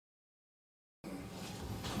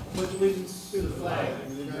Pledge allegiance to the flag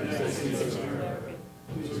of the United States of America,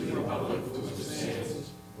 to the republic for which it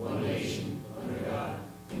stands, one nation, under God,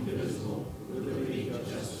 indivisible, with liberty and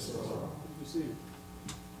justice for all. Please be seated.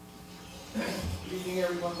 Good evening,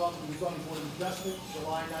 everyone. Welcome to the Zoning Board of Adjustment,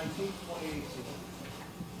 July 19th, 2018.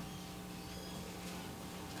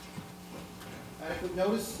 Adequate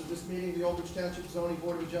notice of this meeting of the Old Bridge Township Zoning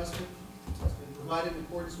Board of Adjustment has been provided in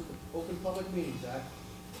accordance with the Open Public Meetings Act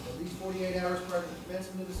at least 48 hours prior to the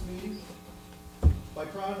commencement of this meeting by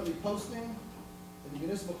prominently posting in the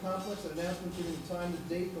municipal complex an announcement giving the time,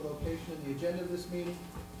 the date, the location, and the agenda of this meeting.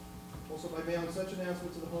 Also by mailing such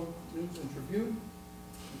announcement to the Home News and Tribune,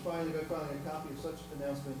 and finally by filing a copy of such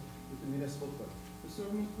announcement with the municipal clerk. Ms.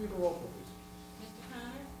 Silverman, please the roll call, please. Mr.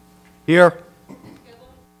 Connor? Here. Mr. Kibble?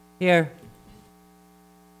 Here.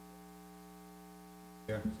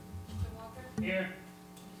 Mr. Walker? Here.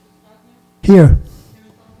 Mr. Stockner? Here. Chairman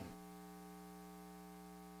Sullivan?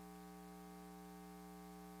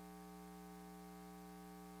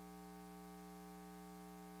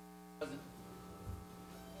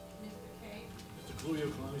 Mr. Kay? Mr. Cludio,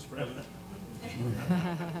 Kalani's president.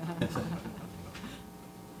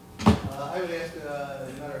 I would ask, as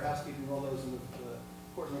a matter of housekeeping, all those in the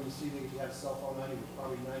courtroom this evening, if you have a cell phone on you, which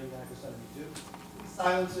probably 99% of you do,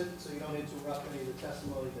 silence it so you don't interrupt any of the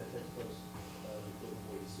testimony that takes place before the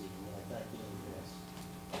board this evening. And I thank you in advance.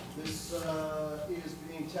 This is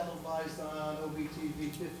being televised on OBTV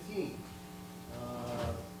 15.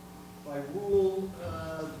 By rule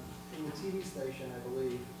in the TV station, I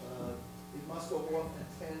believe, it must go off at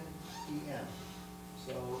 10 p.m.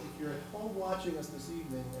 So if you're at home watching us this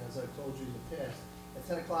evening, as I've told you in the past, at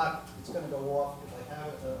 10 o'clock, it's going to go off. If I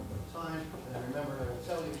have a time, and I remember, I will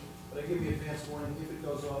tell you, but I give you advance warning. If it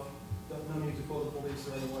goes off, no need to call the police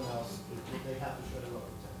or anyone else. They have to shut it off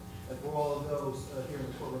at 10. And for all of those here in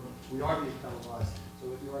the courtroom, we are being televised. So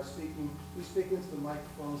if you are speaking, please speak into the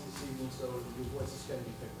microphones this evening so your voices can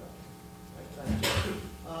be picked up. All right, thank you.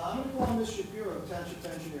 I'm going to call on Ms. Shapiro, Township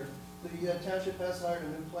Engineer. The Township has hired a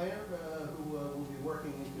new planner who will be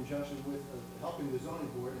working in conjunction with helping the zoning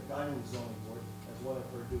board and guiding the zoning board as one of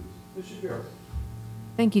her duties. Ms. Shapiro.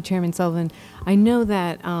 Thank you, Chairman Sullivan. I know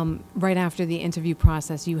that right after the interview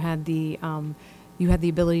process, you had the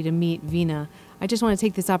ability to meet Vina. I just want to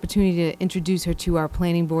take this opportunity to introduce her to our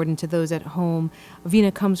planning board and to those at home.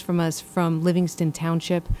 Vina comes from us from Livingston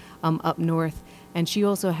Township up north, and she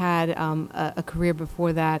also had a career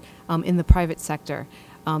before that in the private sector.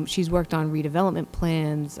 She's worked on redevelopment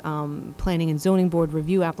plans, planning and zoning board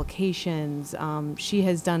review applications. She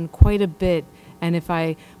has done quite a bit, and if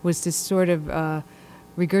I was to sort of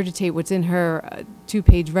regurgitate what's in her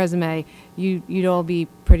two-page resume, you'd all be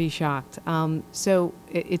pretty shocked. So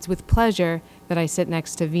it's with pleasure that I sit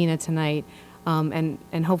next to Vina tonight,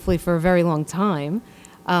 and hopefully for a very long time.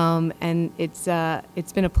 And it's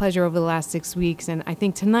been a pleasure over the last 6 weeks, and I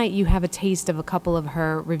think tonight you have a taste of a couple of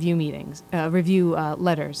her review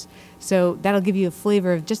letters. So that'll give you a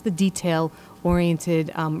flavor of just the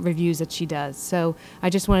detail-oriented reviews that she does. So I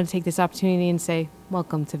just wanted to take this opportunity and say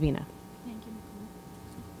welcome to Vina. Thank you.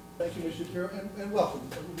 Thank you, Ms. Shapiro, and welcome.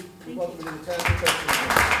 Welcome to the Township.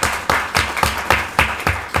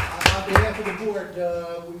 On behalf of the board,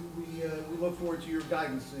 we look forward to your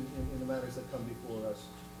guidance in the matters that come before us.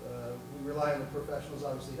 We rely on the professionals,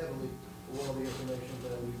 obviously, heavily for all the information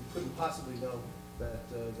that we couldn't possibly know that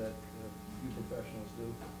you professionals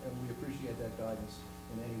do, and we appreciate that guidance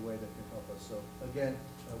in any way that can help us. So, again,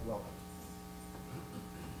 welcome.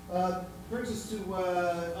 Brings us to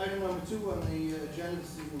item number 2 on the agenda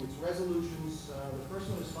this evening. It's resolutions. The first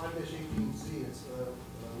one is 5-18Z. It's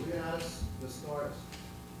Leonidas Vestaris.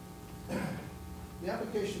 The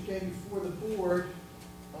application came before the board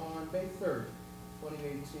on May 3rd,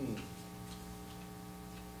 2018.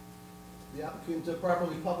 The applicant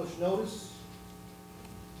properly published notice.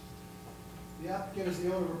 The applicant is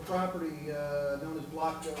the owner of a property known as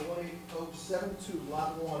Block 18072,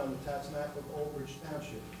 Lot 1 on the tax map of Old Bridge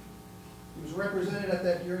Township. He was represented at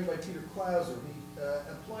that hearing by Peter Klauser. He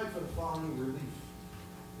applied for the following relief.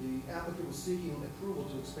 The applicant was seeking approval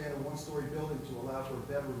to expand a one-story building to allow for a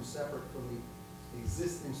bedroom separate from the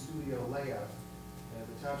existing studio layout.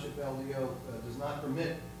 The Township LDO does not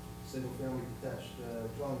permit single-family detached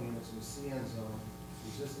dwelling units in the CN zone. The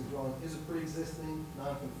existing dwelling is a pre-existing,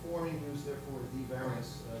 non-conforming use, therefore a D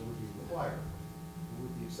variance would be required.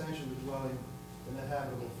 With the extension of the dwelling, the net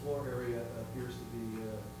habitable floor area appears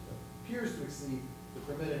to exceed the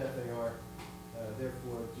permitted FAR,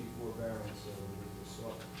 therefore D4 variance would be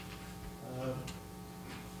sought.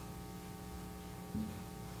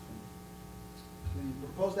 The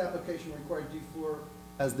proposed application required D4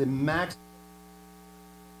 as the max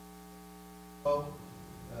while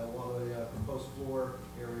the proposed floor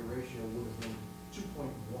area ratio would have been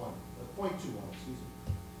 0.21, excuse me.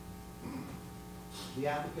 The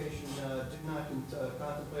application did not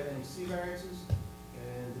contemplate any C variances,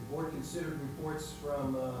 and the board considered reports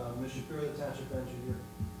from Ms. Shapiro, the township engineer,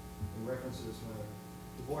 in reference to this matter.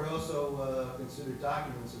 The board also considered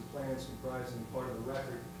documents and plans comprising part of the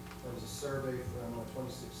record. That was a survey from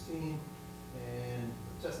 2016, and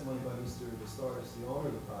testimony by Mr. Vestaris, the owner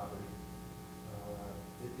of the property.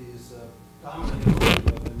 It is commonly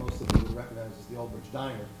known, and most of you would recognize as the Old Bridge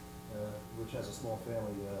Diner, which has a small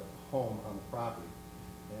family home on the property.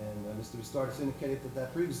 And Mr. Vestaris indicated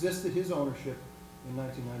that pre-existed his ownership in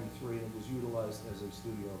 1993 and was utilized as a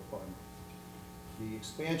studio apartment. The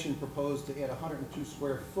expansion proposed to add 102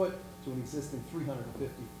 square foot to an existing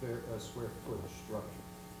 350 square foot structure.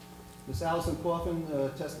 Ms. Allison Coffin,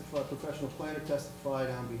 professional planner,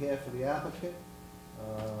 testified on behalf of the applicant.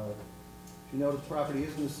 She noted the property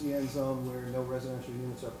is in the CN zone where no residential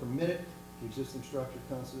units are permitted. The existing structure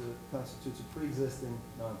constitutes a pre-existing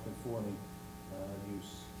non-conforming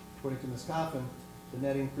use. According to Ms. Coffin, the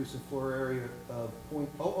net increase in floor area of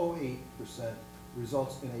 0.008%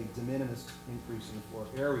 results in a de minimis increase in the floor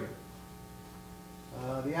area.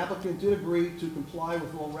 The applicant did agree to comply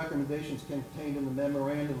with all recommendations contained in the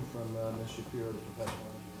memorandum from Ms. Shapiro, the professional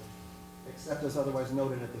engineer, except as otherwise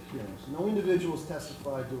noted at the hearings. No individuals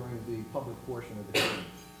testified during the public portion of the hearing.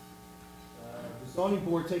 The zoning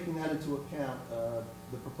board, taking that into account,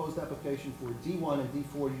 the proposed application for D1 and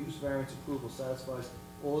D4 use variance approval satisfies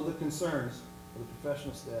all of the concerns of the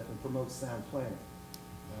professional staff and promotes sound planning.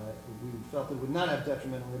 We felt it would not have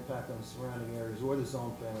detrimental impact on the surrounding areas or the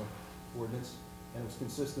zone plan ordinance, and it was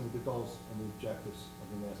consistent with the goals and the objectives of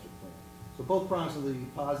the master plan. So both prongs of the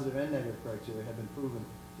positive and negative criteria have been proven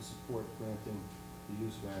to support granting the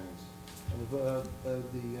use variance. And the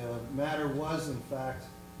matter was, in fact,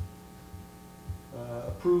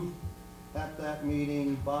 approved at that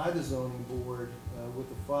meeting by the zoning board with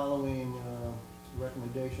the following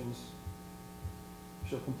recommendations.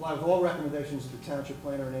 Shall comply with all recommendations of the township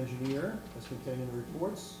planner and engineer as contained in the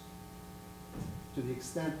reports, to the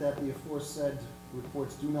extent that the aforesaid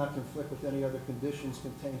reports do not conflict with any other conditions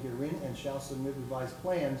contained herein, and shall submit revised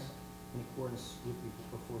plans in accordance with the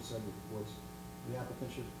aforesaid reports. The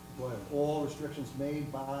applicant should comply with all restrictions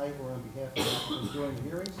made by or on behalf of the applicant during the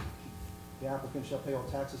hearings. The applicant shall pay all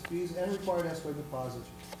taxes, fees, and required escrow deposits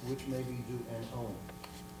which may be due and owing.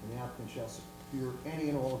 And the applicant shall secure any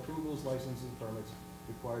and all approvals, licenses, and permits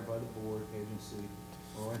required by the board, agency,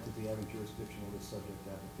 or entity having jurisdiction over the subject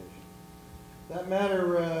application. That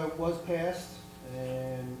matter was passed,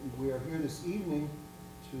 and we are here this evening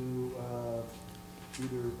to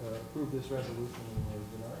either approve this resolution or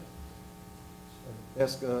deny it.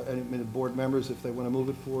 Ask any of the board members if they want to move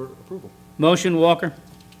it for approval. Motion, Walker.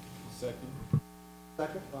 Second.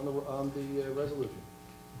 Second on the resolution.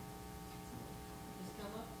 Ms.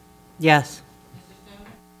 Phillips? Yes. Mr. Stoner?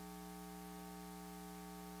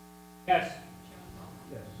 Yes. Chairman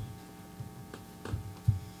Ballmer? Yes.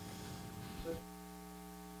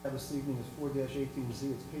 This evening is 4-18Z.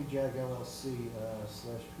 It's PJAG LLC /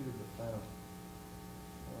 Peter Bufano.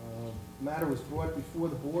 Matter was brought before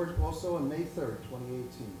the board also on May 3rd,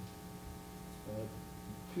 2018.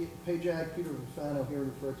 PJAG Peter Bufano, here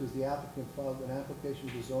referred to as the applicant, filed an application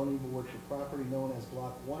to the zoning board for property known as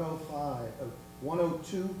Block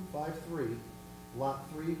 10253, Lot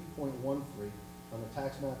 3.13, on the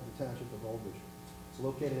tax map of the Township of Old Bridge. It's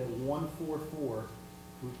located at 144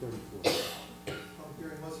 Route 34. Public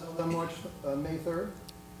hearing was held on May 3rd.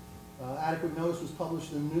 Adequate notice was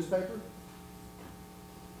published in the newspaper.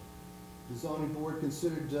 The zoning board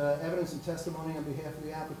considered evidence and testimony on behalf of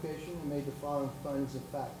the application and made the following findings of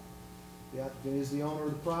fact. The applicant is the owner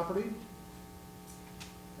of the property,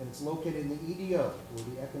 and it's located in the EDO, or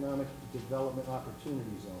the Economic Development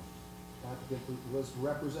Opportunity Zone. The applicant was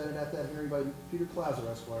represented at that hearing by Peter Klauser,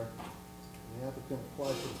 Esquire. And the applicant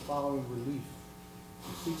applied for the following relief.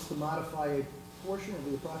 He seeks to modify a portion of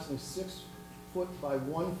the approximately 6 foot by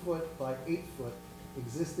 1 foot by 8 foot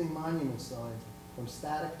existing monument sign from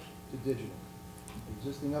static to digital. The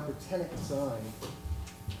existing upper tenant sign,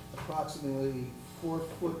 approximately 4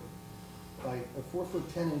 foot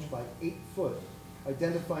 10 inch by 8 foot,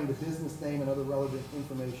 identifying the business name and other relevant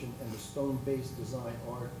information, and the stone-based design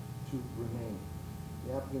are to remain.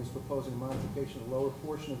 The applicant is proposing a modification of the lower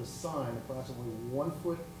portion of the sign, approximately 1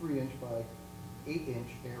 foot 3 inch by 8 inch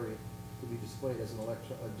area, to be displayed as a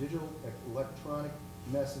digital electronic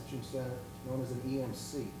messaging center known as an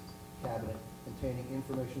EMC cabinet, containing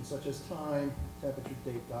information such as time, temperature,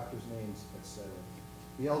 date, doctor's names, etc.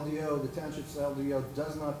 The LDO, the township's LDO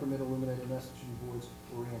does not permit illuminated messaging boards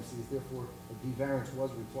or EMCs, therefore a D variance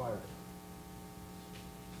was required.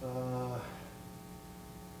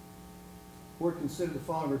 Board considered the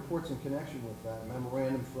following reports in connection with that.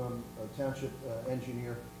 Memorandum from Township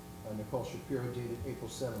Engineer Nicole Shapiro dated April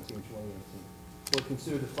 17, 2018. Board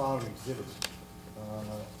considered the following exhibits.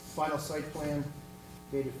 Final site plan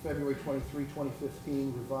dated February 23,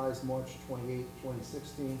 2015, revised March 28,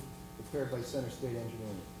 2016, prepared by Center State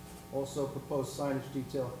Engineering. Also proposed signage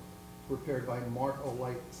detail prepared by Mark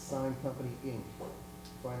O'Light Sign Company, Inc.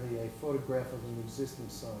 Finally, a photograph of an existing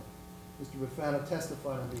sign. Mr. Bufano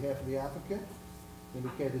testified on behalf of the applicant,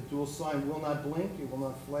 indicated the dual sign will not blink, it will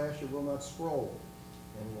not flash, it will not scroll,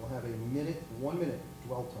 and will have a 1 minute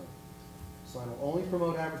dwell time. Sign will only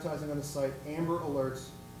promote advertising on the site, amber alerts,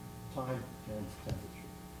 time and temperature.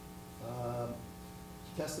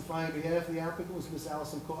 Testifying on behalf of the applicant was Ms.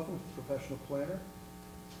 Allison Coffin, professional planner.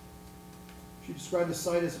 She described the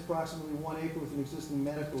site as approximately 1 acre with an existing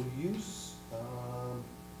medical use.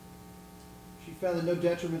 She found that no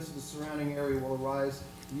detriments to the surrounding area will arise.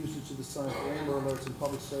 The usage of the sign for amber alerts and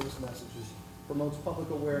public service messages promotes public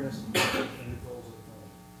awareness and the goals of the plan.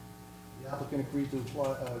 The applicant agreed to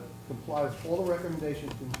comply with all the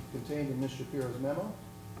recommendations contained in Ms. Shapiro's memo.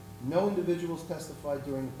 No individuals testified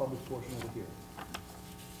during the public portion of the hearing.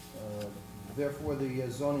 Therefore, the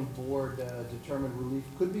zoning board determined relief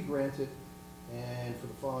could be granted, and for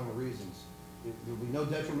the following reasons. There will be no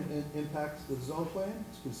detriment impact to the zone plan.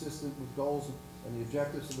 It's consistent with goals and the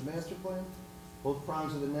objectives of the master plan. Both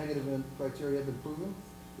prongs of the negative criteria have been proven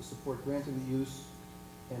to support granting the use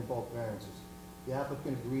and bulk variances. The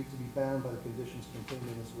applicant agreed to be bound by the conditions contained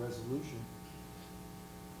in this resolution.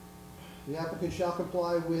 The applicant shall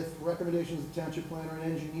comply with recommendations of the township planner and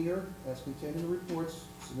engineer as contained in the reports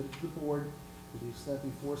submitted to the board. To the extent the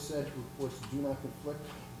aforesaid reports do not conflict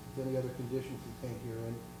with any other condition contained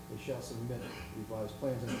herein, they shall submit revised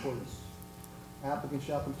plans in accordance. Applicant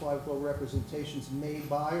shall comply with all representations made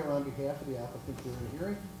by or on behalf of the applicant during the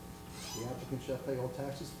hearing. The applicant shall pay all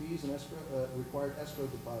taxes, fees, and required escrow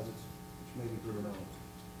deposits which may be given on.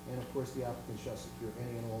 And of course, the applicant shall secure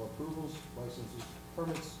any and all approvals, licenses,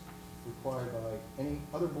 permits required by any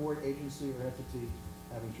other board, agency, or entity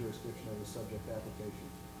having jurisdiction over the subject application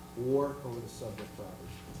or over the subject property.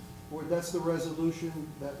 Board, that's the resolution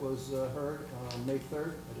that was heard on May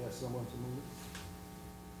 3rd. I'd ask someone to move it.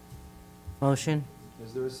 Motion?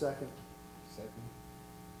 Is there a second? Second.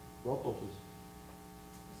 Roll call, please.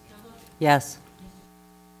 Ms. Kendall? Yes.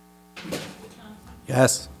 Mr. Thompson?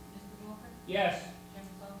 Yes. Mr. Walker? Yes.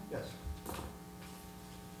 Chairman Sullivan? Yes.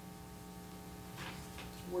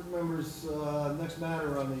 Board members, next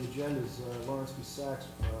matter on the agenda is Lawrence B. Sachs.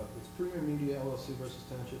 It's Premier Media LLC versus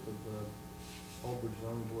Township of Old Bridge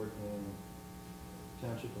Zoning Board and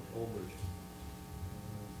Township of Old Bridge.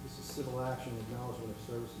 This is civil action, acknowledgement of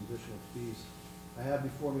service and additional fees. I have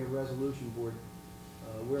before me a resolution, Board,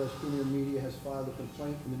 whereas Premier Media has filed a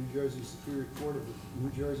complaint in the New Jersey Superior Court of the New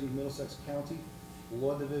Jersey Middlesex County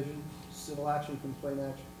Law Division, civil action complaint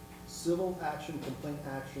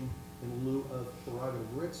action in lieu of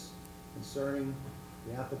prerogative writs concerning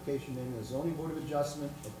the application naming the Zoning Board of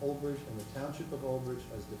Adjustment of Old Bridge and the Township of Old Bridge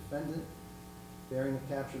as defendant, bearing the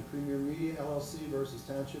caption Premier Media LLC versus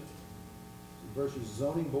Township versus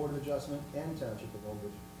Zoning Board of Adjustment and Township of Old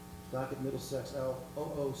Bridge. Docket Middlesex L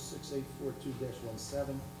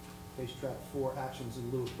 006842-17, case track 4, actions in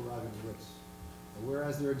lieu of prerogative writs. And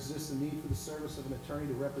whereas there exists a need for the service of an attorney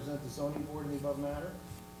to represent the zoning board in the above matter,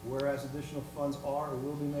 whereas additional funds are or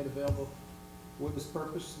will be made available for this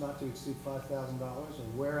purpose not to exceed $5,000,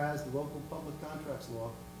 and whereas the local public contracts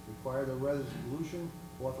law requires a resolution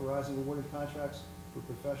authorizing awarded contracts for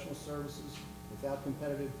professional services without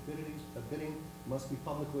competitive bidding must be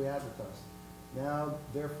publicly advertised. Now,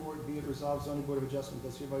 therefore, be it resolved, Zoning Board of Adjustment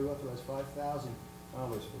does hereby authorize $5,000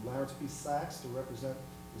 for Lawrence B. Sachs to represent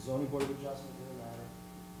the Zoning Board of Adjustment in the matter.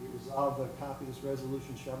 Be it resolved that a copy of this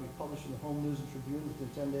resolution shall be published in the Home News and Tribune within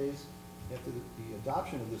 10 days after the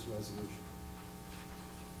adoption of this resolution.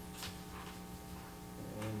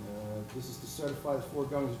 And this is to certify the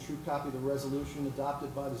foregoing as a true copy of the resolution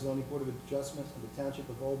adopted by the Zoning Board of Adjustment of the Township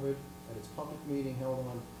of Old Bridge at its public meeting held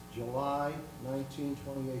on July 19,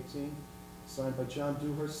 2018, signed by John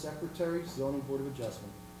Dewhurst, Secretary, Zoning Board of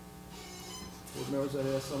Adjustment. Board members, I'd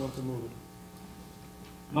ask someone to move it.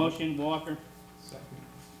 Motion, Walker? Second.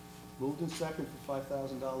 Moved in second for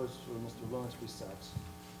 $5,000 for Mr. Lawrence B. Sachs.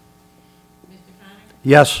 Mr. Conner?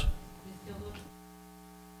 Yes. Ms. Kendall?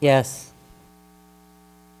 Yes.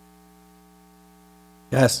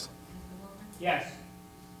 Yes. Mr. Walker? Yes. Mr.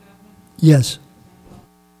 Thompson? Yes.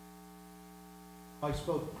 I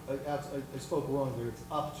spoke wrong there. It's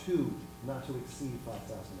up to, not to exceed $5,000. I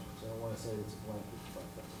don't want to say it's a blanket $5,000.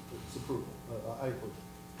 It's approval. I approve.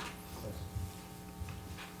 Yes.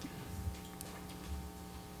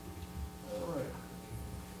 All right.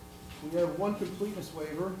 We have one completeness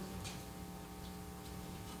waiver.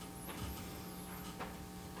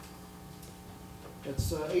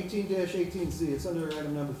 It's 18-18Z. It's under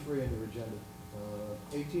item number 3 on your agenda.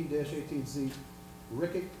 18-18Z,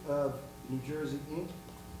 Rickett of New Jersey, Inc.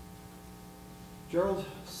 Gerald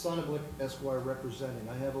Sonnenblick, Esquire, representing.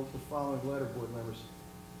 I have the following letter, board members,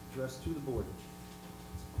 addressed to the board.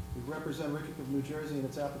 We represent Rickett of New Jersey in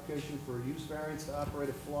its application for a use variance to operate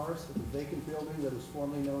a florist at the vacant building that was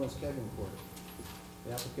formerly known as Kevin Court.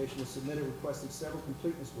 The application was submitted requesting several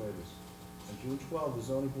completeness waivers. On June 12, the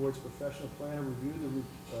zoning board's professional planner reviewed the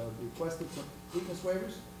requested completeness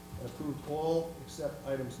waivers and approved all except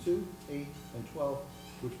items 2, 8, and 12,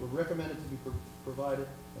 which were recommended to be provided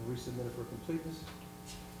and resubmitted for completeness.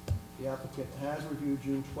 The applicant has reviewed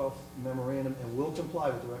June 12th memorandum and will comply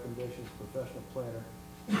with the recommendations of the professional planner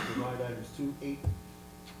to provide items 2, 8,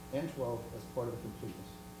 and 12 as part of the completeness.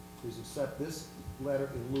 Please accept this letter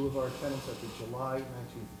in lieu of our attendance at the July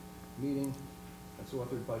 19th meeting. That's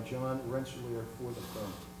authored by John Rensselaer for the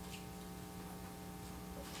firm.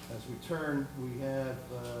 As we turn, we have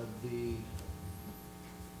the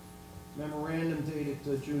memorandum dated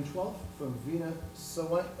June 12th from Vina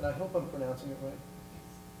Sawant, and I hope I'm pronouncing it right.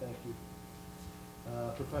 Thank you.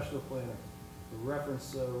 Professional planner. The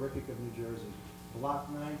reference Rickett of New Jersey. Block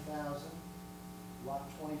 9,000, lot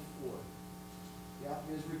 24. The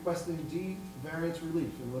applicant is requesting deed variance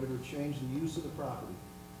relief in order to change the use of the property.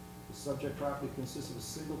 The subject property consists of a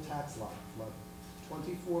single tax lot, lot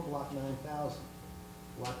 24, block 9,000.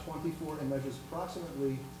 Lot 24 and measures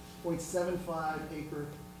approximately 0.75 acre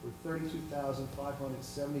or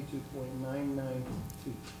 32,572.99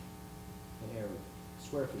 feet in area.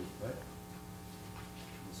 Square feet, right?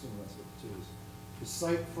 I'm assuming that's what the 2 is. The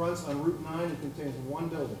site fronts on Route 9 and contains one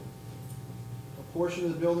building. A portion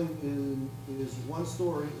of the building is 1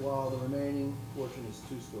 story, while the remaining portion is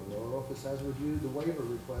 2 story. Our office has reviewed the waiver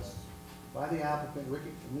requests by the applicant,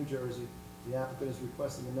 Rickett from New Jersey. The applicant is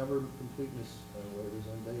requesting a number of completeness waivers,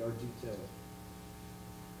 and they are detailed.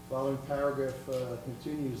 Following paragraph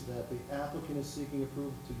continues that the applicant is seeking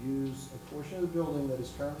approval to use a portion of the building that is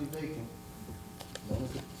currently vacant, known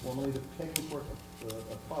as formerly the Kevin Court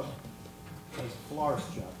pub, as a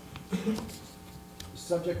florist shop. The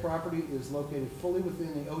subject property is located fully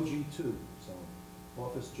within the OG2 zone,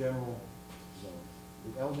 Office General Zone.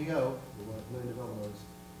 The LDO, the Land Development Ordinance,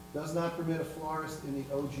 does not permit a florist in the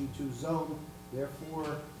OG2 zone,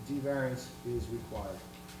 therefore D variance is required.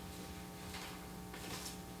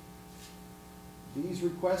 These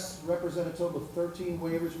requests represent a total of 13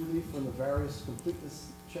 waivers relief from the various completeness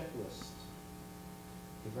checklists.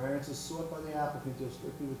 The variance is sought by the applicant deals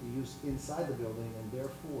strictly with the use inside the building, and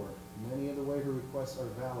therefore many of the waiver requests are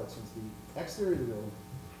valid since the exterior of the building,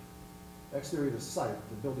 exterior of the site,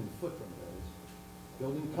 the building footprint that is,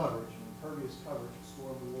 building coverage, impervious coverage,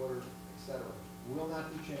 storm water, etc., will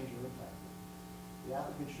not be changed or impacted. The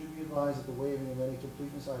applicant should be advised that the waiving of any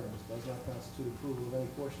completeness items does not constitute approval of any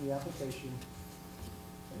portion of the application,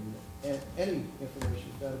 and any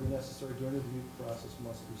information that will be necessary during the review process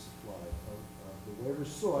must be supplied. Of the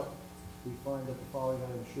waivers sought, we find that the following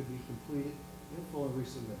items should be completed in full and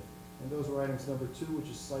resubmitted. And those are items number 2, which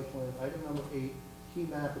is site plan. Item number 8, key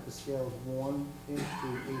map at the scale of 1 inch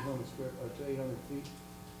to 800 feet.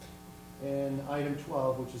 And item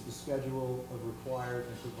 12, which is the schedule of required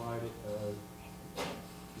and provided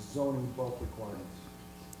zoning bulk requirements.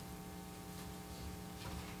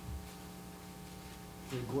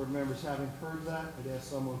 The board members, having heard that, I'd ask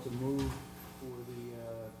someone to move for the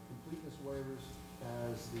completeness waivers,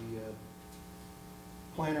 as the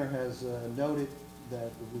planner has noted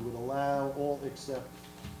that we would allow all except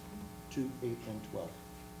 2, 8, and 12.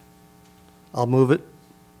 I'll move it.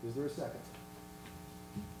 Is there a second?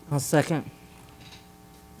 I'll second.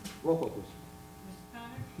 Roll call, please. Mr. Connor?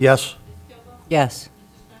 Yes. Ms. Gilbo? Yes. Mr.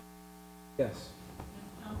 Stein? Yes.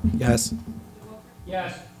 Mr. Thompson? Yes. Mr. Walker?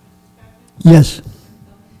 Yes. Mr. Speckman? Yes. Mr. Sullivan?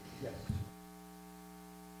 Yes.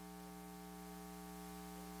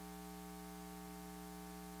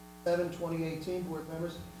 Seven, 2018, board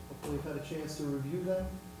members, hopefully you've had a chance to review them.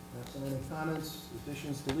 Absent any comments,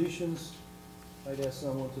 additions, deletions, I'd ask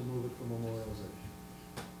someone to move it for memorialization.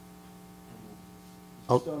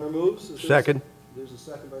 I'll- Mr. Stoner moves. Is there a Second. There's a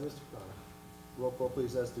second by Mr. Connor. Roll call,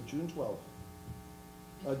 please, as to June 12th.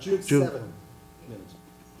 June June. 7 minutes. Mr.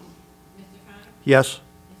 Connor? Yes.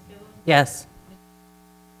 Ms. Gilbo? Yes.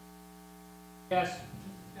 Yes. Mr.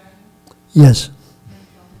 Speckman? Yes. Mr.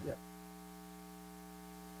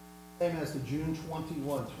 Same as to June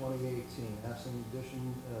 21, 2018. Absent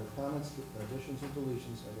comments, additions, or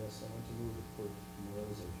deletions, I ask someone to move it for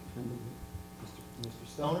memorialization. Mr.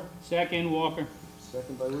 Stoner, Second, Walker.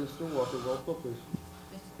 second by Mr. Walker. Roll call, please.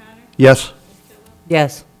 Mr. Conner? Yes. Ms. Tillman?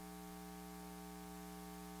 Yes.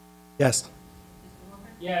 Yes. Mr. Walker?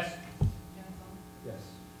 Yes. Chairman Sullivan? Yes.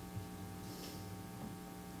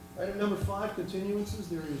 Item number 5, continuances.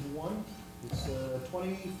 There is one. It's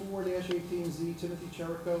 24-18Z, Timothy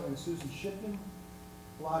Cherico and Susan Shipman,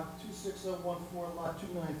 Block 26014, Lot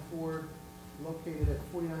 294, located at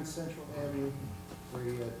 49 Central Avenue, for a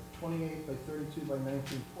 28 by 32 by 19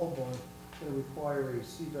 pole barn. It's going to require a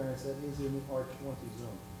C variance that is in the R20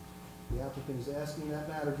 zone. The applicant is asking that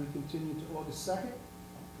matter be continued to August 2nd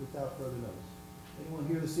without further notice. Anyone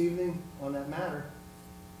here this evening on that matter?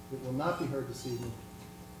 It will not be heard this evening.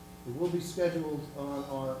 It will be scheduled on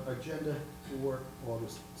our agenda for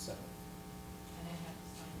August 2nd. And I have to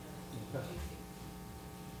sign the Okay.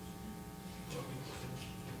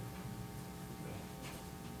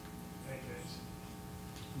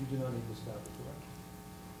 You do not need this copy, correct?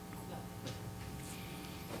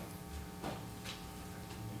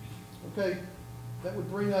 Okay, that would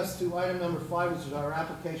bring us to item number 5, which is our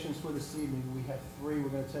applications for this evening. We have 3. We're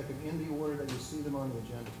going to take them in the order that you see them on the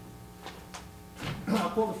agenda. I'll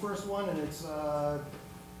call the first one, and it's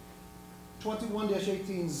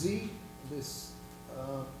 21-18Z, this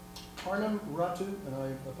Harnum Ratu, and I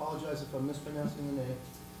apologize if I'm mispronouncing the name.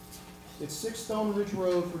 It's 6 Stone Ridge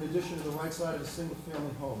Road for an addition to the right side of a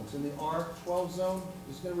single-family home. It's in the R12 zone.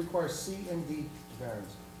 It's going to require C and D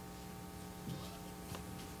variance.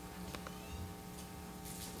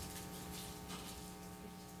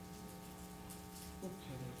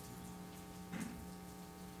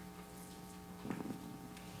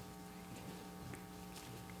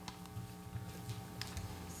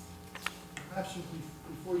 Perhaps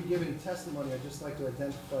before you give any testimony, I'd just like to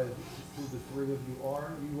identify who the 3 of you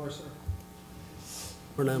are. You are, sir?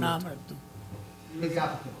 Pranam. You're the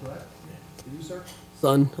applicant, correct? You, sir?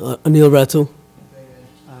 Son, Anil Ratu. Okay,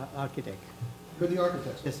 and Architect. you're the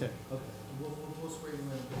architect? Yes, sir. Okay, we'll swear you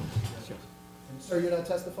in. Sure. And sir, you're not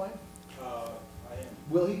testifying? I am.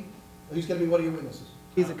 Will he? Oh, he's gonna be one of your witnesses?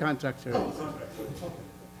 He's a contractor. Okay.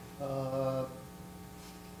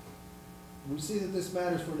 We see that this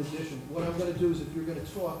matters for an addition. What I'm gonna do is, if you're gonna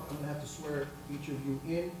talk, I'm gonna have to swear each of you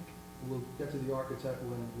in. We'll get to the architect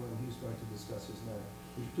when he's going to discuss his matter.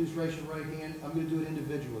 Would you please raise your right hand? I'm gonna do it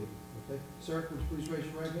individually, okay? Sir, would you please raise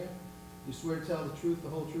your right hand? You swear to tell the truth, the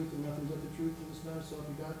whole truth, and nothing but the truth in this matter, so help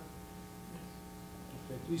you God?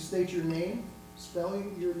 Okay, please state your name,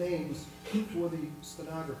 spelling your names for the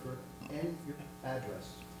stenographer, and your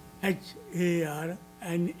address.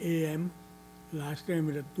 HARNAM, last time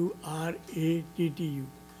Ratu, RATTU,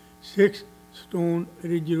 6 Stone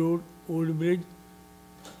Ridge Road, Old Bridge,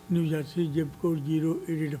 New Jersey, zip code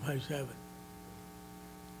 08857.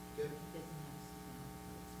 Okay, He doesn't have his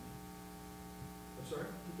I'm sorry?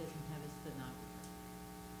 he doesn't have his stenographer.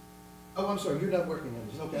 Oh, I'm sorry, you're not working on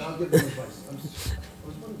this. Okay, I'll give them advice. I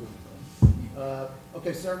was wondering.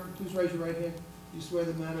 Okay, sir, please raise your right hand. You swear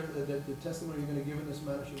the matter, that the testimony you're gonna give in this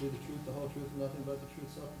matter shall be the truth, the whole truth, and nothing but the truth,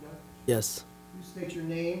 so help you God? Yes. You state your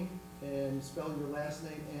name and spell your last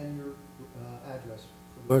name and your address.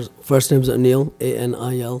 First name's Anil,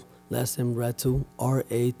 ANIL. Last name Ratu,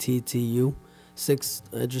 RATTU.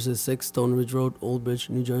 Address is 6 Stone Ridge Road, Old Bridge,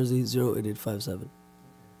 New Jersey, 08857.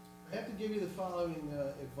 I have to give you the following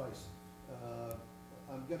advice.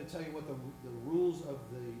 I'm going to tell you what the rules of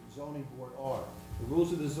the zoning board are. The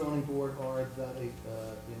rules of the zoning board are that in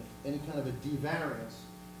any kind of a D-variance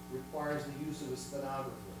requires the use of a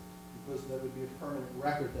stenographer, because that would be a permanent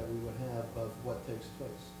record that we would have of what takes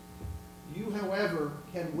place. You, however,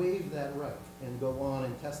 can waive that right and go on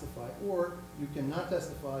and testify, or you cannot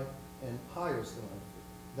testify and hire a stenographer.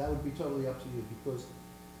 That would be totally up to you, because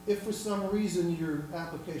if for some reason your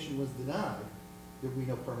application was denied, there would be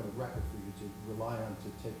no permanent record for you to rely on to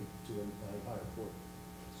take it to a higher court.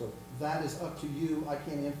 So that is up to you. I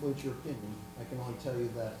can't influence your opinion. I can only tell you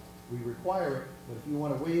that we require it, but if you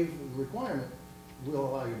want to waive the requirement, we'll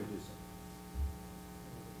allow you to do so.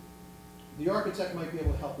 The architect might be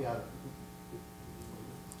able to help you out.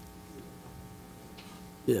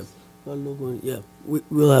 Yeah. Yeah.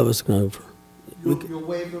 We'll have a stenographer. You'll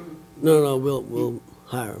waive the... No, we'll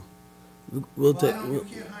hire him. We'll Well, take. I know you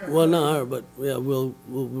can't hire Well, him. not hire, but yeah, we'll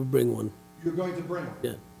bring one. You're going to bring them?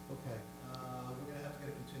 Yeah. Okay. We're going to have to get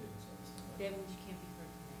a continuance on this. That means you can't be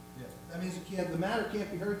heard tonight. Yeah. That means the matter can't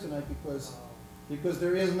be heard tonight because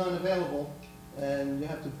there is none available, and you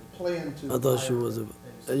have to plan to... I thought she hire was a-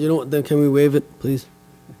 you know what? Then can we waive it, please?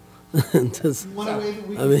 Just- You want to waive it,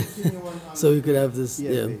 we I can mean, continue on. so we could have this,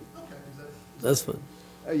 Yeah, yeah, wait. Okay, is that's fine.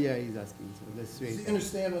 Yeah, he's asking, so let's does he wait.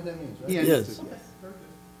 understand what that means, right? He Yes. understood, Okay, yes. very good.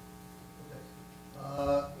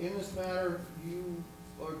 Okay. In this matter, you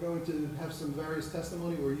are going to have some various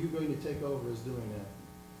testimony, or are you going to take over as doing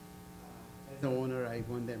that? As the owner, I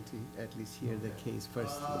want them to at least hear the case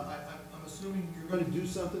first. I'm assuming you're going to do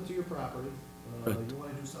something to your property. Correct. You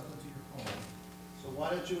want to do something to your home. So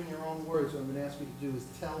why don't you, in your own words, what I'm going to ask you to do is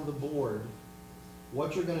tell the board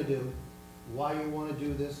what you're going to do, why you want to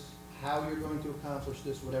do this, how you're going to accomplish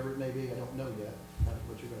this, whatever it may be, I don't know yet,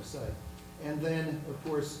 what you're going to say. And then, of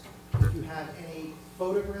course, if you have any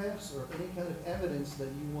photographs or any kind of evidence that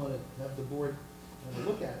you want to have the board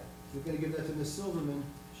look at, you're going to give that to Ms. Silverman.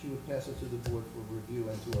 She would pass it to the board for review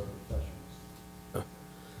and to our professionals.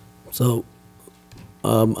 So,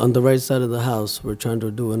 on the right side of the house, we're trying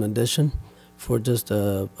to do an addition for just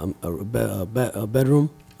a bedroom,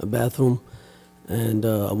 a bathroom, and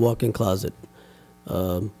a walk-in closet.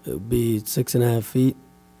 It would be 16 and a half feet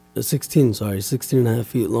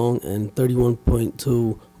long and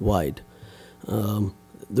 31.2 wide.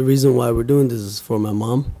 The reason why we're doing this is for my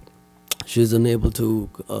mom. She's unable to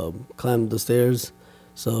climb the stairs,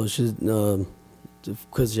 so she's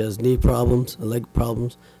because she has knee problems, leg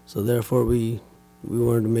problems. So therefore, we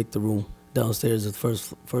wanted to make the room downstairs at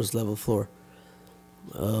first level floor.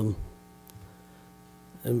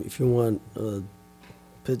 And if you want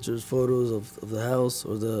pictures, photos of the house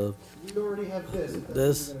or the We already have this. if that's what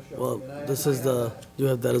this, you're gonna show well, me, and I- this I is have the that. you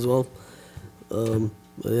have that as well.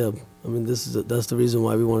 But yeah, I mean that's the reason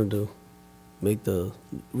why we wanted to make the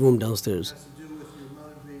room downstairs. Has to do with your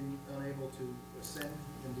mother being unable to ascend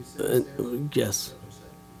and descend stairs? And, yes,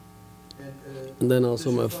 And, and then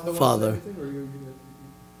also my does your father. want to say anything,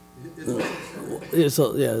 or is it what Yeah,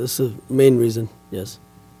 so yeah, this is the main reason. Yes.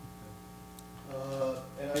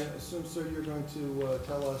 And I assume, sir, you're going to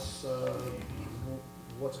tell us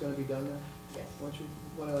what's going to be done there? Yes.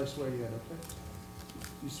 Why don't I swear you in, okay?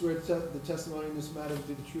 You swear the testimony in this matter will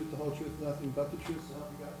be the truth, the whole truth, nothing but the truth, so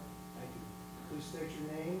help you God? I do. Please state your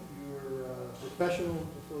name, your professional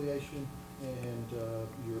affiliation, and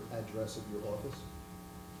your address of your office.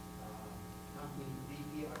 Company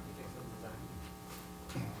DP Architectural Design.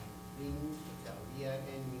 Vinu Patel,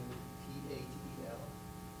 VINUPATEL.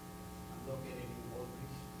 I'm located in Old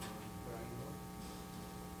Bridge, Bryan Road.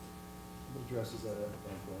 What address is that at,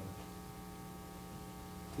 Brian?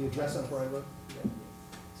 The address on Bryan Road? Yeah, yes.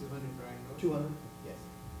 200 Bryan Road. 200? Yes.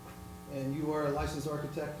 And you are a licensed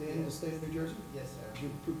architect in the state of New Jersey? Yes, sir.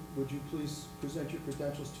 Would you please present your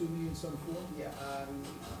credentials to me in some form? Yeah,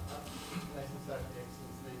 licensed architect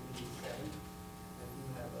since 1987. I do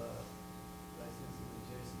have a license in New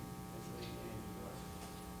Jersey, Pennsylvania, and New York.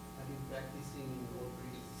 I've been practicing in Old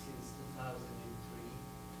Bridge since 2003. And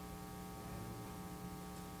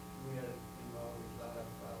we are involved with a lot of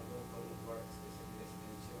local work, especially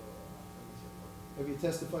residential, commercial work. Have you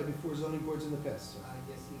testified before zoning boards in the past, sir? I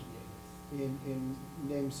guess in the In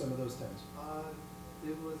name some of those towns.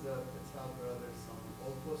 There was a Patel Brothers on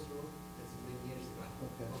Old Post Road, that's many years ago.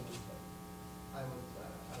 Okay. Almost like- I was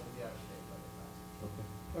the architect by the time. Okay.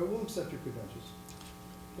 All right, we'll accept your credentials.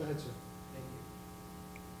 Go ahead, sir. Thank you.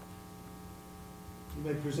 You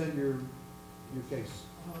may present your case.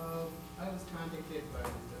 I was contacted by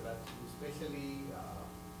Mr. Ratu, especially,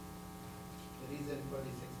 the reason for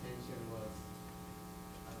this extension was,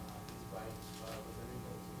 his wife was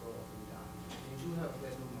unable to go up and down. They do have a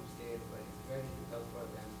bedroom upstairs, but it's very difficult for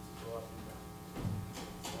them to go up and down.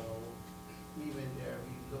 So, we went there,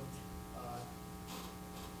 we looked,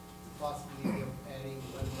 the possibility of adding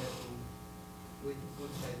one bedroom with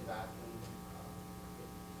good-sized bathroom,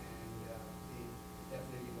 and, they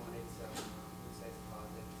definitely wanted some, good-sized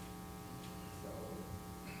closet. So,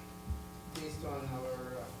 based on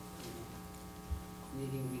our,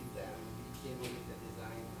 meeting with them, we came up with the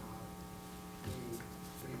design. We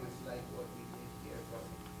pretty much like what we did here for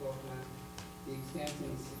the floor plan. The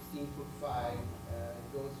extension is 16'5". It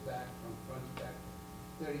goes back from front to back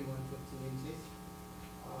 31.2 inches.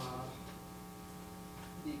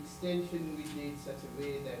 The extension we did such a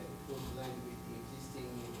way that it would blend with the existing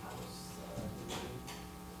house design.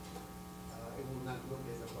 It will not look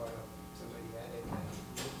as a part of somebody added, it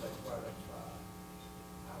will look like part of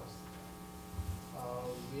house.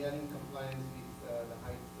 We are in compliance with the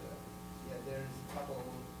height. Yeah, there's a couple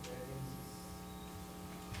variances,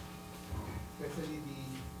 especially the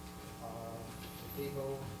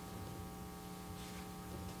table.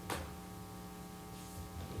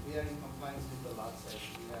 We are in compliance with the lot size.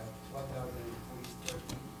 We have 12,040 square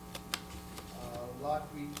feet. Lot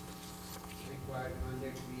width required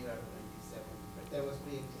 100, we are 97, but There was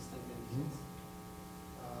pre-existing conditions.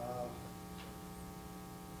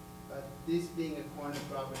 But this being a corner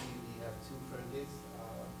property, we have two frontages,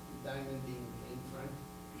 Diamond being the main front.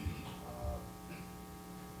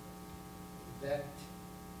 That,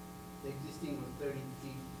 the existing was 30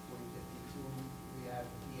 feet, 0.52. We have,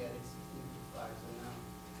 we added 16.5, so now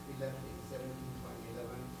we left it 17.11,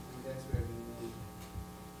 and that's where we need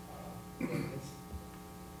variance.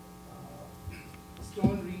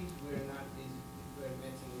 Stone Reed, we're not, we're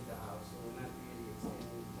matching with the house, so we're not really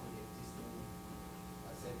extending from the existing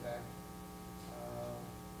setback.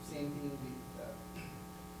 Same thing with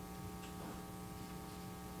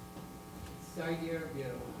side yard, we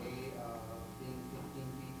are okay, being 15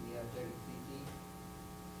 feet, we have 33 feet.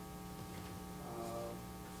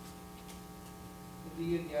 The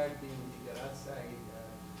rear yard being the garage side,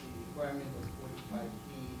 the requirement was 45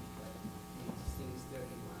 feet, but the existing is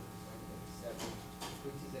 31.7,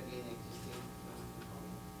 which is again existing,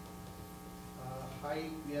 non-conforming.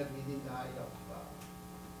 Height, we are within the height of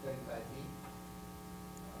 35 feet.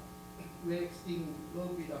 We're exceeding a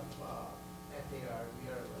little bit of FAR, we are,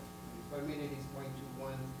 permitted is 0.21,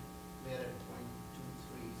 we're at 0.23,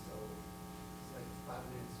 so it's like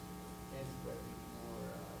 510 square feet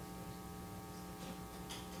more.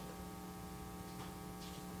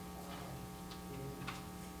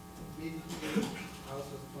 Basically, house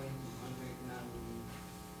was 2,200, now we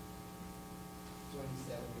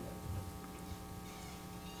 27.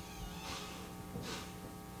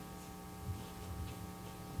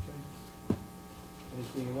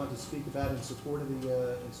 Anything you want to speak about in support of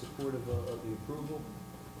the approval?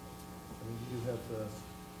 I mean, you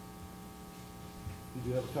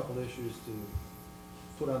do have a couple issues to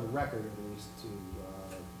put on the record, at least, to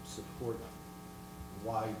support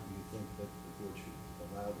why you think that the board should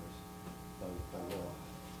allow this by law.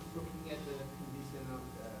 Looking at the condition of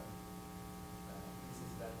the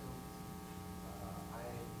Mrs. Batu, I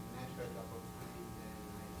met her a couple of times,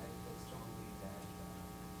 and I feel strongly that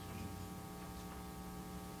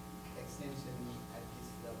extension at this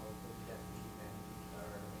level would definitely benefit her,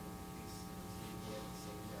 and increase the at the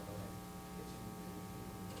same level as kitchen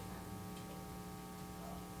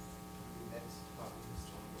and that's probably the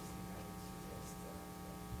strongest thing I would suggest.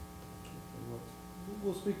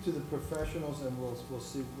 We'll speak to the professionals, and we'll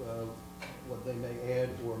see what they may add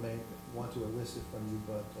or may want to elicit from you,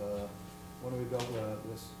 but why don't we go,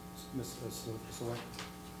 Ms. Select?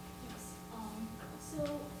 Yes,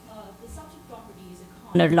 the subject property is a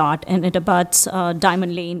corner lot, and it abuts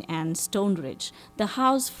Diamond Lane and Stone Ridge. The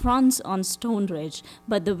house fronts on Stone Ridge,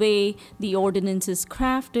 but the way the ordinance is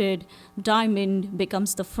crafted, Diamond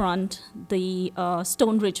becomes the front, the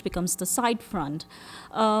Stone Ridge becomes the side front.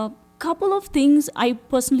 Couple of things, I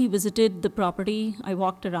personally visited the property. I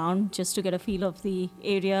walked around just to get a feel of the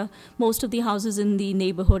area. Most of the houses in the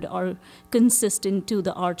neighborhood are consistent to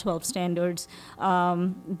the R12 standards.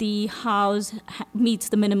 The house meets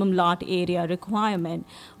the minimum lot area requirement.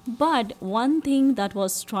 But one thing that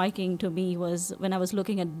was striking to me was when I was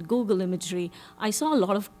looking at Google imagery, I saw a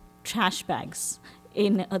lot of trash bags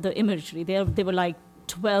in the imagery. They were like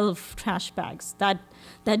 12 trash bags. That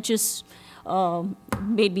just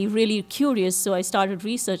made me really curious, so I started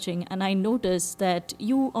researching, and I noticed that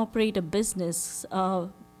you operate a business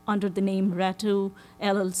under the name Ratu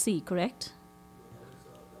LLC, correct?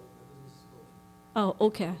 Oh,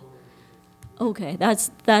 okay. Okay,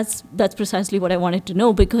 that's precisely what I wanted to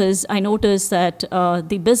know, because I noticed that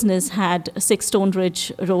the business had 6 Stone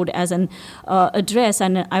Ridge Road as an address,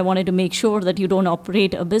 and I wanted to make sure that you don't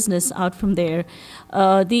operate a business out from there.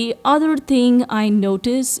 The other thing I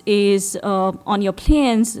noticed is on your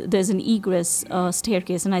plans, there's an egress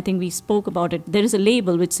staircase, and I think we spoke about it. There is a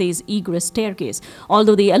label which says egress staircase,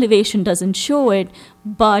 although the elevation doesn't show it,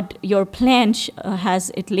 but your plan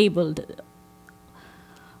has it labeled.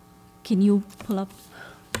 Can you pull up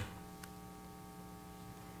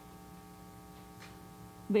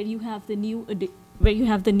where you have the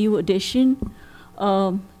new addition?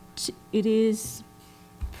 It is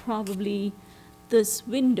probably this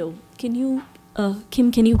window. Can you,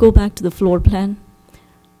 Kim? Can you go back to the floor plan?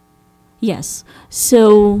 Yes.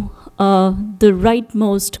 So the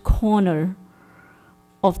rightmost corner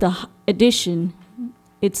of the addition,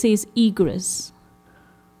 it says egress.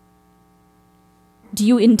 Do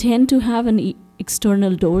you intend to have an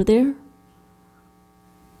external door there?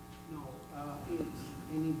 No,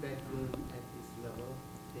 any bedroom at this level,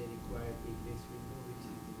 they require egress window, which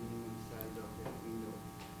is the minimum size of that window.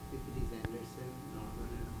 If it is Anderson, normal,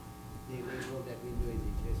 they label that window as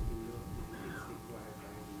egress window, it's required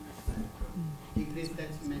by the egress,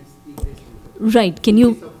 that's meant egress window. Right, can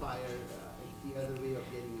you? In case of fire, it's the other way of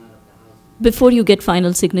getting out of the house. before you get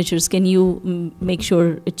final signatures, can you make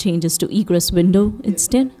sure it changes to egress window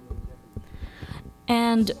instead?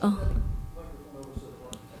 And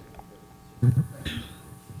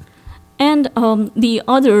the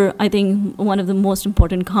other, I think, one of the most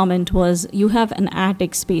important comment was you have an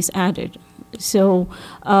attic space added. So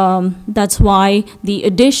that's why the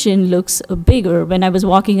addition looks bigger. When I was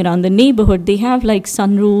walking around the neighborhood, they have like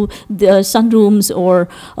sunrooms or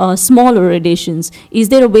smaller additions. Is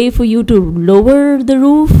there a way for you to lower the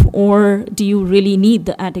roof, or do you really need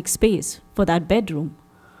the attic space for that bedroom?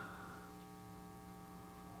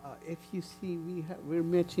 If you see, we're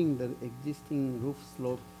matching the existing roof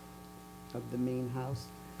slope of the main house.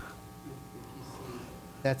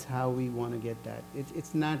 That's how we want to get that. It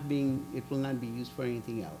will not be used for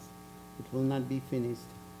anything else. It will not be finished.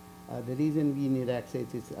 The reason we need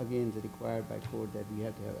access is, again, it's required by code that we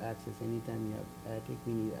have to have access. Anytime you have attic,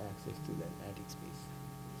 we need access to that attic space.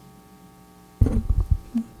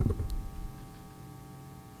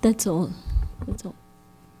 That's all. That's all.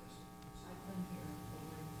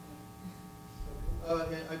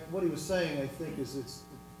 What he was saying, I think, is it's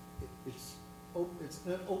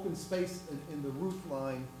an open space in the roof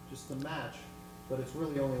line just to match, but it's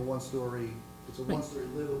really only a one-story, it's a one-story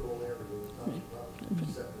livable area. It's not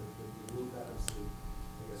except the roof happens to,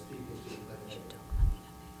 I guess, peek into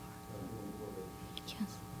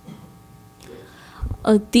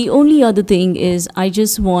the The only other thing is I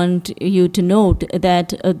just want you to note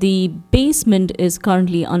that the basement is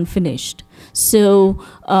currently unfinished. So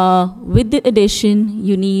with the addition,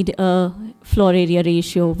 you need a floor area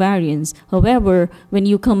ratio variance. However, when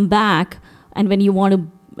you come back and when you want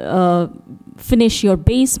to finish your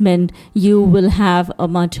basement, you will have a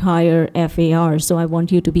much higher FAR. So I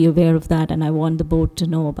want you to be aware of that, and I want the board to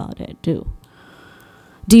know about it too.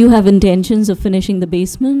 Do you have intentions of finishing the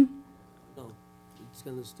basement? No, it's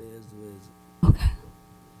gonna stay as it is. Okay.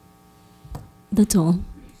 That's all.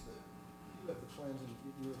 You have the plans and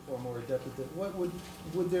you're far more adept at that. What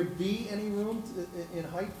would there be any room in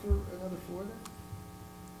height for another floor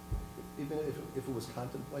there? Even if it was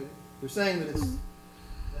contemplated? They're saying that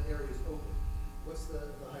that area is open. What's the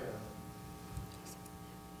height on it?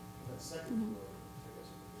 That second floor, I guess.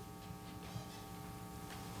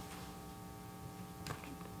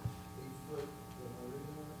 8 foot,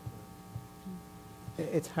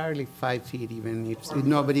 It's hardly 5 feet even.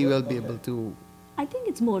 Nobody will be able to I think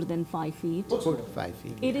it's more than 5 feet. put 5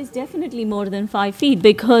 feet. It is definitely more than 5 feet,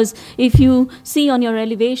 because if you see on your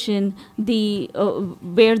elevation, the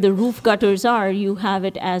where the roof gutters are, you have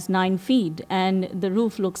it as 9 feet, and the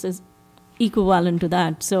roof looks as equivalent to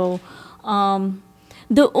that. So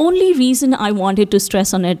the only reason I wanted to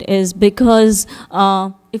stress on it is because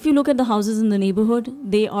if you look at the houses in the neighborhood,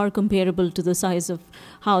 they are comparable to the size of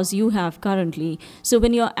house you have currently. So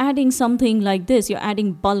when you're adding something like this, you're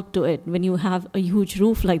adding bulk to it when you have a huge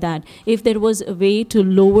roof like that. If there was a way to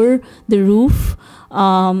lower the roof,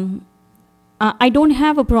 I don't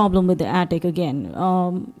have a problem with the attic again.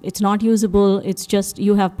 It's not usable. It's just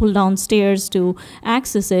you have pull down stairs to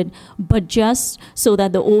access it, but just so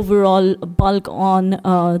that the overall bulk on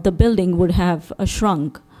the building would have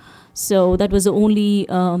shrunk. So that was the only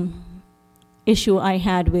issue I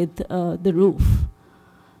had with the roof.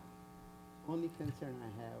 Only concern I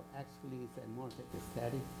have actually is more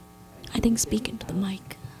aesthetic. I think speak into the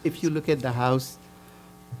mic. If you look at the house,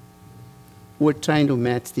 we're trying to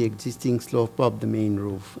match the existing slope of the main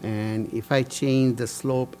roof. And if I change the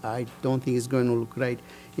slope, I don't think it's going to look right.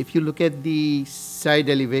 If you look at the side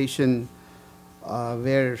elevation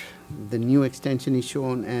where the new extension is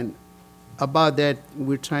shown, and above that,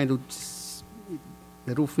 we're trying to,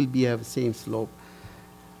 the roof will have the same slope.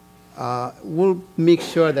 We'll make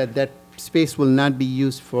sure that that space will not be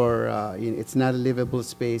used for, it's not a livable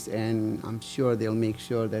space, and I'm sure they'll make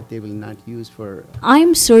sure that they will not use for.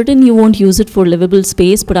 I'm certain you won't use it for livable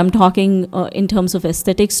space, but I'm talking in terms of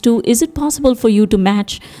aesthetics too. Is it possible for you to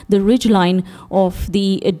match the ridge line of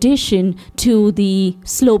the addition to the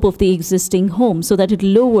slope of the existing home so that it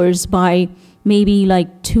lowers by maybe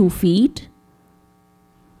like 2 feet?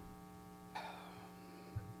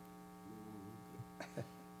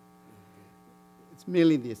 It's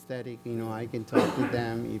mainly the aesthetic, I can talk to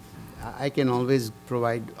them. If I can always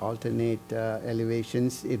provide alternate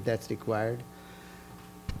elevations if that's required.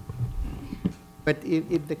 But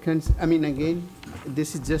if the, again,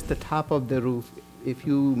 this is just the top of the roof. If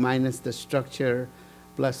you minus the structure,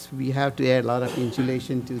 plus we have to add a lot of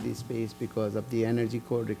insulation to this space because of the energy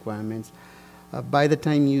code requirements. By the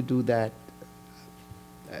time you do that,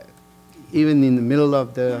 even in the middle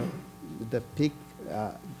of the peak,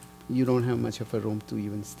 you don't have much of a room to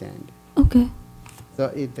even stand. Okay.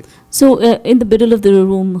 So if the, So in the middle of the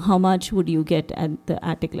room, how much would you get at the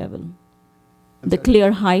attic level? I'm The sorry.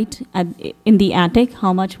 clear height in the attic,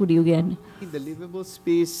 how much would you get? The livable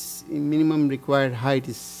space in minimum required height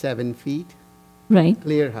is 7 feet, Right,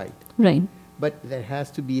 clear height. right. But there has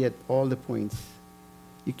to be at all the points.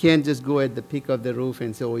 You can't just go at the peak of the roof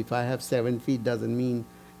and say, oh, if I have 7 feet, doesn't mean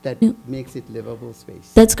that Yeah. makes it livable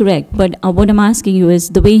space. That's correct, but what I'm asking you is,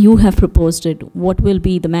 the way you have proposed it, what will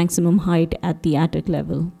be the maximum height at the attic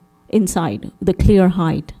level, inside, the clear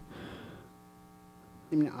height?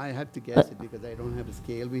 I mean, I have to guess it because I don't have a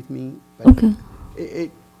scale with me. But Okay,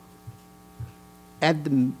 it, at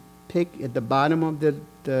the peak, at the bottom of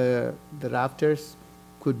the rafters,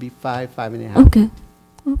 could be 5, 5.5. okay,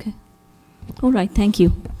 okay. All right, thank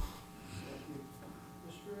you.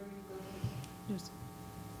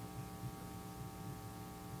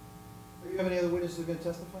 Do you have any other witnesses who are going to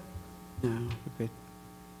testify? No, okay, I'm going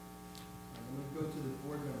to go to the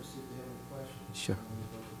board members, see if they have any questions. Sure. And then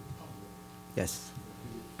we'll go to the public. yes.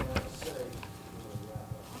 If you want to say, we'll wrap up.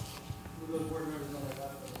 We'll go to board members and then I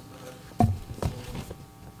wrap up.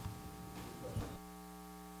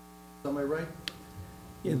 Am I right?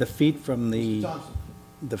 Yeah, the feet from Mr. Thompson?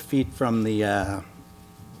 the feet from the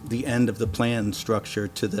end of the plan structure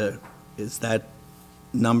to the, is that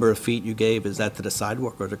number of feet you gave, is that to the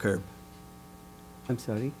sidewalk or the curb? I'm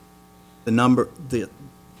sorry? The number, the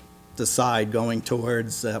side going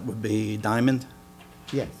towards, that would be Diamond?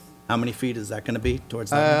 Yes. How many feet is that going to be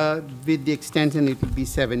towards Diamond? With the extension, it would be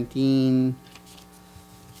 17,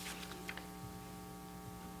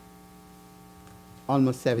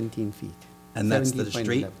 almost 17 feet. And that's to the 17.11.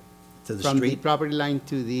 street? To the From the street? property line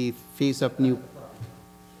to the face of New,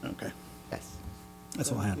 Okay, yes,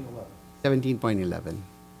 that's all I had. 1711. 17.11. Anything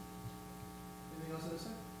else to say?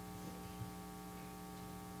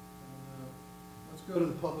 Let's go to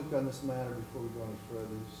the public on this matter before we go any further.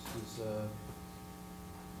 This is,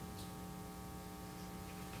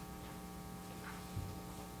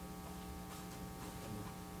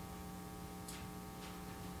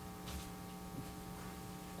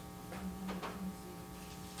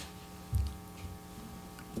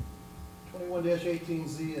 Twenty-one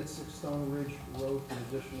 18Z at 6 Stone Ridge Road, in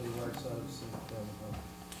addition to the right side of the single-family home.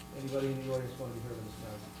 Anybody in the audience want to be heard on this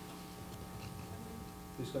matter?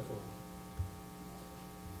 Please come forward.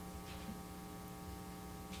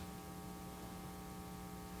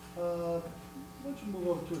 Why don't you move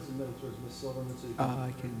over towards the middle, towards Ms. Silverman, so you can...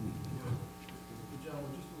 I can, The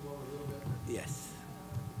gentleman, just move over a little bit. yes.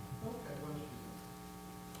 Okay, why don't you...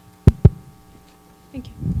 Thank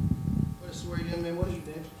you. Want to swear you in, ma'am? What is your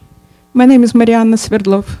name? My name is Marianna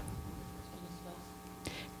Sverdlov.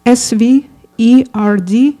 Sverdlov.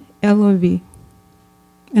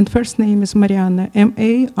 And first name is Marianna,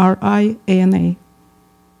 Mariana.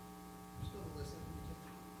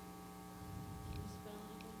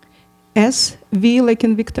 SV like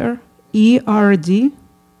in Victor, ERDLOV.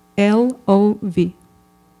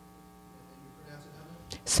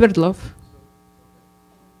 Sverdlov.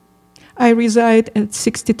 I reside at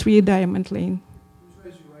 63 Diamond Lane. Please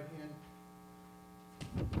raise your right hand.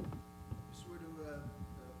 You swear to, that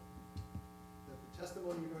the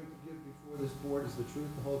testimony you're going to give before this board is the truth,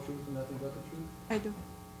 the whole truth, and nothing but the truth? I do.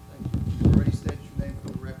 Thank you. You've already stated your name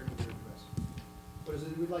for the record and your address. What is it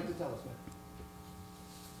you would like to tell us, ma'am?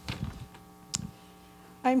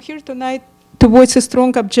 I'm here tonight to voice a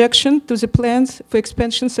strong objection to the plans for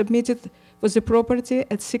expansion submitted for the property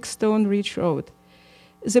at 6 Stone Ridge Road.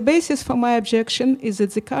 The basis for my objection is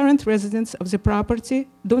that the current residents of the property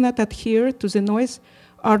do not adhere to the noise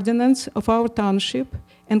ordinance of our township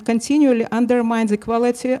and continually undermine the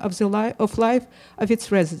quality of the life of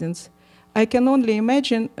its residents. I can only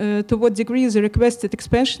imagine to what degree the requested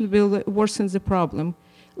expansion will worsen the problem.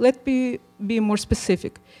 Let me be more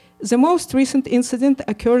specific. The most recent incident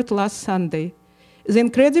occurred last Sunday. The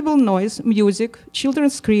incredible noise, music,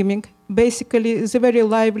 children screaming, basically the very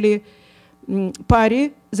lively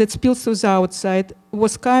party that spills to the outside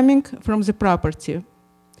was coming from the property.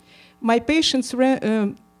 My patients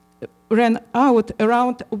ran out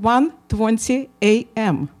around 1:20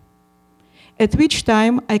 a.m., at which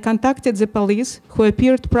time I contacted the police, who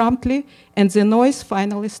appeared promptly, and the noise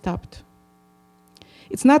finally stopped.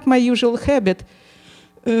 It's not my usual habit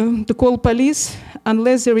to call police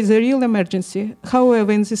unless there is a real emergency.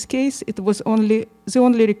 However, in this case, it was the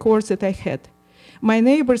only recourse that I had. My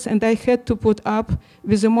neighbors and I had to put up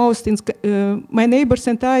with the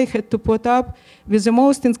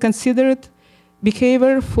most inconsiderate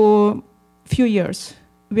behavior for few years.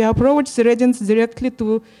 We approached the residents directly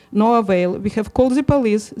to no avail. We have called the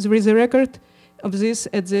police. There is a record of this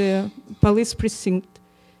at the police precinct.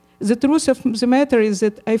 The truth of the matter is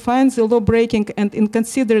that I find the law-breaking and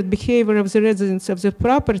inconsiderate behavior of the residents of the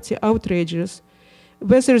property outrageous.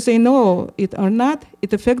 Whether they know it or not,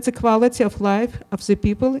 it affects the quality of life of the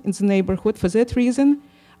people in the neighborhood. For that reason,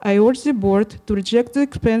 I urge the board to reject the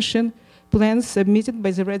expansion plans submitted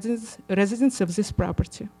by the residents of this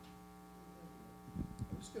property.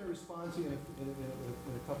 I'm just going to respond to you in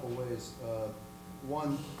a couple ways.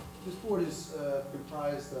 One, this board is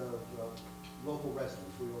comprised of local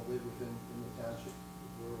residents. We all live within the township.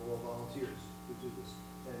 We're all volunteers to do this.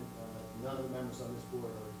 And none of the members on this board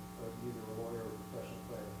are either a lawyer or a professional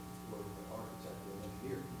planner or an architect or an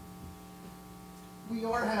engineer. We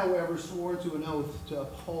are, however, sworn to an oath to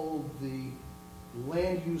uphold the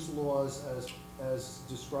land use laws as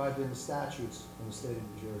described in the statutes in the state of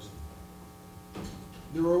New Jersey.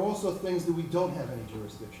 There are also things that we don't have any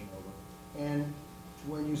jurisdiction over. And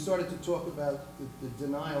when you started to talk about the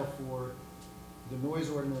denial for the noise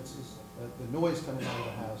ordinances, the noise coming out of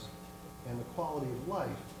the house, and the quality of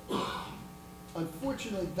life,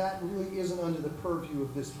 unfortunately, that really isn't under the purview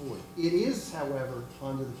of this board. It is, however,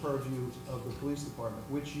 under the purview of the police department,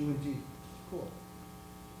 which you indeed call.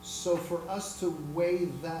 So for us to weigh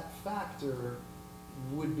that factor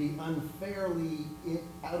would be unfairly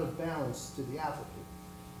out of balance to the applicant.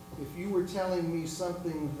 If you were telling me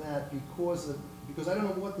something that because I don't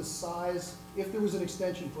know what the size, if there was an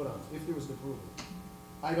extension put on, if there was an approval,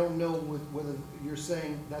 I don't know whether you're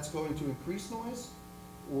saying that's going to increase noise,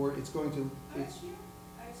 or it's going to... I assume.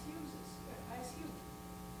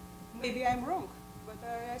 Maybe I'm wrong, but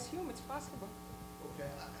I assume it's possible. Okay.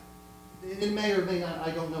 It may or may not,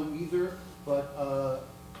 I don't know either, but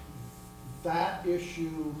that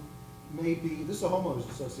issue may be, this is a homeowners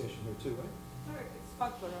association here too, right? Correct, it's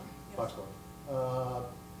Foxborough. Foxborough.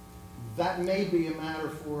 That may be a matter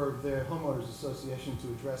for the homeowners association to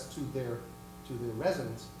address to their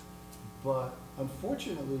residents, but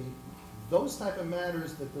unfortunately, those type of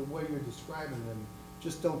matters that the way you're describing them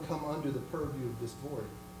just don't come under the purview of this board.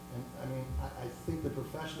 And I mean, I think the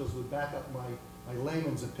professionals would back up my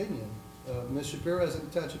layman's opinion. Ms. Shapiro, as a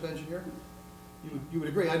township engineer, you would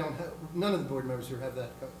agree. None of the board members here have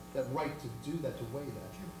that right to do that, to weigh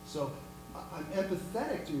that. So I'm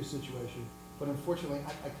empathetic to your situation, but unfortunately,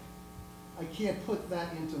 I can't put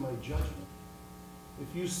that into my judgment.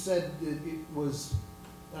 If you said that it was,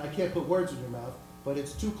 and I can't put words in your mouth, but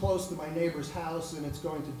it's too close to my neighbor's house and it's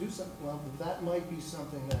going to do something, well, that might be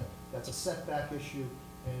something that's a setback issue,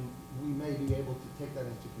 and we may be able to take that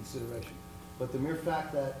into consideration. But the mere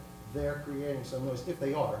fact that they're creating some noise, if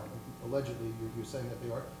they are, allegedly you're saying that they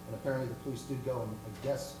are, and apparently the police did go and, I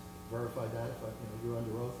guess, verify that if you're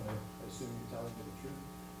under oath, and I assume you're telling me the truth.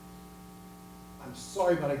 I'm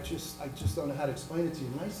sorry, but I just don't know how to explain it to you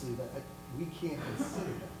nicely that we can't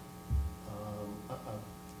consider that.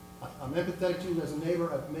 I'm empathetic to you as a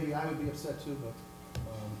neighbor. Maybe I would be upset too, but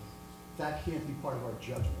that can't be part of our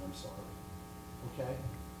judgment. I'm sorry. Okay?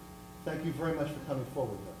 Thank you very much for coming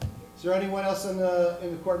forward, though. Is there anyone else in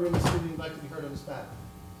the courtroom this evening who'd like to be heard on this matter?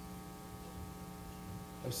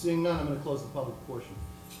 I'm seeing none. I'm going to close the public portion.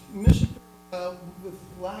 With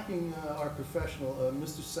lacking our professional,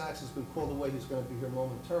 Mr. Sachs has been called away. He's going to be here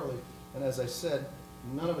momentarily. And as I said,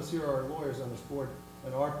 none of us here are lawyers on this board,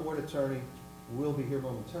 and our board attorney will be here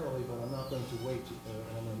momentarily, but I'm not going to wait, and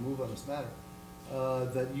I'm going to move on this matter,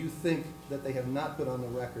 that you think that they have not put on the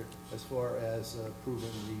record as far as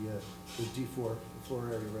proving the D4 floor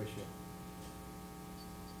area ratio.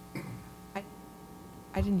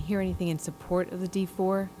 I didn't hear anything in support of the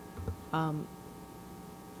D4.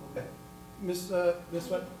 Okay. Ms.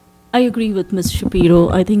 What? I agree with Ms. Shapiro.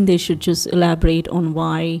 I think they should just elaborate on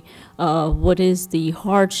why, what is the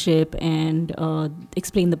hardship, and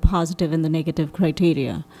explain the positive and the negative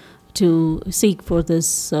criteria to seek for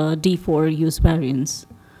this D4 use variance.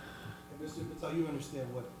 Okay, Mr. Patel, you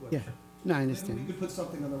understand what? Yeah, no, I understand. Maybe we could put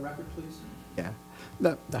something on the record, please? Yeah,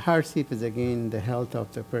 the hardship is again the health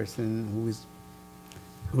of the person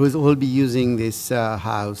who will be using this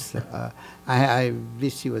house. I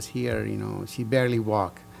wish she was here. She barely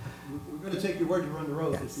walk. We're going to take your word. You're under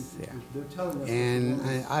oath. Yes, yeah. They're telling us.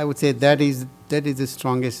 And I would say that is the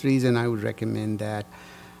strongest reason I would recommend that.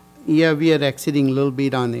 Yeah, we are exceeding a little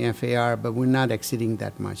bit on the FAR, but we're not exceeding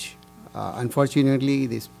that much. Unfortunately,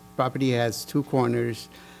 this property has two corners,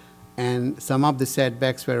 and some of the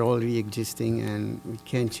setbacks were already existing, and we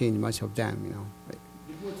can't change much of them,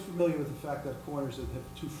 The board's familiar with the fact that corners have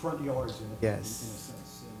two front yards in it, Yes. in a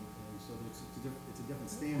sense, and so it's a different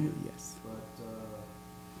standard. Yes. But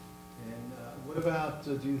what about?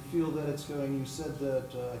 Do you feel that it's going? You said that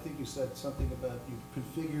I think you said something about you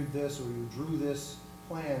configured this or you drew this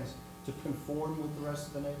plans to conform with the rest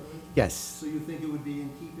of the neighborhood? Yes. So you think it would be in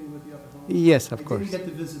keeping with the other homes? Yes, of I course. didn't get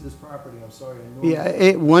to visit this property, I'm sorry. I normally-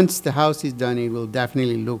 Yeah, once the house is done, it will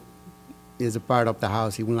definitely look as a part of the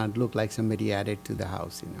house. It will not look like somebody added to the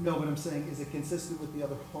house, you know. No, but I'm saying, is it consistent with the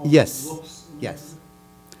other homes? Yes, Looks in the yes.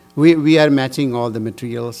 neighborhood? We are matching all the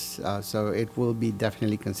materials, so it will be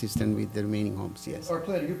definitely consistent with the remaining homes, yes. Our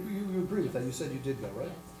planner, you agree with that? You said you did go, right?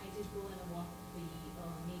 Yes, I did go and walk the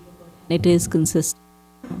neighborhood. And it is consistent.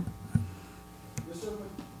 Ms. Silverman?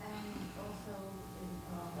 And also,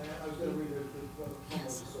 I was going to read the homeowners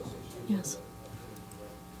association. Yes.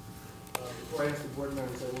 Before I ask the board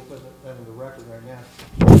members, I will put that in the record right now.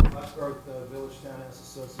 Foxborough Village Townhouse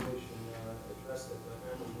Association addressed at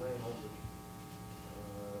Emerald Lane, Oldbridge.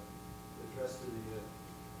 Addressed to the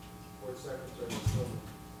board secretary.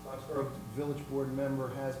 Foxborough Village Board member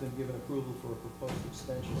has been given approval for a proposed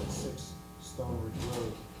extension at 6 Stone Ridge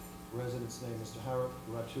Road. Resident's name, Mr. Howard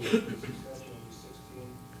Ratu. This extension will be 16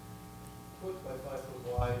 foot by 5 foot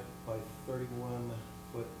wide by 31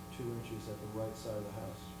 foot 2 inches at the right side of the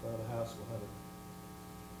house. Front of the house will have a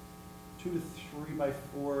 2 to 3 by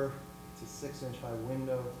 4 to 6 inch high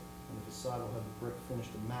window, and the facade will have the brick finish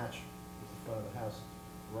to match with the front of the house.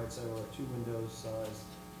 The right side will have 2 windows sized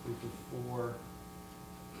 3 to 4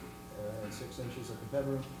 and 6 inches at the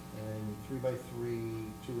bedroom, and 3 by 3,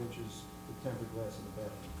 2 inches with tempered glass in the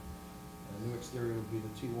bathroom. And the new exterior will be the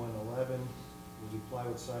T111, will be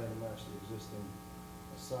plywood siding to match the existing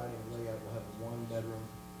siding layout. Will have 1 bedroom,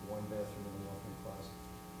 1 bathroom, and a walk-in closet.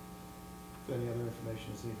 If any other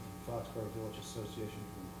information is needed from Foxborough Village Association,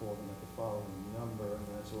 you can call them at the following number, and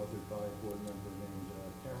that's authored by a board member named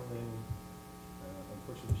Carolyn.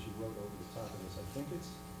 Unfortunately, she wrote over the top of this. I think it's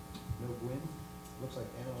No Gwyn. Looks like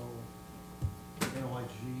N-O-I-G-U-I-N,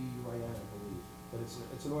 I believe. But it's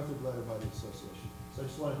an authored letter by the association. So I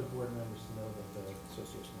just wanted the board members to know that the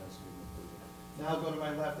association has given approval. Now I'll go to my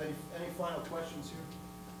left. Any final questions here?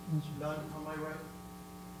 None on my right?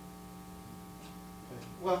 Okay.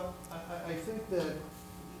 Well, I think that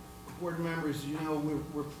board members, you know,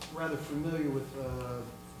 we're rather familiar with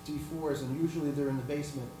D4s, and usually they're in the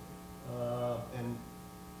basement. And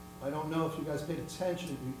I don't know if you guys paid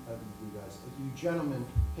attention, you gentlemen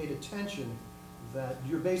paid attention that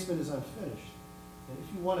your basement is unfinished. And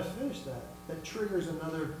if you want to finish that, that triggers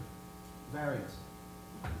another variance.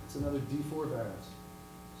 It's another D4 variance.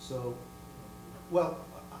 So, well,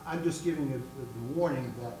 I'm just giving you the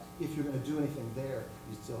warning that if you're going to do anything there,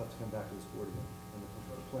 you still have to come back to this board again.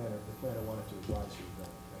 And the planner wanted to advise you of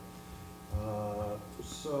that.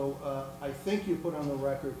 I think you put on the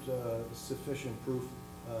record sufficient proof,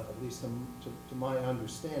 at least to my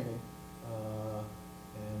understanding,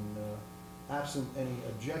 and absent any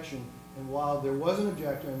objection. And while there was an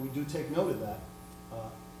objection, and we do take note of that,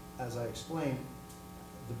 as I explained,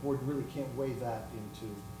 the board really can't weigh that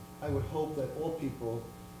into. I would hope that all people,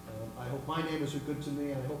 I hope my neighbors are good to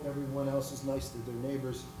me, and I hope everyone else is nice to their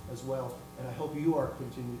neighbors as well, and I hope you are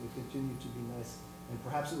continue to be nice. And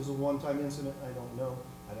perhaps it was a one-time incident, I don't know.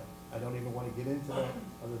 I don't even want to get into that,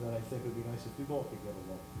 other than I think it would be nice if we all could get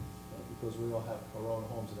along, because we all have our own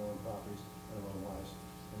homes and our own properties and our own lives,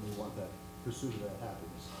 and we want that pursuit of that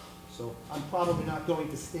happiness. So I'm probably not going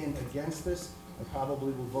to stand against this. I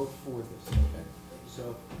probably will vote for this, okay?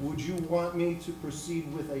 So would you want me to proceed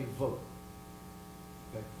with a vote?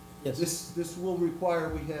 Okay. Yes. This will require,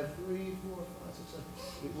 we have 3, 4, 5, 6, 7.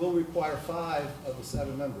 It will require 5 of the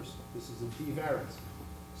 7 members. This is a D variance.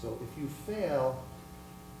 So if you fail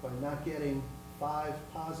by not getting 5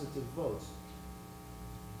 positive votes,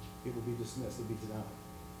 it will be dismissed, it will be denied.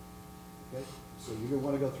 Okay? So you're going to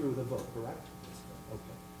want to go through with a vote, correct?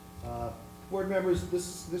 Okay. Board members,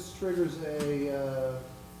 this triggers a,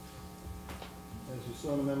 as you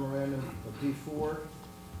saw in the memorandum, a D4,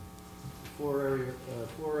 floor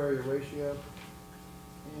area ratio,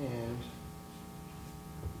 and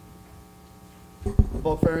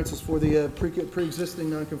bulk variances for the pre-existing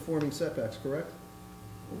non-conforming setbacks, correct?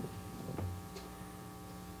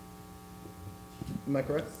 Am I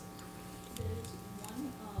correct? There is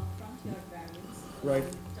one front yard variance. Right.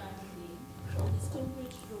 Diamond Lane. The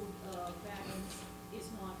Stonebridge Road variance is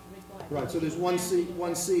not required. Right, so there's one C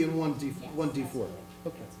and one D4. Yes,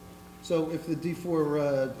 Okay. So if the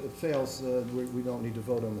D4 fails, we don't need to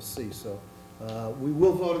vote on the C. So we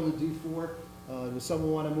will vote on the D4. Does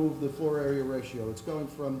someone want to move the floor area ratio? It's going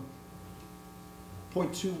from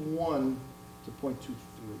 0.21 to 0.23.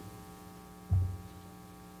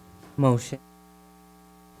 Motion.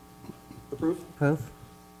 Approved? Approve.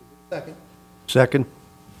 Second. Second.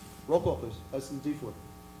 Roll call, please. As to the D4. Mr.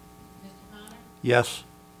 Connor? Yes.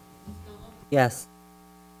 Ms. Phillips? Yes.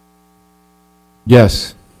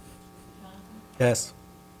 Yes. Yes.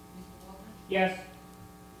 Yes.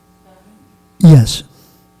 Yes.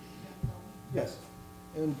 Yes.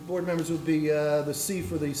 And board members would be the C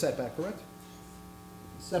for the setback, correct?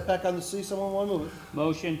 Setback on the C, someone want to move it?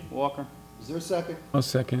 Motion, Walker. Is there a second? I'll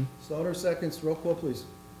second. Stoner seconds, roll call, please.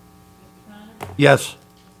 Yes.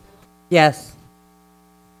 Yes.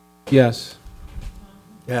 Yes.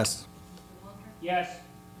 Yes. Yes.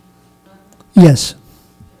 Yes.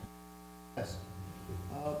 Yes.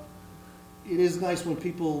 It is nice when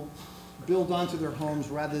people build onto their homes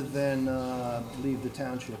rather than leave the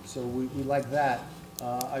township, so we like that.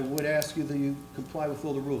 I would ask you that you comply with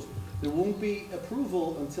all the rules. There won't be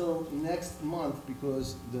approval until next month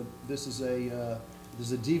because this is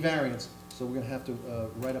a D variance, so we're gonna have to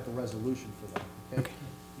write up a resolution for that, okay?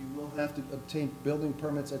 You will have to obtain building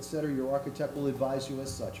permits, et cetera. Your architect will advise you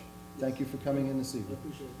as such. Thank you for coming in this evening.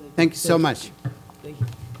 Thank you so much. Thank you.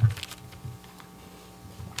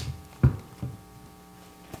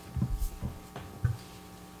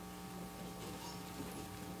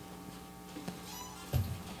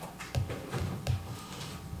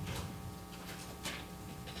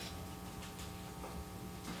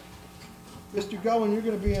 Mr. Goen, you're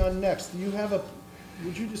gonna be on next. Do you have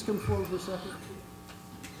would you just come forward for a second?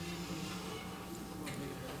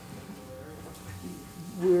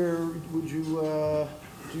 Would you,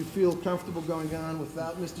 do you feel comfortable going on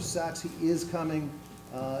without Mr. Sachs? He is coming.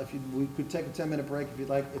 We could take a 10-minute break if you'd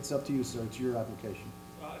like. It's up to you, sir. It's your application.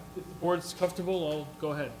 If the board's comfortable, I'll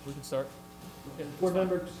go ahead. We can start. Board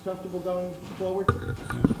members comfortable going forward?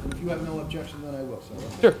 And if you have no objection, then I will, sir.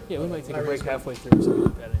 Sure, yeah, we might take a break halfway through, something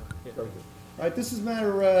like that anyway. Yeah. Very good. All right, this is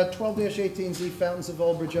matter 12-18Z Fountains of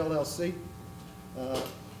Old Bridge LLC.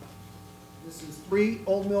 This is 3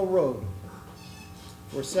 Old Mill Road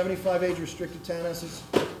for 75 age restricted townhouses,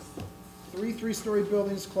 3 3-story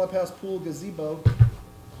buildings, clubhouse, pool, gazebo.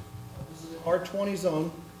 This is an R20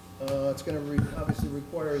 zone. It's going to obviously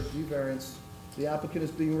require a D variance. The applicant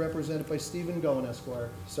is being represented by Stephen Goen, Esquire.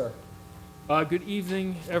 Sir. Good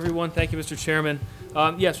evening, everyone. Thank you, Mr. Chairman.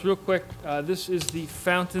 Yes, real quick, this is the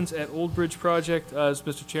Fountains at Old Bridge project. As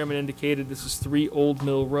Mr. Chairman indicated, this is 3 Old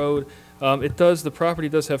Mill Road. The property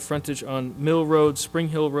does have frontage on Mill Road, Spring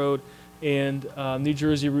Hill Road, and New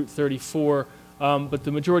Jersey Route 34. But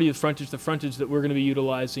the majority of the frontage that we're going to be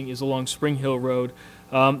utilizing is along Spring Hill Road.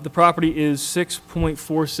 The property is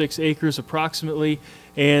 6.46 acres approximately,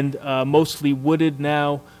 and mostly wooded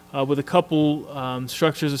now, with a couple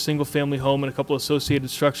structures, a single-family home, and a couple associated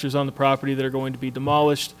structures on the property that are going to be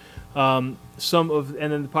demolished. And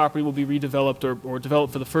then the property will be redeveloped or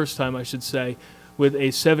developed for the first time, I should say, with a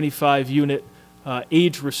 75-unit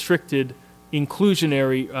age-restricted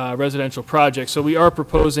inclusionary residential project. So we are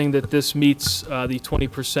proposing that this meets the 20%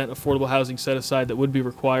 affordable housing set-aside that would be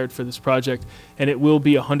required for this project, and it will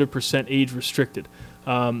be 100% age-restricted,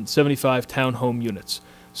 75 townhome units.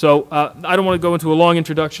 So I don't want to go into a long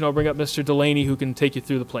introduction. I'll bring up Mr. Delaney, who can take you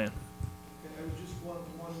through the plan. Okay, I would just one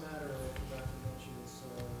matter I forgot to mention is,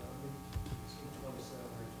 it's 27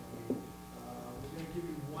 or 28. We're going to give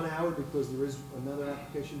you 1 hour because there is another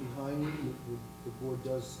application behind you. The board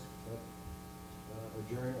does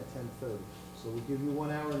adjourn at 10:30. So we'll give you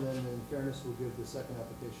 1 hour, and then in fairness, we'll give the second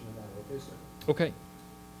application an hour. Okay, sir? Okay.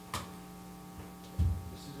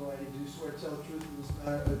 Mrs. Delaney, do you swear to tell the truth in this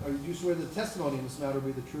matter? Or do you swear that the testimony in this matter will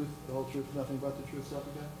be the truth, the whole truth, nothing but the truth, self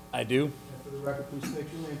again? I do. And for the record, please state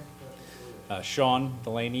your name. Sean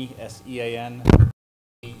Delaney, S-E-A-N,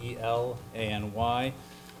 D-E-L-A-N-Y,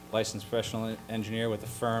 licensed professional engineer with the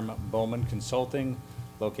firm Bowman Consulting,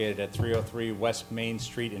 located at 303 West Main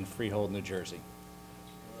Street in Freehold, New Jersey.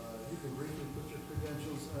 You can briefly put your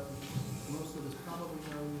credentials. Most of us probably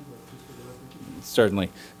know you, but just for the record. Certainly.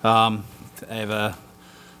 I have a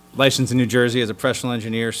license in New Jersey as a professional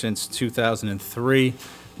engineer since 2003.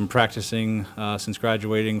 Been practicing since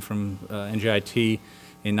graduating from NJIT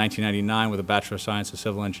in 1999 with a Bachelor of Science in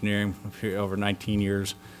Civil Engineering, over 19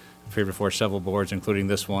 years. Appeared before several boards, including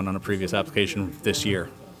this one on a previous application this year.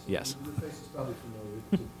 Yes. Your face is probably familiar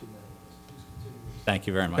to many of us. Please continue. Thank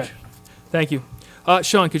you very much. Okay. Thank you.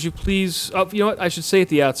 Sean, could you please, you know what, I should say at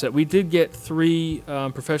the outset, we did get 3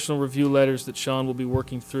 professional review letters that Sean will be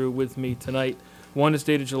working through with me tonight. One is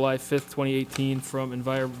dated July 5th, 2018 from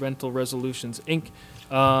Environmental Resolutions, Inc.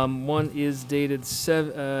 One is dated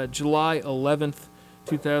July 11th,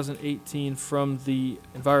 2018 from the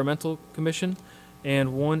Environmental Commission,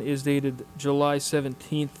 and one is dated July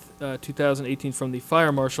 17th, 2018 from the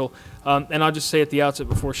Fire Marshal. And I'll just say at the outset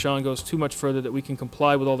before Sean goes too much further that we can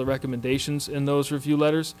comply with all the recommendations in those review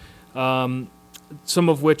letters, some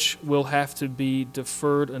of which will have to be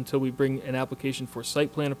deferred until we bring an application for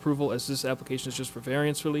site plan approval, as this application is just for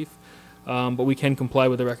variance relief. but we can comply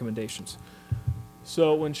with the recommendations.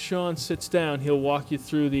 So when Sean sits down, he'll walk you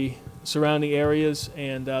through the surrounding areas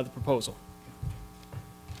and the proposal.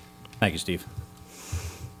 Thank you, Steve.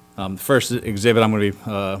 The first exhibit I'm going to be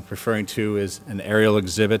referring to is an aerial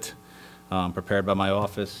exhibit prepared by my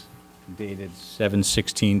office, dated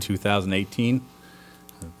 7/16/2018.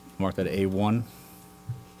 Mark that A1.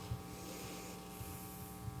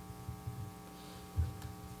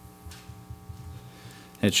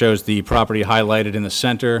 It shows the property highlighted in the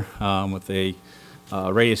center with a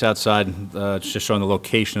radius outside, just showing the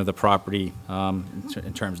location of the property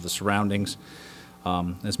in terms of the surroundings.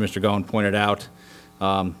 As Mr. Goen pointed out,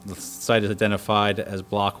 the site is identified as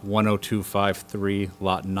Block 10253,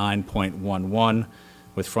 Lot 9.11,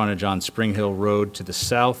 with frontage on Spring Hill Road to the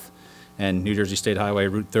south and New Jersey State Highway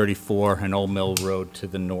Route 34 and Old Mill Road to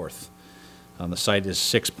the north. The site is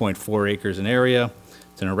 6.4 acres in area.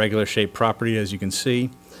 It's an irregular shaped property, as you can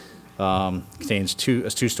see. Contains a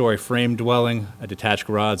two-story frame dwelling, a detached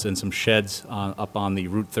garage, and some sheds up on the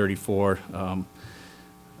Route 34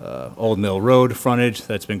 Old Mill Road frontage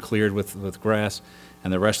that's been cleared with grass.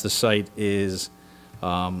 And the rest of the site is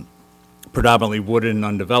predominantly wooded and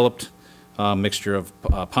undeveloped, mixture of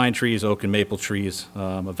pine trees, oak and maple trees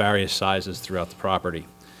of various sizes throughout the property.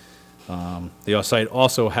 The site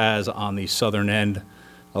also has on the southern end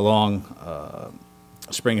along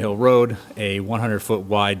Spring Hill Road a 100-foot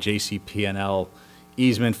wide JCP&L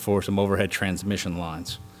easement for some overhead transmission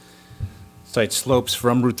lines. Site slopes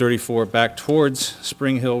from Route 34 back towards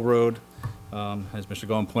Spring Hill Road. As Mr.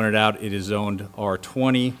 Goen pointed out, it is zoned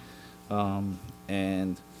R20,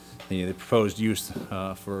 and the proposed use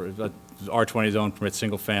for R20 zone permits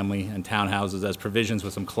single-family and townhouses as provisions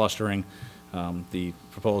with some clustering. The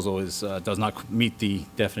proposal does not meet the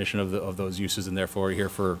definition of those uses, and therefore we're here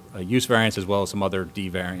for a use variance as well as some other D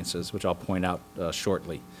variances, which I'll point out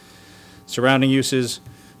shortly. Surrounding uses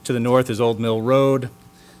to the north is Old Mill Road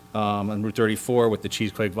on Route 34 with the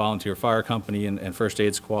Cheesequake Volunteer Fire Company and First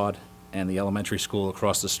Aid Squad, and the elementary school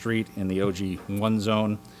across the street in the OG1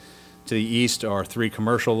 zone. To the east are 3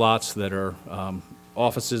 commercial lots that are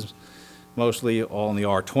offices, mostly all in the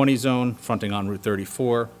R20 zone, fronting on Route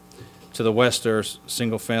 34. To the west are 2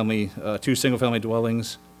 single-family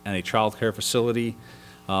dwellings and a child care facility,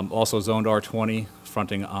 also zoned R20,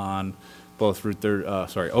 fronting on both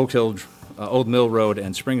Old Mill Road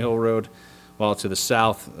and Spring Hill Road, while to the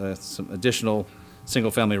south, some additional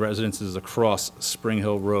single-family residences across Spring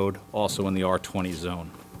Hill Road, also in the R20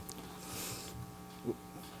 zone.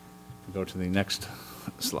 Go to the next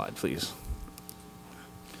slide, please.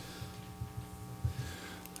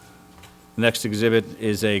 The next exhibit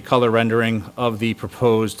is a color rendering of the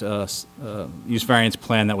proposed use variance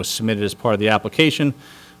plan that was submitted as part of the application,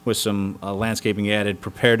 with some landscaping added,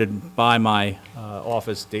 prepared by my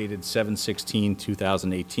office, dated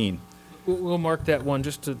 7/16/2018. We'll mark that one,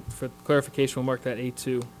 for clarification, we'll mark that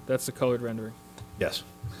A2. That's the colored rendering. Yes.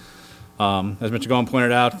 As Mr. Goen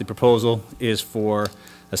pointed out, the proposal is for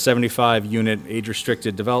a 75-unit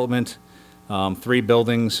age-restricted development, 3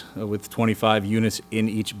 buildings with 25 units in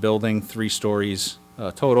each building, 3 stories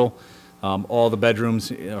total. All the bedrooms,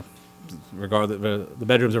 the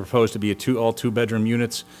bedrooms are proposed to be all 2-bedroom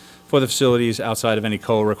units for the facilities outside of any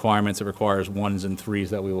COA requirements. It requires 1s and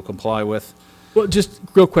 3s that we will comply with. Well, just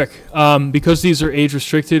real quick, because these are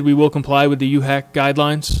age-restricted, we will comply with the UHAC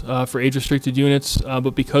guidelines for age-restricted units,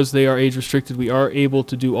 but because they are age-restricted, we are able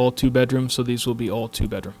to do all 2 bedrooms, so these will be all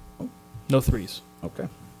 2-bedroom. No 3s. Okay.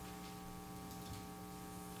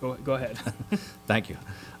 Go ahead. Thank you.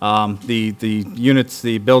 The units,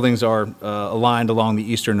 the buildings are aligned along the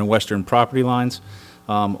eastern and western property lines.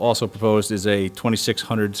 Also proposed is a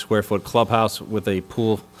 2,600 square foot clubhouse with a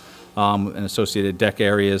pool and associated deck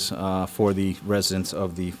areas for the residents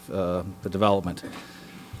of the development.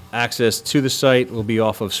 Access to the site will be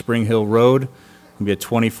off of Spring Hill Road. It'll be a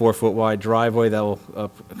 24-foot wide driveway that will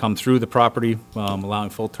come through the property, allowing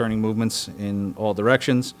full turning movements in all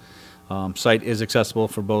directions. Site is accessible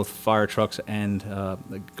for both fire trucks and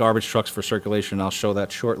garbage trucks for circulation. I'll show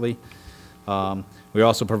that shortly. We're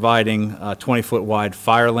also providing 20-foot wide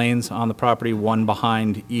fire lanes on the property, one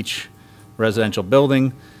behind each residential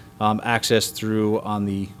building. Access through on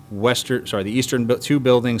the eastern 2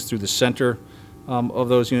 buildings through the center of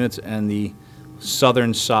those units, and the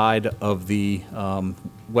southern side of the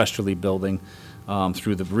westerly building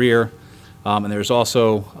through the rear. And there's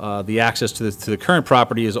also the access to the current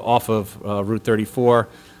property is off of Route 34.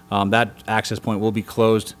 That access point will be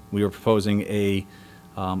closed. We are proposing an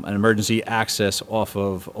emergency access off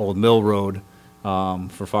of Old Mill Road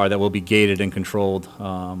for fire that will be gated and controlled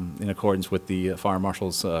in accordance with the fire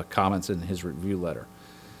marshal's comments in his review letter.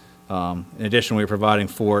 In addition, we're providing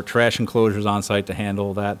 4 trash enclosures on site to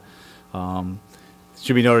handle that. It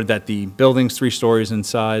should be noted that the building's 3 stories in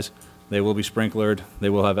size. They will be sprinklered. They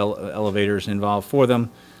will have elevators involved for them.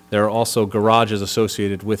 There are also garages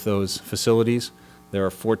associated with those facilities. There are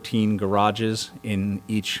 14 garages in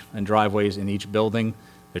each, and driveways in each building.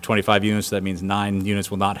 There are 25 units, so that means 9 units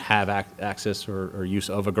will not have access or use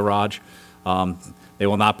of a garage. They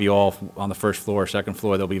will not be all on the first floor or second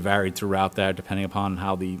floor. They'll be varied throughout that, depending upon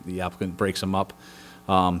how the applicant breaks them up.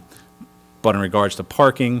 But in regards to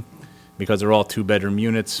parking, because they're all 2-bedroom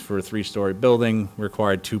units for a 3-story building,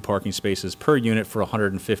 required 2 parking spaces per unit for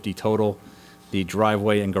 150 total. The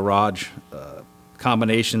driveway and garage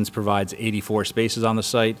combinations provides 84 spaces on the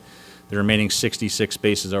site. The remaining 66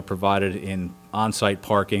 spaces are provided in on-site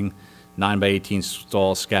parking, 9x18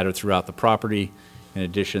 stalls scattered throughout the property. In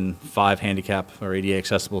addition, 5 handicap or ADA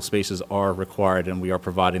accessible spaces are required, and we are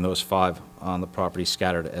providing those 5 on the property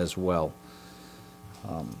scattered as well.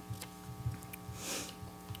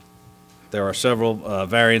 There are several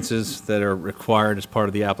variances that are required as part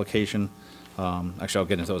of the application. Actually, I'll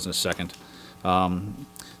get into those in a second.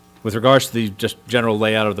 With regards to the just general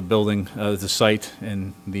layout of the building, the site,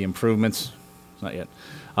 and the improvements, not yet.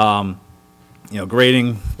 You know,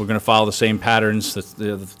 grading, we're going to follow the same patterns.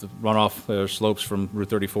 The runoff slopes from Route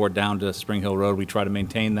 34 down to Spring Hill Road. We try to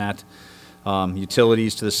maintain that.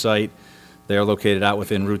 Utilities to the site, they are located out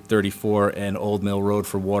within Route 34 and Old Mill Road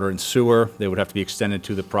for water and sewer. They would have to be extended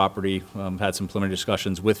to the property. Had some preliminary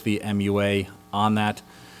discussions with the MUA on that,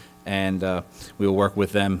 and we will work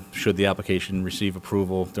with them should the application receive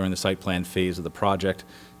approval during the site plan phase of the project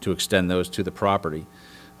to extend those to the property.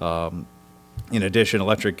 In addition,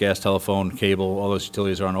 electric, gas, telephone, cable, all those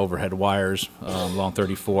utilities are on overhead wires along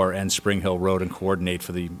 34 and Spring Hill Road, and coordinate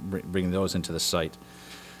for bringing those into the site.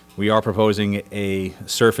 We are proposing a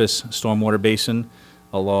surface stormwater basin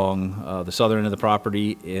along the southern end of the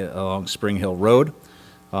property along Spring Hill Road.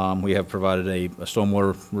 We have provided a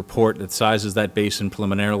stormwater report that sizes that basin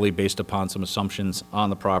preliminarily based upon some assumptions on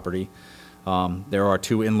the property. There are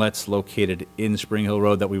 2 inlets located in Spring Hill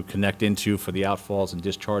Road that we would connect into for the outfalls and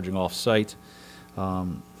discharging off-site.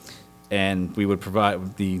 And we would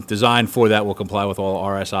provide, the design for that will comply with all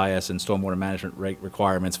RSIS and stormwater management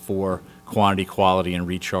requirements for quantity, quality, and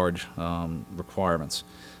recharge requirements.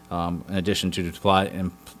 In addition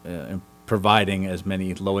to providing as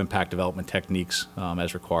many low-impact development techniques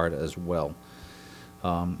as required as well.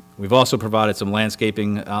 We've also provided some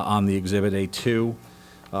landscaping on the Exhibit A2.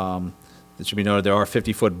 It should be noted there are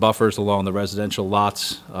 50-foot buffers along the residential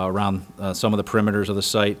lots around some of the perimeters of the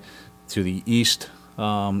site. To the east,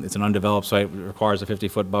 it's an undeveloped site, it requires a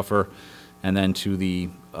 50-foot buffer. And then to the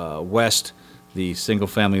west, the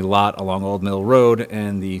single-family lot along Old Mill Road,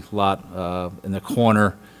 and the lot in the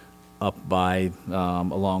corner up by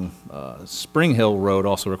along Spring Hill Road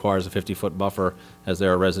also requires a 50-foot buffer, as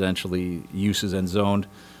there are residentially uses and zoned.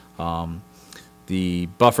 The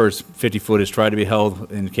buffers, 50-foot, is tried to be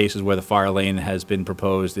held in cases where the fire lane has been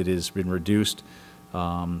proposed. It has been reduced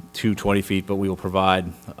to 20 feet, but we will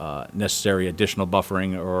provide necessary additional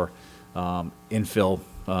buffering or infill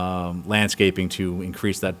landscaping to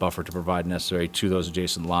increase that buffer to provide necessary to those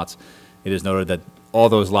adjacent lots. It is noted that all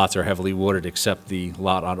those lots are heavily wooded except the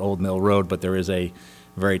lot on Old Mill Road, but there is a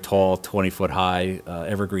very tall, 20-foot high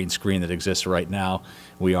evergreen screen that exists right now.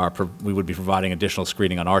 We would be providing additional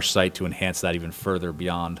screening on our site to enhance that even further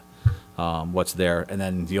beyond what's there. And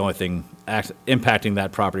then the only thing impacting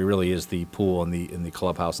that property really is the pool and the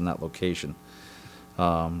clubhouse in that location.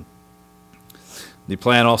 The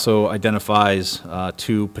plan also identifies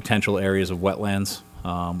 2 potential areas of wetlands.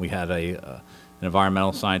 We had an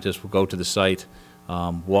environmental scientist will go to the site,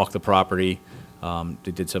 walk the property.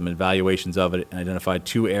 They did some evaluations of it and identified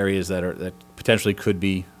 2 areas that potentially could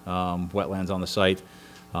be wetlands on the site.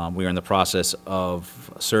 We are in the process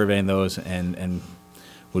of surveying those and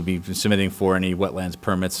would be submitting for any wetlands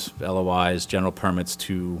permits, LOIs, general permits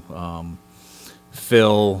to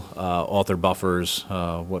fill, alter buffers,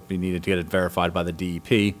 what be needed to get it verified by the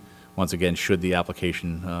DEP. Once again, should the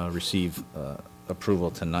application receive approval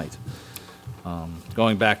tonight.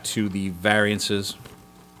 Going back to the variances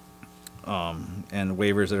and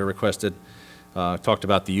waivers that are requested, talked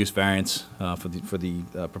about the use variance for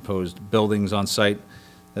the proposed buildings on site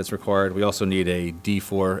that's required. We also need a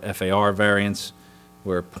D4 FAR variance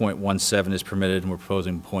where 0.17 is permitted, and we're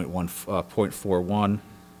proposing 0.41.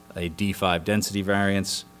 A D5 density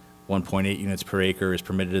variance, 1.8 units per acre is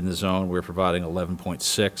permitted in the zone. We're providing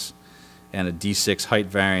 11.6. And a D6 height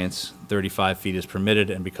variance, 35 feet is permitted,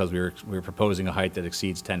 and because we're proposing a height that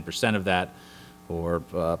exceeds 10% of that, or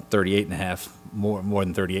 38.5, more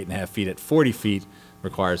than 38.5 feet at 40 feet,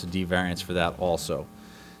 requires a D variance for that also.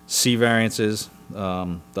 C variances,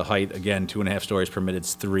 the height, again, 2.5 stories permitted,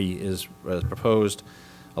 3 is proposed.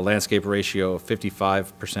 A landscape ratio of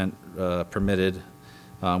 55% permitted.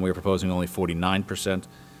 We are proposing only 49%.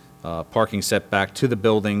 Parking setback to the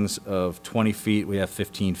buildings of 20 feet. We have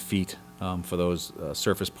 15 feet for those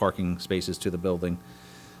surface parking spaces to the building.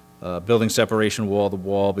 Building separation wall, the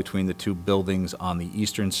wall between the two buildings on the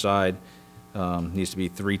eastern side needs to be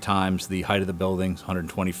 3 times the height of the buildings,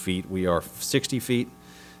 120 feet. We are 60 feet.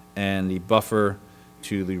 And the buffer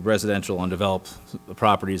to the residential undeveloped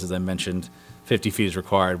properties, as I mentioned, 50 feet is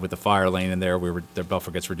required. With the fire lane in there, the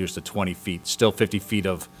buffer gets reduced to 20 feet. Still 50 feet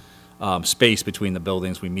of space between the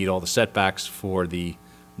buildings. We meet all the setbacks for the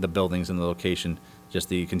buildings and the location. Just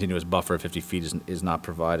the continuous buffer of 50 feet is not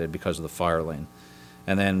provided because of the fire lane.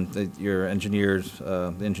 And then your engineers,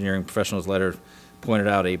 the engineering professional's letter pointed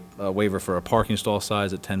out a waiver for a parking stall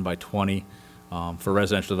size at 10 by 20. For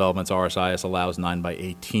residential developments, RSIS allows 9 by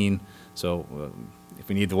 18. So if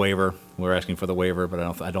we need the waiver, we're asking for the waiver,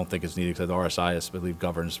 but I don't think it's needed because the RSIS, I believe,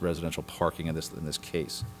 governs residential parking in this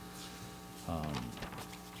case. Anything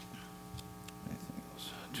else?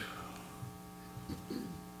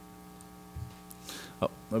 Oh,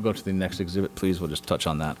 we'll go to the next exhibit, please. We'll just touch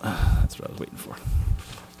on that. That's what I was waiting for.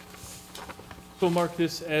 We'll mark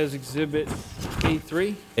this as Exhibit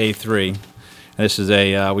A3. A3. This is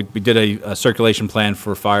we did a circulation plan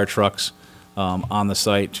for fire trucks on the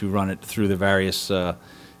site to run it through the various,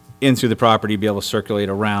 into the property, be able to circulate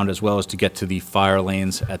around, as well as to get to the fire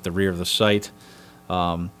lanes at the rear of the site.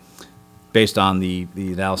 Based on the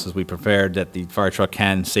analysis we prepared, that the fire truck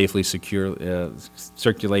can safely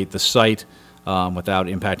circulate the site without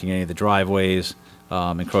impacting any of the driveways,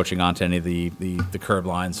 encroaching onto any of the curb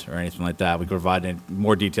lines or anything like that. We provide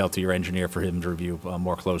more detail to your engineer for him to review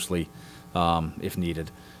more closely if needed.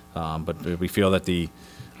 But we feel that the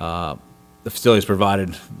facilities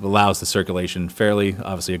provided allows the circulation fairly.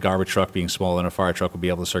 Obviously, a garbage truck being smaller than a fire truck will be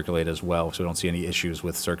able to circulate as well, so we don't see any issues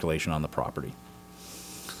with circulation on the property.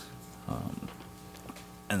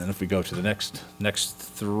 And then if we go to the next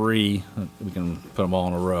 3, we can put them all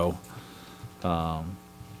in a row.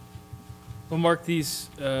 We'll mark these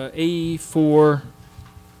A4,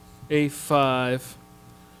 A5,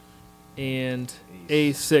 and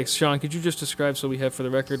A6. Sean, could you just describe, so we have for the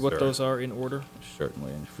record, what those are in order?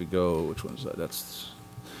 Certainly. And if we go, which one's that?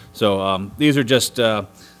 So these are just,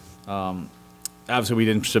 obviously we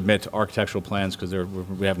didn't submit architectural plans because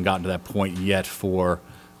we haven't gotten to that point yet for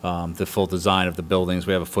the full design of the buildings.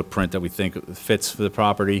 We have a footprint that we think fits for the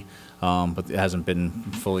property, but it hasn't been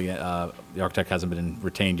fully, the architect hasn't been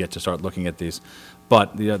retained yet to start looking at these.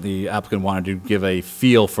 But the applicant wanted to give a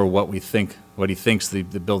feel for what he thinks the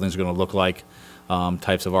buildings are going to look like,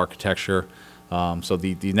 types of architecture. So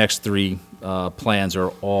the next 3 plans are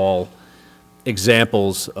all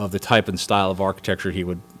examples of the type and style of architecture he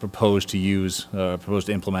would propose to use, propose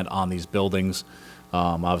to implement on these buildings.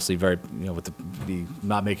 Obviously, very, with the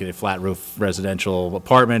not making it a flat roof residential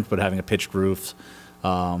apartment, but having a pitched roof,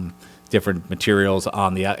 different materials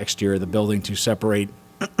on the exterior of the building to separate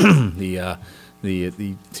to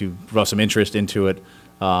draw some interest into it.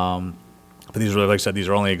 But these are, like I said, these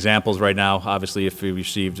are only examples right now. Obviously, if we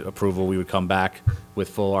received approval, we would come back with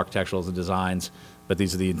full architectural designs. But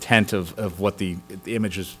these are the intent of what the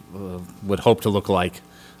images would hope to look like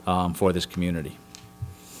for this community.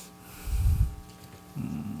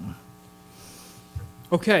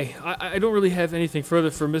 Okay, I don't really have anything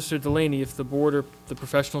further for Mr. Delaney. If the board or the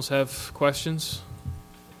professionals have questions.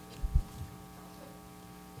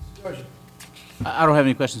 I don't have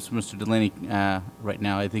any questions for Mr. Delaney right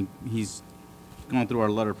now. I think he's gone through our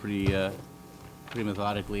letter pretty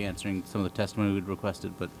methodically, answering some of the testimony we'd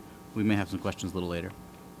requested, but we may have some questions a little later.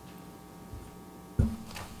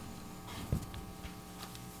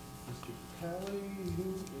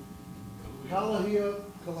 Kalahia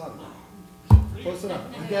Kalani. Close enough.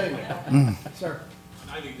 I'm getting there. Sir.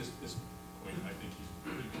 I think this point, I think he's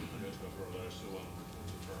pretty good to go for a letter, so we'll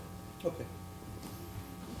defer. Okay.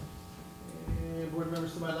 And board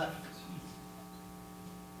members to my left.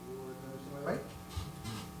 Board members to my right.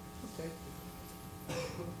 Okay.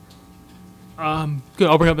 Good.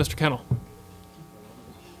 I'll bring up Mr. Kennel.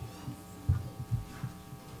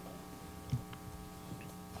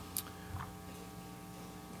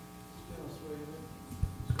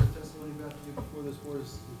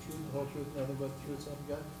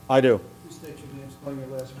 I do. Please state your name, spelling your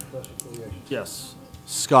last and professional affiliation. Yes.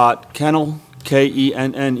 Scott Kennel,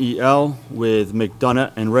 Kennel, with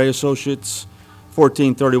McDonough and Ray Associates,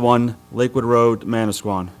 1431 Lakewood Road,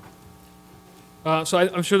 Manasquan. So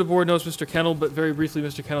I'm sure the board knows Mr. Kennel, but very briefly,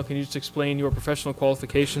 Mr. Kennel, can you just explain your professional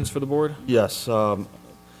qualifications for the board? Yes, I'm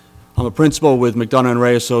a principal with McDonough and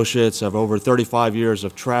Ray Associates. I have over 35 years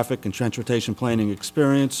of traffic and transportation planning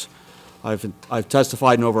experience. I've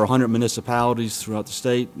testified in over 100 municipalities throughout the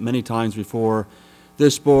state, many times before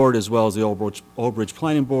this board, as well as the Old Bridge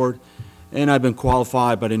Planning Board, and I've been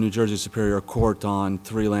qualified by the New Jersey Superior Court on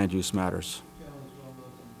 3 land use matters.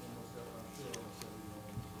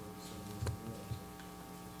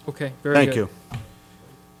 Okay, very Thank good. you.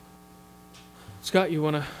 Scott, do you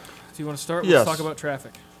want to start? Yes. Let's talk about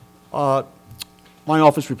traffic. My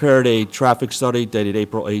office prepared a traffic study dated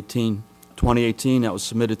April 18, 2018, that was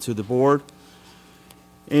submitted to the board.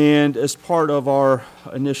 And as part of our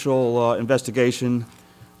initial investigation,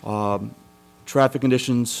 traffic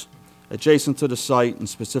conditions adjacent to the site and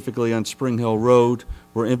specifically on Spring Hill Road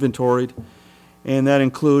were inventoried. And that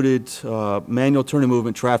included manual turn and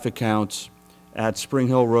movement traffic counts at Spring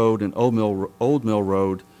Hill Road and Old Mill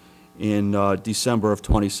Road in December of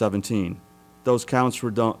 2017. Those counts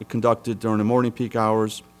were conducted during the morning peak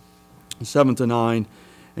hours, 7 to 9,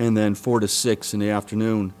 and then 4 to 6 in the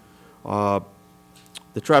afternoon.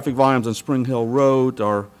 The traffic volumes on Spring Hill Road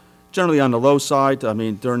are generally on the low side. I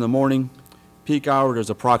mean, during the morning peak hour, there's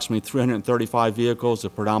approximately 335 vehicles. The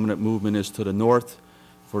predominant movement is to the north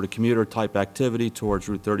for the commuter-type activity towards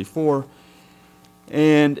Route 34.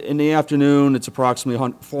 And in the afternoon, it's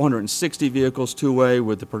approximately 460 vehicles two-way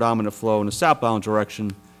with the predominant flow in the southbound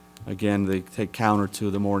direction. Again, they take counter to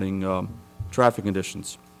the morning traffic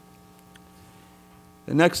conditions.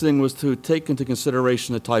 The next thing was to take into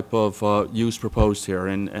consideration the type of use proposed here.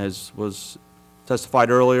 And as was testified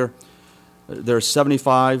earlier, there are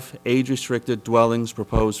 75 age-restricted dwellings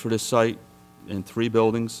proposed for this site in 3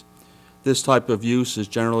 buildings. This type of use is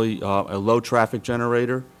generally a low-traffic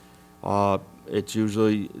generator. It's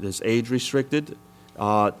usually this age-restricted.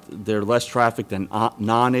 They're less traffic than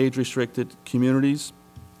non-age-restricted communities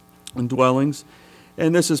and dwellings.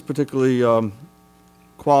 And this is particularly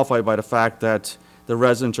qualified by the fact that the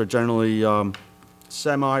residents are generally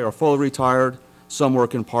semi or fully retired, some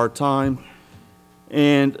working part-time,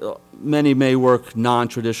 and many may work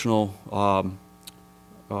non-traditional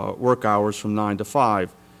work hours from 9 to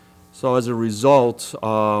 5. So as a result,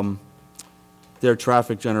 their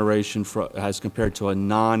traffic generation as compared to a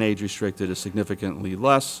non-age restricted is significantly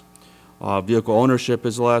less. Vehicle ownership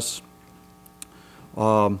is less.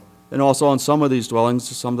 And also on some of these dwellings,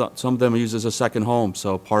 some of them are used as a second home,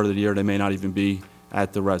 so part of the year they may not even be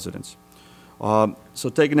at the residence. So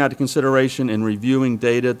taking that into consideration and reviewing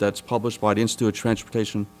data that's published by the Institute of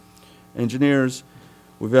Transportation Engineers,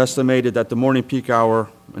 we've estimated that the morning peak hour,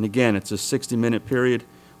 and again, it's a 60-minute period,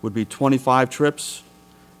 would be 25 trips,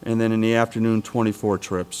 and then in the afternoon, 24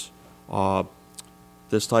 trips.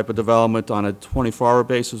 This type of development on a 24-hour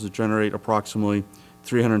basis would generate approximately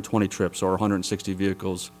 320 trips, or 160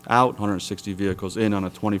 vehicles out, 160 vehicles in on a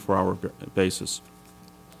 24-hour basis.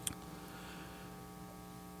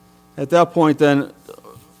 At that point, then,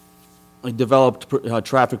 I developed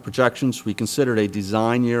traffic projections. We considered a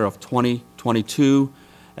design year of 2022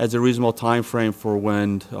 as a reasonable time frame for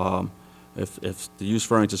when, if the use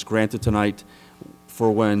variance is granted tonight, for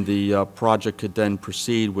when the project could then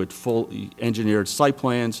proceed with full engineered site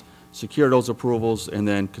plans, secure those approvals, and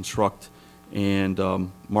then construct and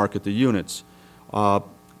market the units.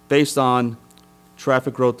 Based on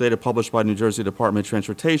traffic growth data published by New Jersey Department of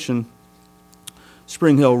Transportation,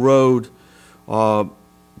 Spring Hill Road,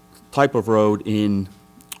 type of road in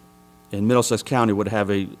Middlesex County would have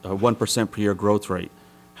a 1% per year growth rate.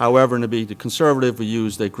 However, to be conservative, we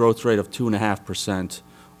used a growth rate of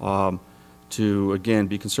 2.5% to, again,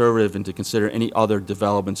 be conservative and to consider any other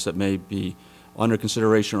developments that may be under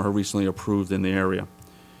consideration or recently approved in the area.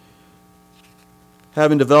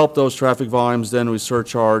 Having developed those traffic volumes, then we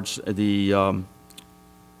surcharged the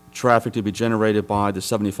traffic to be generated by the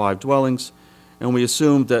 75 dwellings, and we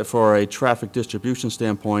assumed that for a traffic distribution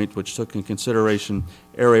standpoint, which took in consideration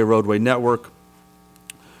area roadway network,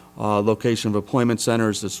 location of employment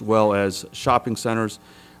centers, as well as shopping centers,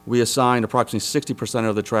 we assigned approximately 60%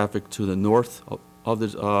 of the traffic to the north of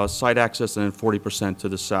the site access and then 40% to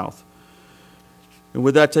the south. And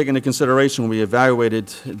with that taken into consideration, we evaluated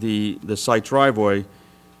the site driveway,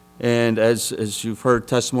 and as you've heard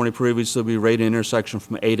testimony previously, we rated an intersection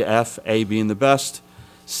from A to F, A being the best,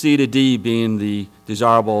 C to D being the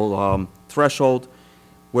desirable threshold,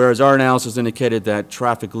 whereas our analysis indicated that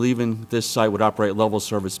traffic leaving this site would operate level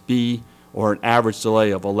service B, or an average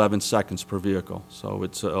delay of 11 seconds per vehicle. So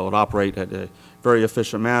it would operate at a very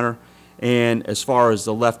efficient manner. And as far as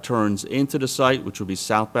the left turns into the site, which would be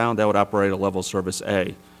southbound, that would operate at level service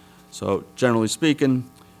A. So generally speaking,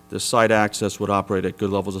 the site access would operate at good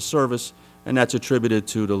levels of service, and that's attributed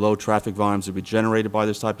to the low traffic volumes that be generated by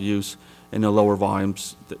this type of use and the lower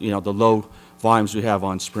volumes, the low volumes we have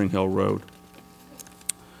on Spring Hill Road.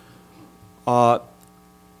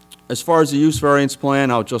 As far as the use variance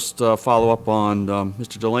plan, I'll just follow up on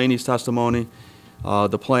Mr. Delaney's testimony.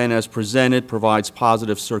 The plan as presented provides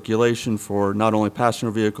positive circulation for not only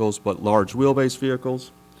passenger vehicles but large wheelbase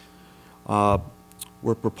vehicles.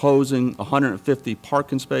 We're proposing 150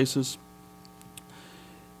 parking spaces.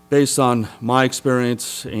 Based on my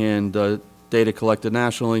experience and data collected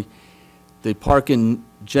nationally, the parking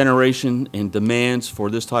generation and demands for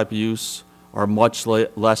this type of use are much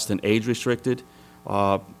less than age-restricted.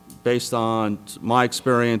 Based on my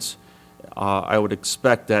experience, I would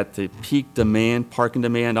expect that the peak demand, parking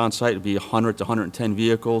demand on site would be 100 to 110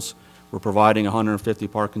 vehicles. We're providing 150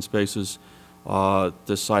 parking spaces.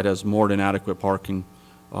 This site has more than adequate parking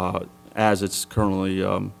as it's currently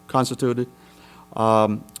constituted.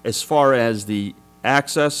 As far as the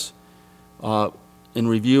access, in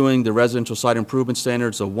reviewing the residential site improvement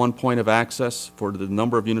standards, one point of access for the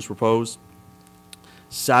number of units proposed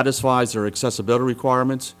satisfies their accessibility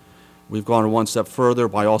requirements. We've gone one step further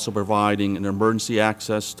by also providing an emergency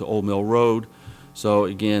access to Old Mill Road. So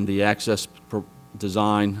again, the access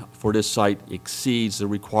design for this site exceeds the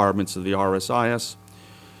requirements of the RSIS.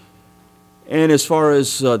 And as far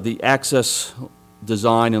as the access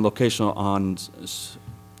design and location on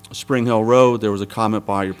Spring Hill Road, there was a comment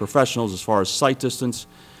by your professionals as far as site distance.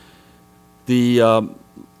 The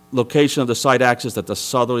location of the site access at the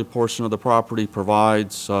southerly portion of the property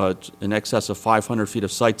provides in excess of 500 feet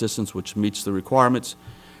of site distance, which meets the requirements.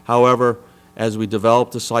 However, as we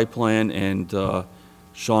develop the site plan and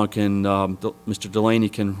Sean can, Mr. Delaney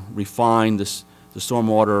can refine the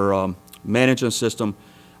stormwater management system,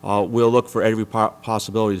 we'll look for every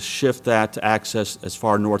possibility to shift that to access as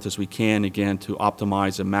far north as we can, again, to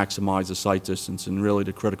optimize and maximize the site distance. And really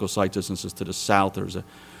the critical site distance is to the south. There's a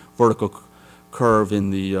vertical curve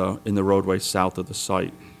in the roadway south of the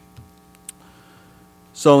site.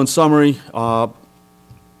 So in summary,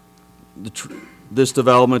 this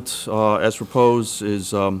development as proposed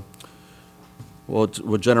is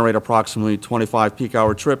will generate approximately 25 peak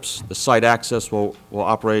hour trips. The site access will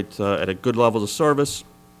operate at a good level of service.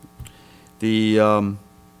 The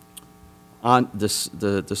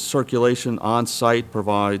circulation on site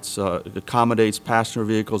provides accommodates passenger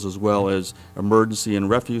vehicles as well as emergency and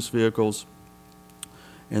refuse vehicles.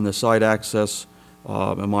 And the site access,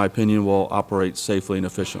 in my opinion, will operate safely and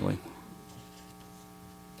efficiently.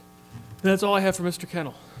 And that's all I have for Mr.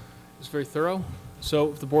 Kennel. It was very thorough.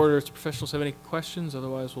 So if the board or its professionals have any questions,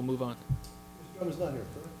 otherwise we'll move on. Mr. Drummond's not here,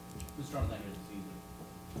 correct? Mr. Drummond's not here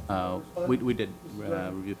this evening. We did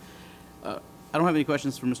review. I don't have any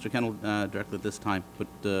questions for Mr. Kennel directly at this time, but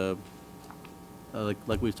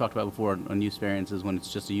like we've talked about before on use variances, when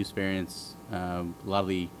it's just a use variance, a lot of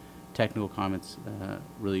the technical comments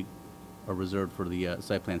really are reserved for the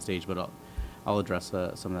site plan stage, but I'll address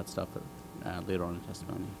some of that stuff later on in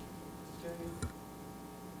testimony.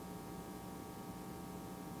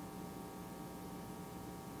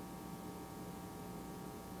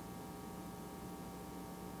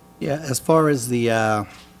 Yeah, as far as the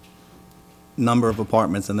number of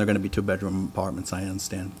apartments, and they're going to be two-bedroom apartments, I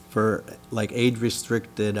understand. For like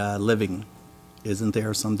age-restricted living, isn't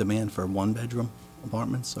there some demand for one-bedroom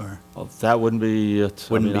apartments, or? Well, that wouldn't be it.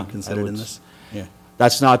 Wouldn't be considered in this? Yeah.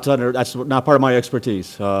 That's not part of my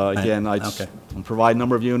expertise. Again, okay. I provide a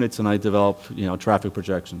number of units and I develop, traffic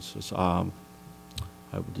projections.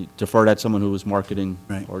 I would defer that to someone who was marketing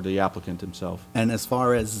or the applicant himself. And as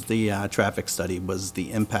far as the traffic study, was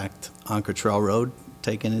the impact on Cottrell Road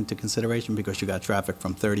taken into consideration? Because you got traffic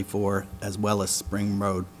from 34 as well as Spring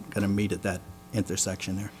Road going to meet at that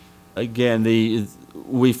intersection there. Again,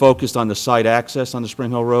 we focused on the site access on the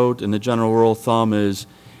Spring Hill Road, and the general rule of thumb is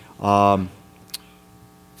that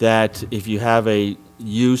if you have a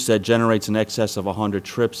use that generates in excess of 100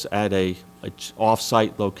 trips at a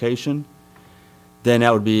off-site location, then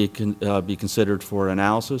that would be considered for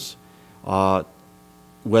analysis.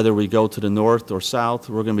 Whether we go to the north or south,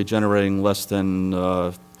 we're going to be generating less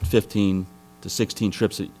than 15 to 16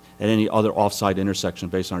 trips at any other off-site intersection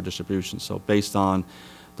based on our distribution. So based on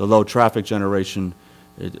the low traffic generation,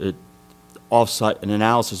 an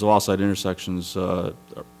analysis of off-site intersections are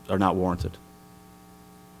not warranted.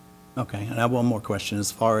 Okay, and I have one more question.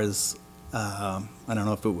 As far as, I don't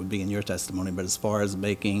know if it would be in your testimony, but as far as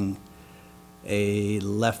making a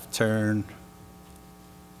left turn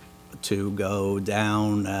to go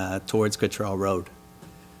down towards Cottrell Road,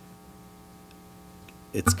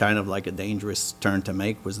 it's kind of like a dangerous turn to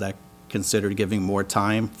make. Was that considered giving more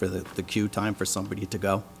time for the queue time for somebody to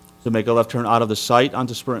go? To make a left turn out of the site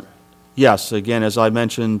onto Spring? Yes, again, as I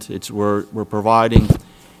mentioned, we're providing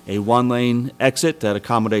a one-lane exit that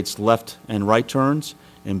accommodates left and right turns,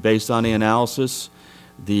 and based on the analysis,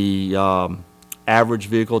 the average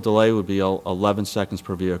vehicle delay would be 11 seconds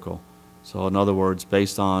per vehicle. So in other words,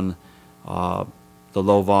 based on the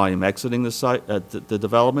low volume exiting the site, the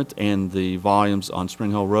development, and the volumes on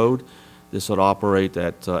Spring Hill Road, this would operate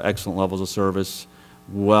at excellent levels of service,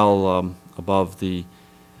 well above the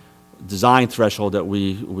design threshold that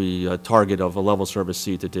we target of a level service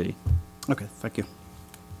C to D. Okay, thank you.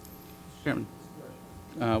 Chairman,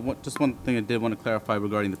 just one thing I did want to clarify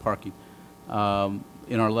regarding the parking.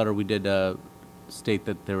 In our letter, we did state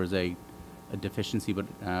that there was a deficiency, but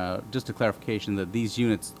just a clarification that these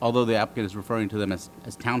units, although the applicant is referring to them as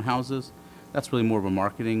townhouses, that's really more of a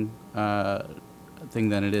marketing thing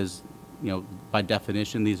than it is, by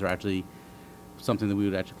definition. These are actually something that we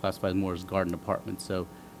would actually classify more as garden apartments. So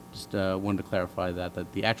just wanted to clarify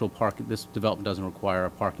that the actual parking, this development doesn't require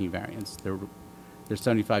a parking variance. There's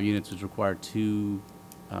 75 units, which require 2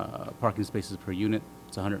 parking spaces per unit.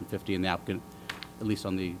 It's 150, and the applicant, at least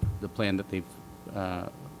on the plan that they've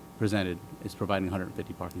presented, is providing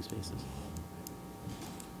 150 parking spaces.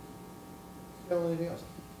 Anything else?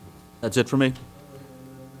 That's it for me.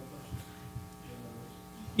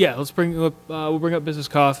 Yeah, let's bring up, we'll bring up Mrs.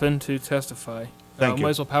 Coffin to testify. Thank you.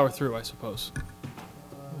 Might as well power through, I suppose.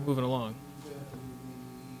 Moving along.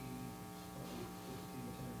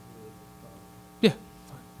 Yeah.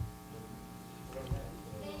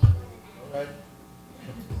 Right.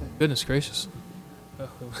 Goodness gracious. Well,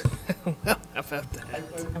 I've had that.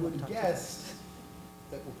 I would guess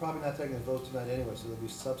that we're probably not taking a vote tonight anyway, so there'll be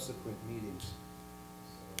subsequent meetings.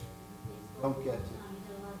 Don't get to.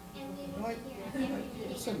 Right?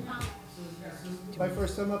 Listen, it's my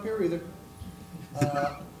first time up here either.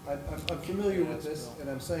 I'm familiar with this, and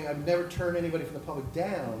I'm saying I've never turned anybody from the public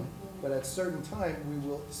down, but at a certain time, we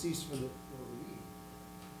will cease for the meeting.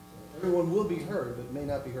 Everyone will be heard, but may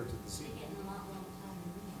not be heard to the seat.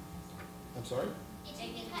 I'm sorry?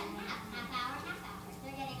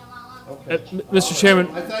 Okay. Mr. Chairman.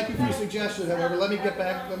 I thank you for your suggestion, however, let me get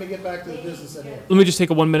back to the business at hand. Let me just take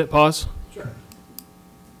a 1-minute pause. Sure.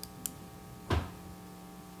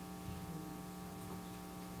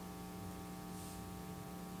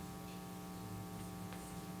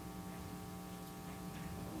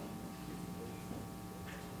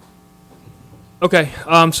 Okay,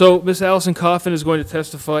 so Ms. Allison Coffin is going to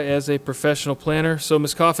testify as a professional planner. So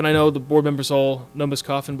Ms. Coffin, I know the board members all know Ms.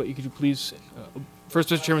 Coffin, but could you please, first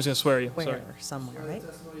Mr. Chairman's going to swear you. Sorry. Somewhere, right?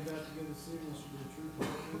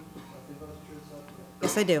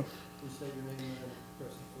 Yes, I do.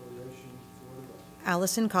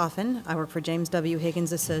 Allison Coffin. I work for James W.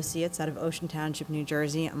 Higgins Associates out of Ocean Township, New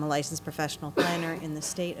Jersey. I'm a licensed professional planner in the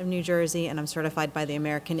state of New Jersey, and I'm certified by the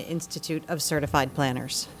American Institute of Certified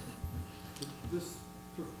Planners. This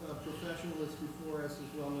professional that's before us is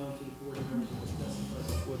well known to the board members and has testified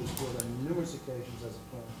before this board on numerous occasions as a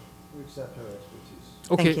planner. We accept her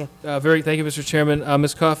expertise. Okay. Thank you. Thank you, Mr. Chairman.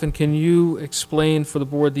 Ms. Coffin, can you explain for the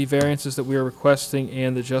board the variances that we are requesting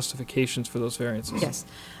and the justifications for those variances? Yes.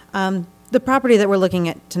 The property that we're looking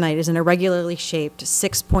at tonight is an irregularly shaped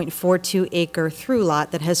 6.42 acre through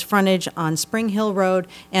lot that has frontage on Spring Hill Road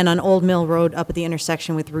and on Old Mill Road up at the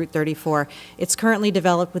intersection with Route 34. It's currently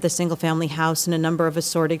developed with a single-family house and a number of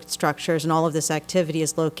assorted structures, and all of this activity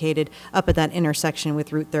is located up at that intersection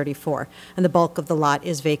with Route 34. And the bulk of the lot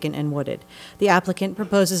is vacant and wooded. The applicant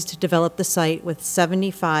proposes to develop the site with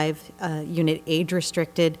 75 unit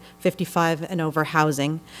age-restricted, 55 and over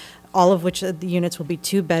housing, all of which the units will be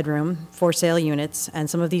 2-bedroom for sale units, and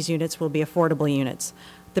some of these units will be affordable units.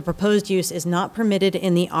 The proposed use is not permitted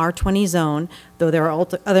in the R20 zone, though there are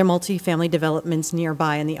other multifamily developments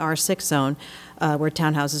nearby in the R6 zone where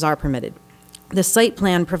townhouses are permitted. The site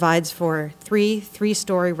plan provides for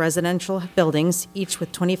 3-story residential buildings, each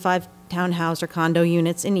with 25 townhouse or condo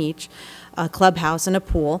units in each, a clubhouse and a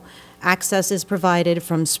pool. Access is provided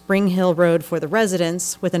from Spring Hill Road for the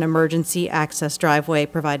residents, with an emergency access driveway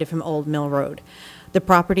provided from Old Mill Road. The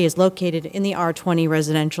property is located in the R20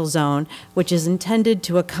 residential zone, which is intended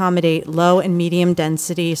to accommodate low and medium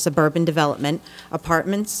density suburban development.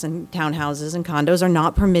 Apartments and townhouses and condos are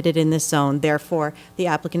not permitted in this zone. Therefore, the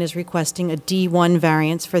applicant is requesting a D1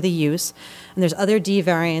 variance for the use. And there's other D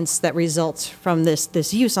variance that results from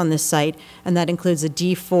this use on this site, and that includes a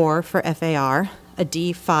D4 for FAR, a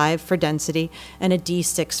D5 for density, and a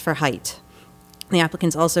D6 for height. The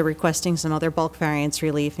applicant's also requesting some other bulk variance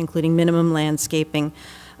relief, including minimum landscaping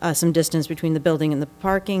some distance between the building and the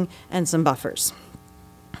parking, and some buffers.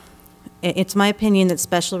 It's my opinion that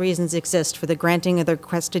special reasons exist for the granting of the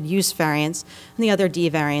requested use variance and the other D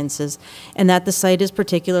variances, and that the site is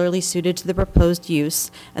particularly suited to the proposed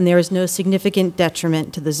use, and there is no significant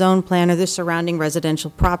detriment to the zone plan or the surrounding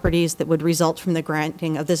residential properties that would result from the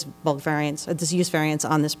granting of this bulk variance, or this use variance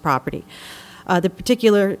on this property. The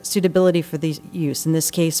particular suitability for the use. In this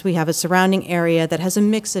case, we have a surrounding area that has a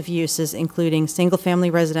mix of uses, including single-family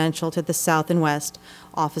residential to the south and west,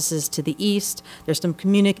 offices to the east. There's some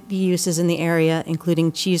community uses in the area,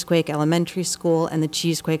 including Cheesequake Elementary School and the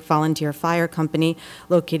Cheesequake Volunteer Fire Company,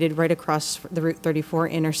 located right across the Route 34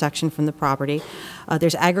 intersection from the property.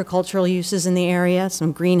 There's agricultural uses in the area,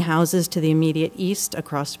 some greenhouses to the immediate east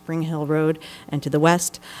across Spring Hill Road and to the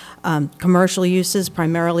west. Commercial uses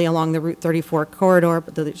primarily along the Route 34 corridor,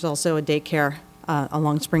 but there's also a daycare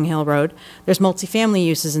along Spring Hill Road. There's multifamily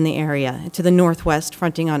uses in the area to the northwest,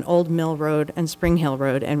 fronting on Old Mill Road and Spring Hill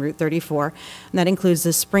Road and Route 34. And that includes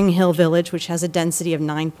the Spring Hill Village, which has a density of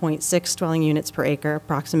 9.6 dwelling units per acre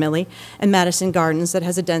approximately, and Madison Gardens that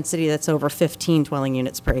has a density that's over 15 dwelling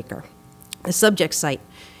units per acre. The subject site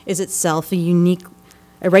is itself a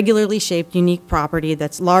regularly shaped, unique property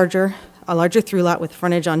that's a larger through lot with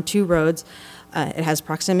frontage on 2 roads. It has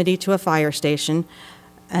proximity to a fire station,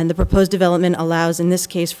 and the proposed development allows, in this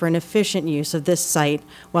case, for an efficient use of this site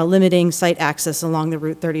while limiting site access along the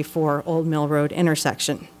Route 34 Old Mill Road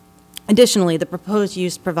intersection. Additionally, the proposed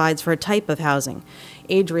use provides for a type of housing,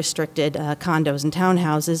 age-restricted condos and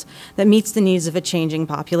townhouses, that meets the needs of a changing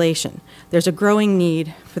population. There's a growing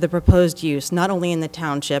need for the proposed use, not only in the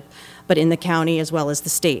township, but in the county as well as the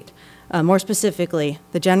state. More specifically,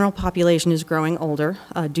 the general population is growing older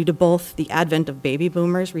due to both the advent of baby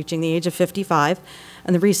boomers reaching the age of 55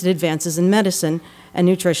 and the recent advances in medicine and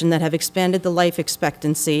nutrition that have expanded the life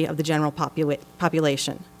expectancy of the general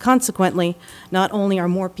population. Consequently, not only are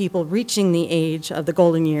more people reaching the age of the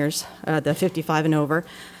golden years, the 55 and over,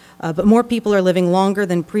 but more people are living longer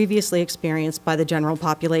than previously experienced by the general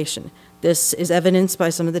population. This is evidenced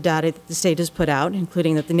by some of the data that the state has put out,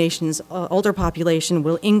 including that the nation's older population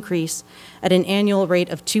will increase at an annual rate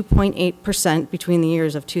of 2.8% between the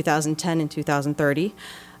years of 2010 and 2030.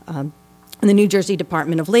 And the New Jersey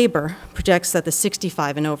Department of Labor projects that the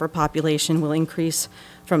 65 and over population will increase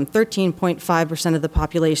from 13.5% of the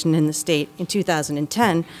population in the state in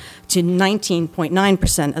 2010 to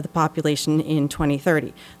 19.9% of the population in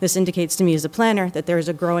 2030. This indicates to me as a planner that there is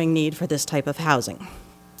a growing need for this type of housing.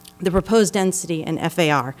 The proposed density and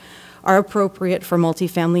FAR are appropriate for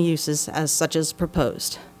multifamily uses as such as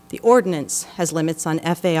proposed. The ordinance has limits on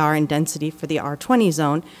FAR and density for the R20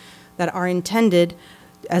 zone that are intended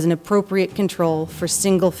as an appropriate control for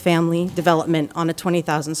single-family development on a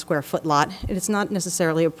 20,000 square foot lot. It is not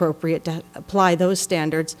necessarily appropriate to apply those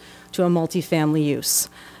standards to a multifamily use.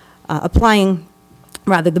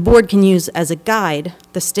 The board can use as a guide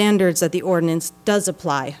the standards that the ordinance does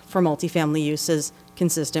apply for multifamily uses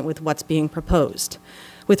consistent with what's being proposed.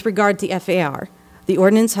 With regard to FAR, the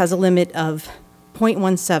ordinance has a limit of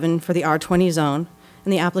 0.17 for the R20 zone,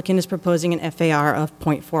 and the applicant is proposing an FAR of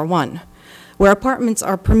 0.41. Where apartments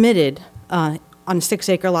are permitted on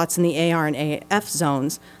 6-acre lots in the AR and AF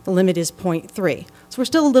zones, the limit is 0.3. So we're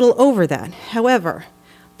still a little over that. However,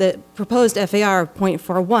 the proposed FAR of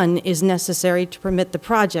 0.41 is necessary to permit the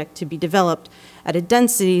project to be developed at a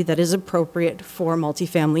density that is appropriate for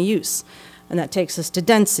multifamily use. And that takes us to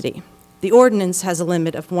density. The ordinance has a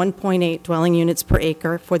limit of 1.8 dwelling units per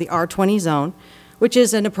acre for the R20 zone, which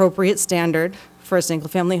is an appropriate standard for a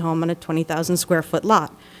single-family home on a 20,000 square foot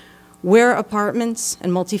lot. Where apartments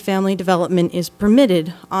and multifamily development is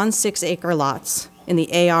permitted on 6-acre lots in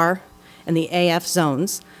the AR and the AF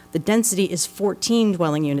zones, the density is 14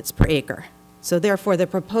 dwelling units per acre. So therefore, the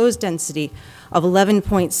proposed density of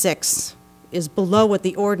 11.6 is below what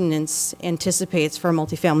the ordinance anticipates for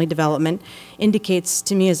multifamily development, indicates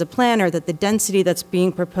to me as a planner that the density that's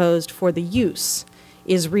being proposed for the use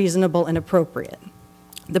is reasonable and appropriate.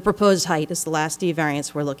 The proposed height is the last D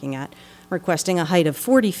variance we're looking at, requesting a height of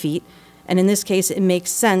 40 feet, and in this case it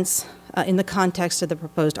makes sense in the context of the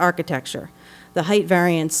proposed architecture. The height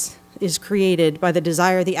variance is created by the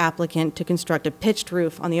desire of the applicant to construct a pitched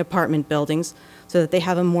roof on the apartment buildings so that they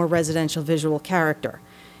have a more residential visual character.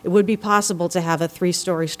 It would be possible to have a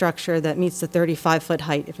 3-story structure that meets the 35-foot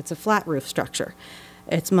height if it's a flat roof structure.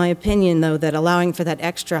 It's my opinion, though, that allowing for that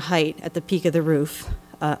extra height at the peak of the roof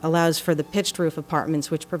allows for the pitched roof apartments,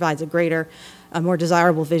 which provides a more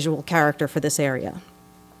desirable visual character for this area.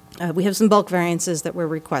 We have some bulk variances that we're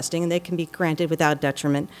requesting, and they can be granted without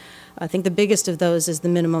detriment. I think the biggest of those is the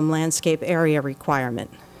minimum landscape area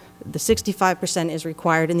requirement. The 65% is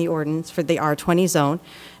required in the ordinance for the R20 zone,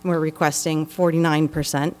 and we're requesting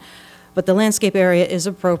 49%. But the landscape area is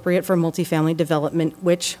appropriate for multifamily development,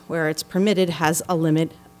 which, where it's permitted, has a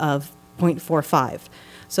limit of 0.45.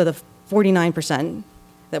 So the 49%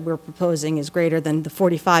 that we're proposing is greater than the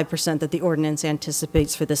 45% that the ordinance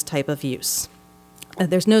anticipates for this type of use.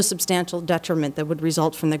 There's no substantial detriment that would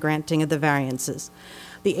result from the granting of the variances.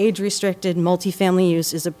 The age-restricted multifamily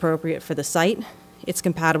use is appropriate for the site. It's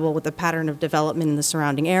compatible with the pattern of development in the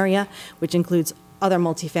surrounding area, which includes other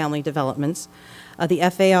multifamily developments. The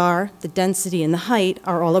FAR, the density, and the height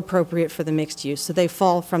are all appropriate for the mixed use, so they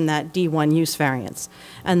fall from that D1 use variance.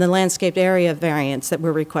 And the landscaped area variance that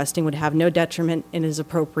we're requesting would have no detriment and is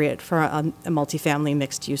appropriate for a multifamily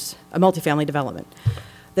mixed use, a multifamily development.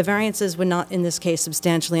 The variances would not, in this case,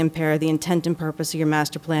 substantially impair the intent and purpose of your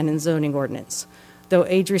master plan and zoning ordinance. Though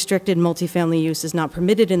age-restricted multifamily use is not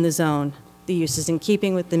permitted in the zone, the use is in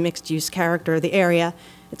keeping with the mixed-use character of the area.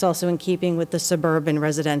 It's also in keeping with the suburban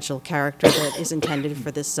residential character that is intended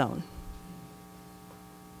for this zone.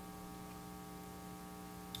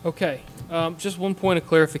 Okay, just one point of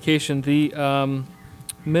clarification. The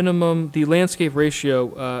the landscape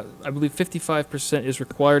ratio, I believe 55% is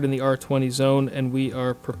required in the R20 zone, and we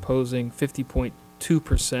are proposing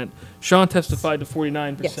 50.2%. Sean testified to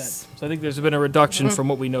 49%. Yes. So I think there's been a reduction from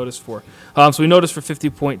what we noticed for. So we noticed for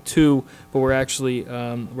 50.2, but we're actually,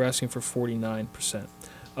 we're asking for 49%.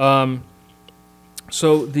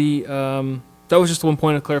 So that was just one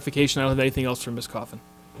point of clarification. I don't have anything else from Ms. Coffin.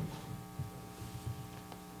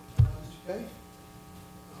 Mr. Kay?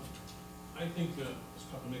 I think Ms.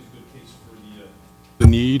 Coffin makes a good case for the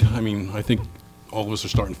need. I mean, I think all of us are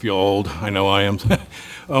starting to feel old. I know I am.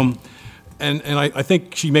 And I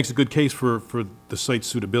think she makes a good case for the site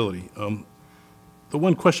suitability. The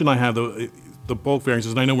one question I have, though, the bulk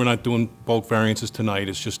variances, and I know we're not doing bulk variances tonight,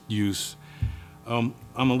 it's just use. I'm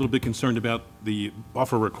a little bit concerned about the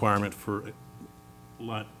buffer requirement for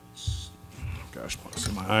lots. Gosh,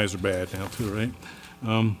 my eyes are bad now too, right?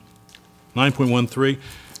 9.13.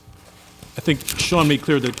 I think Sean made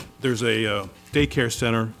clear that there's a daycare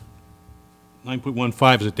center.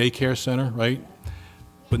 9.15 is a daycare center, right?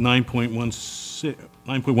 But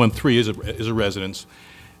 9.13 is a residence.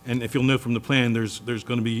 And if you'll note from the plan, there's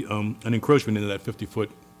going to be an encroachment into that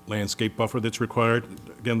 50-foot landscape buffer that's required.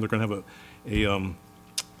 Again, they're going to have a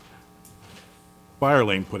fire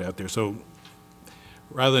lane put out there. So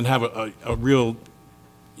rather than have a real,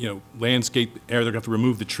 landscape area, they're going to have to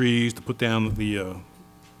remove the trees to put down the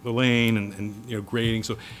lane and grading.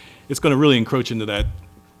 So it's going to really encroach into that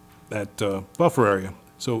buffer area.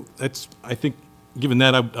 So that's, I think, given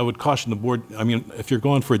that, I would caution the board. I mean, if you're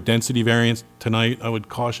going for a density variance tonight, I would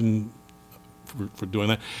caution for doing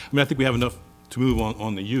that. I mean, I think we have enough to move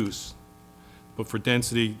on the use. But for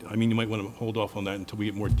density, I mean, you might want to hold off on that until we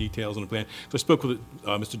get more details on the plan. So I spoke with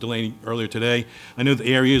Mr. Delaney earlier today. I know the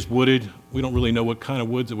area is wooded. We don't really know what kind of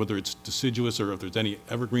woods, whether it's deciduous or if there's any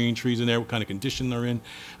evergreen trees in there, what kind of condition they're in.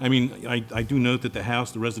 I mean, I do note that the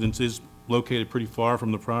house, the residence, is located pretty far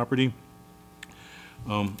from the property.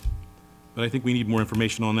 But I think we need more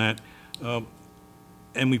information on that.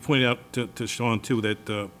 And we pointed out to Sean, too,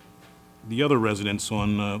 that the other residence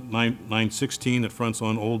on 916 that fronts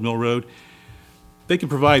on Old Mill Road, they can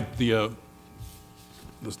provide the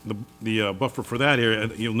buffer for that area.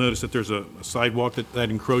 You'll notice that there's a sidewalk that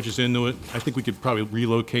encroaches into it. I think we could probably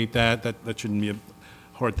relocate that. That shouldn't be a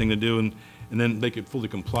hard thing to do, and then they could fully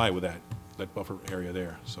comply with that buffer area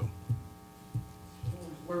there. So. I'm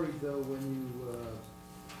always worried, though, when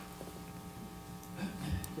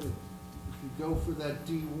if you go for that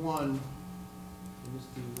D1, and this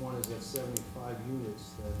D1 is at 75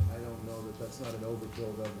 units, that I don't know that that's not an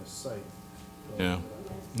overbuild on the site. So, yeah,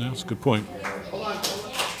 no, that's a good point. Hold on.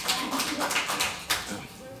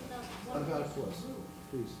 What about it,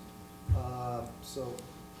 please? So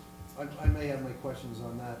I may have my questions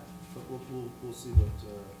on that, but we'll see what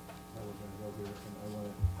how we're going to go here, and I want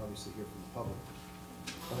to obviously hear from the public.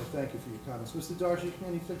 But I thank you for your comments. Mr. Dargy,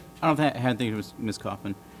 anything? I don't think I had anything with Ms.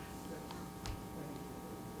 Coffin.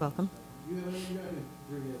 Welcome. Do you have any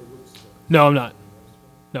other witnesses? No, I'm not.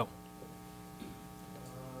 No.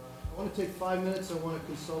 I want to take 5 minutes. I want to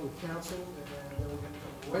consult with counsel, and then we're going to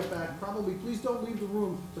come right back. Probably, please don't leave the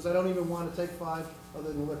room, because I don't even want to take 5,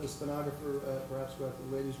 other than let the stenographer perhaps go out to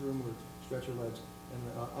the ladies' room or stretch her legs. And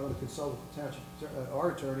I'm going to consult with the township,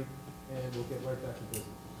 our attorney, and we'll get right back to business.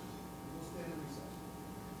 We'll stand in recess.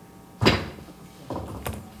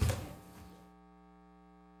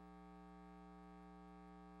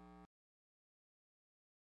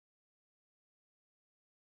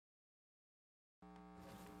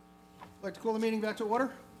 I'd like to call the meeting back to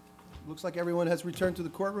order. Looks like everyone has returned to the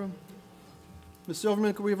courtroom. Ms.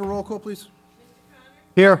 Silverman, can we have a roll call, please?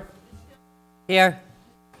 Here. Here.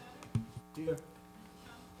 Here.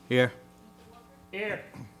 Here.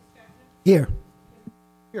 Here.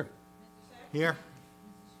 Here. Here.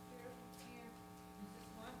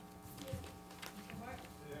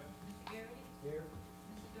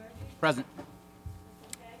 Present.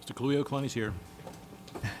 Mr. Cludio Kalani's here.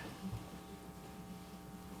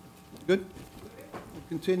 Good.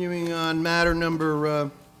 Continuing on matter number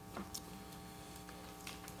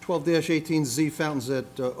 12-18Z Fountains at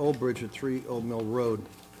Old Bridge at 3 Old Mill Road.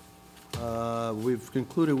 We've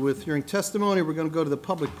concluded with hearing testimony. We're going to go to the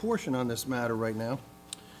public portion on this matter right now.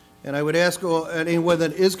 And I would ask anyone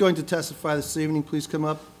that is going to testify this evening, please come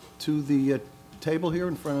up to the table here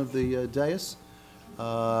in front of the dais.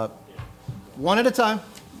 One at a time.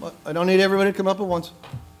 I don't need everybody to come up at once.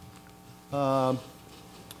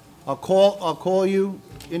 I'll call you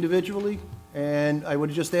individually, and I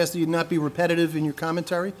would just ask that you not be repetitive in your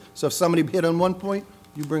commentary. So if somebody hit on one point,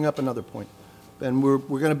 you bring up another point. And we're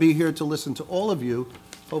going to be here to listen to all of you.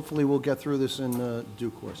 Hopefully, we'll get through this in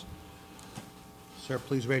due course. Sir,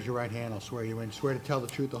 please raise your right hand. I'll swear you in. Swear to tell the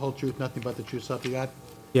truth, the whole truth, nothing but the truth, so help you God?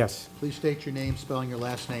 Yes. Please state your name, spelling your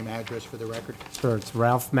last name, address for the record. Sure, it's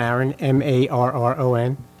Ralph Marin,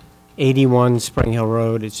 M-A-R-R-O-N, 81 Spring Hill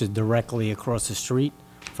Road. It's just directly across the street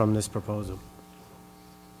from this proposal.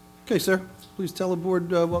 Okay, sir. Please tell the board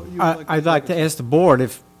what you would like to I'd like to ask the board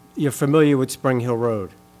if you're familiar with Spring Hill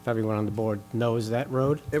Road, if everyone on the board knows that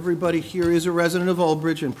road. Everybody here is a resident of Old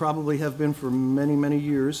Bridge and probably have been for many, many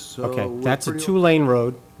years, so... Okay, we're that's a pretty- two-lane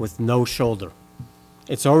road with no shoulder.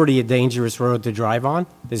 It's already a dangerous road to drive on.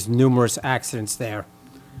 There's numerous accidents there.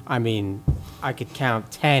 I mean, I could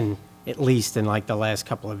count 10 at least in like the last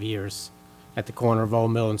couple of years at the corner of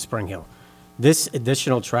Old Mill and Spring Hill. This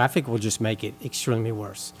additional traffic will just make it extremely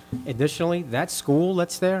worse. Additionally, that school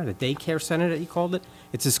that's there, the daycare center that you called it,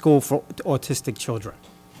 it's a school for autistic children.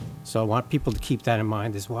 So I want people to keep that in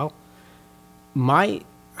mind as well. My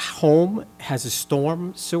home has a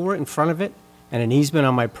storm sewer in front of it and an easement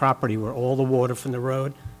on my property where all the water from the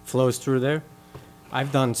road flows through there.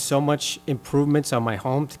 I've done so much improvements on my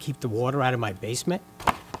home to keep the water out of my basement.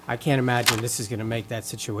 I can't imagine this is going to make that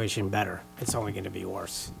situation better. It's only going to be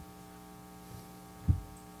worse.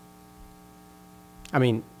 I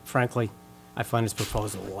mean, frankly, I find this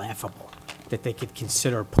proposal laughable, that they could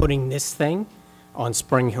consider putting this thing on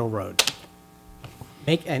Spring Hill Road.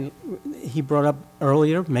 And he brought up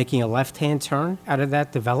earlier, making a left-hand turn out of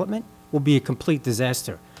that development will be a complete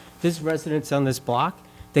disaster. There's residents on this block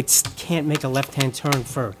that can't make a left-hand turn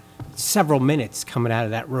for several minutes coming out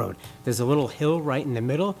of that road. There's a little hill right in the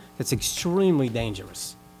middle that's extremely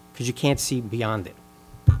dangerous because you can't see beyond it.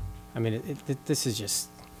 I mean, this is just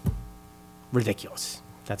ridiculous.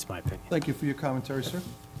 That's my opinion. Thank you for your commentary, sir.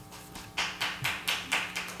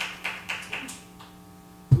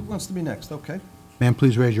 Who wants to be next? Okay. Ma'am,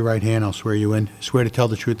 please raise your right hand. I'll swear you in. Swear to tell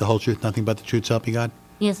the truth, the whole truth, nothing but the truth, so help you God?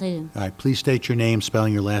 Yes, I do. All right, please state your name,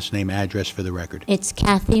 spelling your last name, address for the record. It's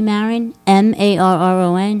Kathy Marin,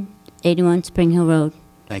 M-A-R-R-O-N, 81 Spring Hill Road.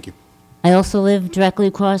 Thank you. I also live directly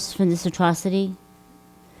across from this atrocity.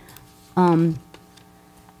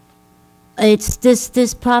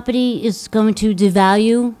 This property is going to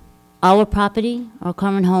devalue our property, our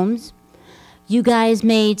current homes. You guys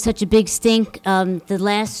made such a big stink. The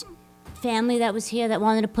last family that was here that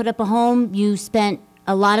wanted to put up a home, you spent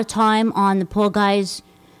a lot of time on the poor guy's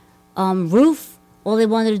roof. All they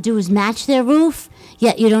wanted to do was match their roof,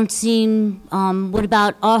 yet you don't seem, what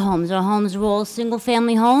about our homes? Our homes are all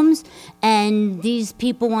single-family homes, and these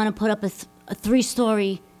people want to put up a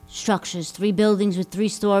three-story structures, 3 buildings with 3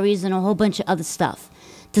 stories and a whole bunch of other stuff.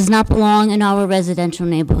 Does not belong in our residential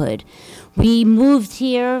neighborhood. We moved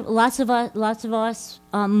here, lots of us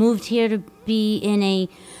moved here to be in a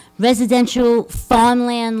residential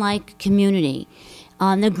farmland-like community.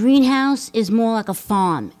 The greenhouse is more like a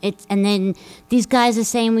farm. And then these guys are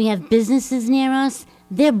saying we have businesses near us.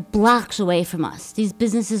 They're blocks away from us. These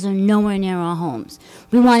businesses are nowhere near our homes.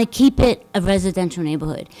 We want to keep it a residential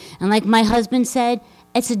neighborhood. And like my husband said,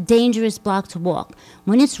 it's a dangerous block to walk.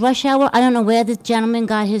 When it's rush hour, I don't know where the gentleman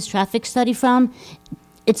got his traffic study from.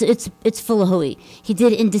 It's full of hooey. He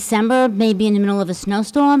did it in December, maybe in the middle of a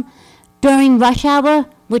snowstorm. During rush hour,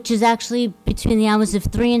 which is actually between the hours of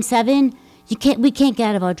 3 and 7, we can't get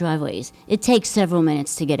out of our driveways. It takes several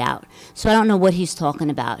minutes to get out. So I don't know what he's talking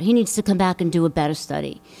about. He needs to come back and do a better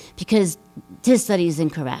study because his study is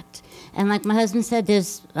incorrect. And like my husband said,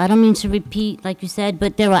 I don't mean to repeat, like you said,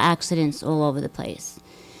 but there are accidents all over the place.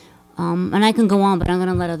 And I can go on, but I'm going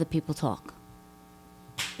to let other people talk.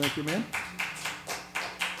 Thank you, ma'am.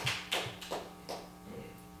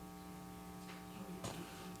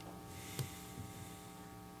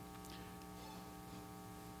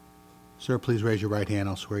 Sir, please raise your right hand.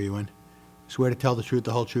 I'll swear you in. Swear to tell the truth,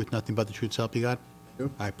 the whole truth, nothing but the truth, so help you God? Do.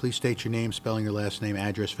 All right, please state your name, spelling your last name,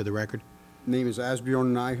 address for the record. Name is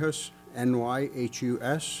Asbjorn Nyhus,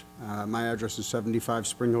 Nyhus. My address is 75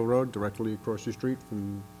 Spring Hill Road, directly across the street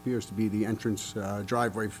from, appears to be the entrance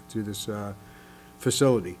driveway to this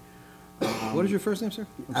facility. What is your first name, sir?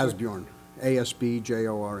 I'm sorry. Asbjorn,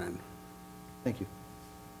 Asbjorn. Thank you.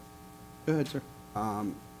 Go ahead, sir.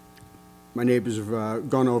 My neighbors have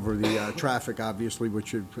gone over the traffic, obviously,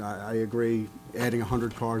 which I agree, adding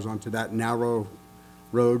 100 cars onto that narrow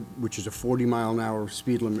road, which is a 40-mile-an-hour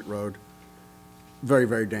speed limit road. Very,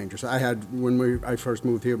 very dangerous. When I first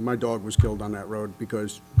moved here, my dog was killed on that road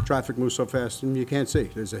because traffic moves so fast and you can't see.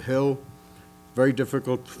 There's a hill, very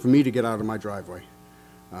difficult for me to get out of my driveway.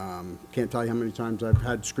 Can't tell you how many times I've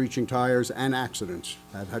had screeching tires and accidents.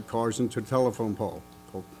 I've had cars into the telephone pole,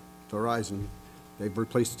 Verizon. They've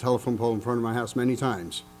replaced the telephone pole in front of my house many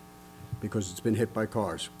times because it's been hit by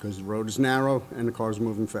cars, because the road is narrow and the car's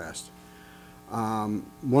moving fast.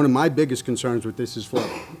 One of my biggest concerns with this is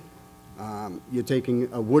flooding. You're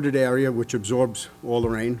taking a wooded area which absorbs all the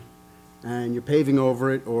rain, and you're paving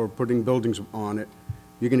over it or putting buildings on it.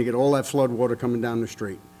 You're going to get all that flood water coming down the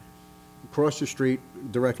street, across the street,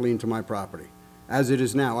 directly into my property. As it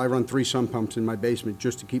is now, I run 3 sump pumps in my basement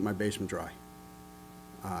just to keep my basement dry.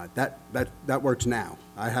 That works now.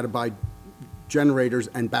 I had to buy generators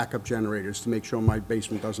and backup generators to make sure my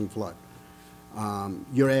basement doesn't flood.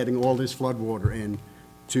 You're adding all this flood water in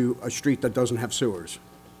to a street that doesn't have sewers.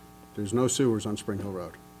 There's no sewers on Spring Hill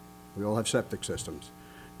Road. We all have septic systems.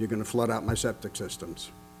 You're going to flood out my septic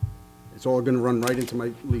systems. It's all going to run right into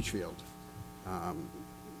my leach field.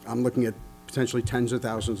 I'm looking at potentially tens of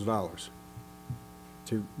thousands of dollars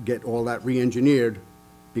to get all that re-engineered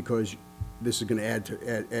because this is going to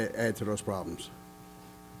add to those problems.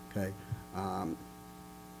 Okay.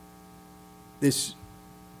 This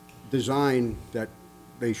design that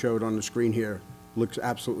they showed on the screen here looks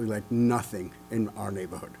absolutely like nothing in our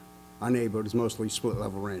neighborhood. Our neighborhood is mostly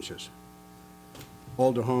split-level ranches.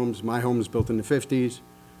 Older homes, my home was built in the 50s.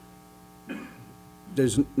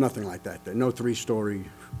 There's nothing like that. There are no 3-story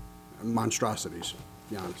monstrosities, to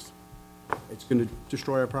be honest. It's going to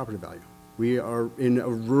destroy our property value. We are in a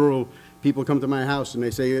rural, people come to my house and they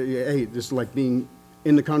say, hey, this is like being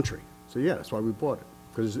in the country. So yeah, that's why we bought it,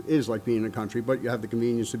 because it is like being in the country, but you have the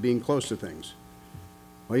convenience of being close to things.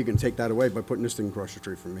 Well, you can take that away by putting this thing across the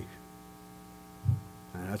street from me.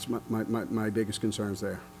 And that's my biggest concerns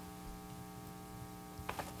there.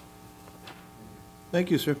 Thank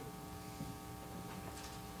you, sir.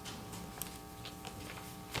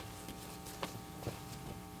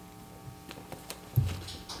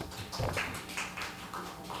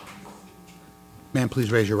 Ma'am,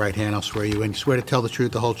 please raise your right hand. I'll swear you in. Swear to tell the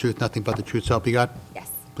truth, the whole truth, nothing but the truth, so help you God?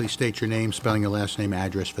 Yes. Please state your name, spelling your last name,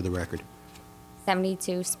 address for the record.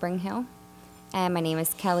 72 Spring Hill. And my name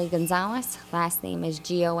is Kelly Gonzalez. Last name is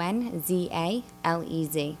Gonzalez.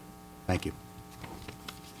 Thank you.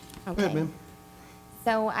 Okay. Go ahead, ma'am.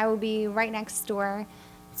 So I will be right next door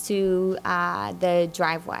to the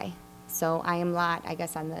driveway. So I am lot, I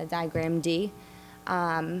guess, on the diagram D.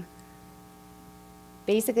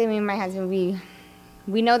 Basically, me and my husband,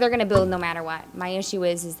 we know they're going to build no matter what. My issue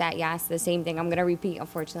is that, yes, the same thing. I'm going to repeat,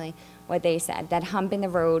 unfortunately, what they said. That hump in the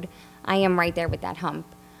road, I am right there with that hump.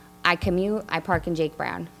 I commute, I park in Jake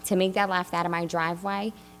Brown. To make that left out of my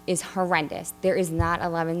driveway is horrendous. There is not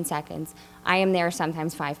 11 seconds. I am there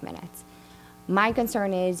sometimes 5 minutes. My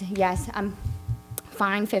concern is, yes, I'm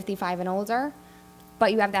fine 55 and older,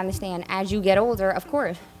 but you have to understand, as you get older, of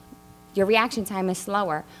course, your reaction time is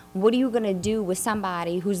slower. What are you going to do with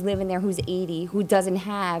somebody who's living there who's 80, who doesn't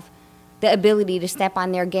have the ability to step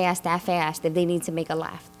on their gas that fast if they need to make a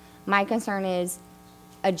left? My concern is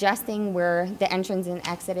adjusting where the entrance and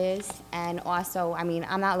exit is, and also, I mean,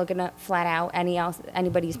 I'm not looking to flat out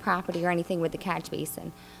anybody's property or anything with the catch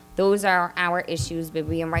basin. Those are our issues with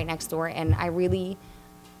being right next door, and I really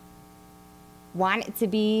want it to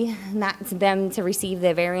be not to them to receive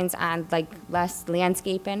the variance on like less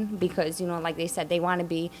landscaping, because, you know, like they said, they want to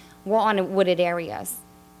be, we're on wooded areas.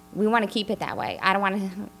 We want to keep it that way. I don't want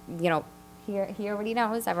to, you know, he already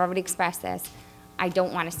knows, I've already expressed this. I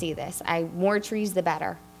don't want to see this. More trees, the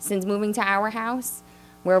better. Since moving to our house,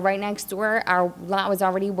 we're right next door, our lot was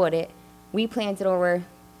already wooded. We planted over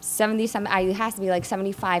 70-some, it has to be like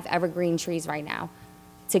 75 evergreen trees right now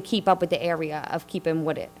to keep up with the area of keeping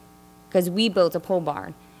wooded. Because we built a pole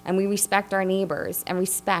barn, and we respect our neighbors and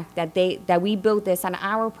respect that we built this on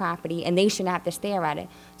our property and they shouldn't have to stare at it.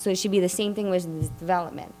 So it should be the same thing with this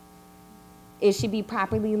development. it should be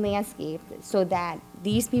properly landscaped so that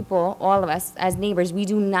these people, all of us as neighbors, we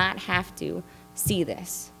do not have to see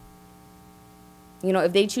this. You know,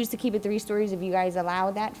 if they choose to keep it 3 stories, if you guys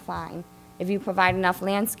allow that, fine. If you provide enough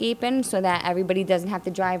landscaping so that everybody doesn't have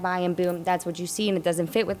to drive by and boom, that's what you see and it doesn't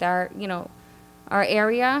fit with our, you know, our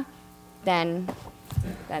area, then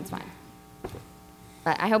that's fine.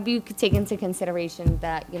 But I hope you could take into consideration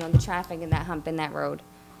that, you know, the traffic and that hump in that road.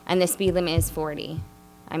 And the speed limit is 40.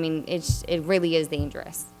 I mean, it really is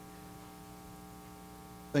dangerous.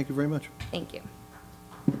 Thank you very much. Thank you.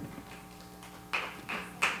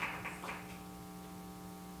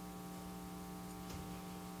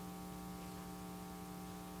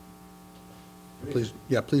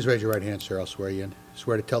 Please raise your right hand, sir. I'll swear you in.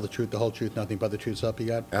 Swear to tell the truth, the whole truth, nothing but the truth, so help you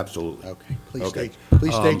God? Absolutely. Okay. Okay.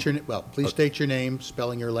 Please state your name,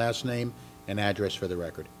 spelling your last name, and address for the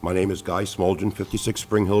record. My name is Guy Smoldren, 56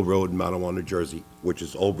 Spring Hill Road, Mattawa, New Jersey, which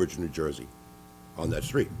is Old Bridge, New Jersey, on that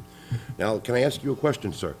street. Now, can I ask you a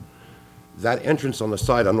question, sir? That entrance on the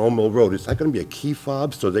side on Old Mill Road, is that going to be a key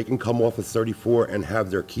fob so they can come off of 34 and have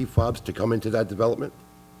their key fobs to come into that development?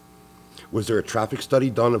 Was there a traffic study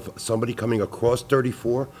done of somebody coming across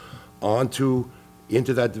 34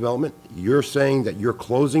 into that development? You're saying that you're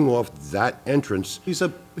closing off that entrance. He's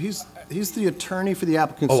the attorney for the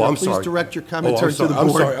applicant, Oh, sir. I'm Please sorry. direct your Oh, commentary to the I'm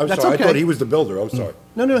board. sorry, I'm That's sorry. okay. I thought he was the builder, I'm sorry.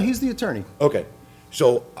 No, he's the attorney. Okay,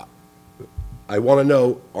 so I want to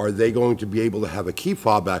know, are they going to be able to have a key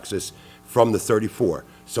fob access from the 34?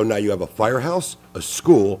 So now you have a firehouse, a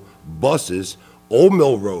school, buses, Old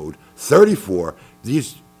Mill Road, 34,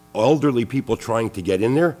 these elderly people trying to get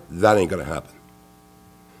in there, that ain't going to happen.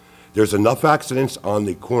 There's enough accidents on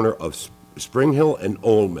the corner of Spring Hill and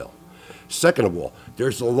Old Mill. Second of all,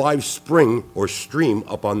 there's a live spring or stream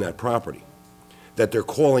up on that property that they're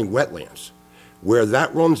calling wetlands. Where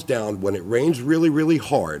that runs down, when it rains really, really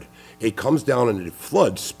hard, it comes down and it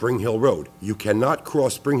floods Spring Hill Road. You cannot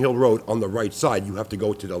cross Spring Hill Road on the right side. You have to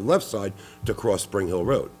go to the left side to cross Spring Hill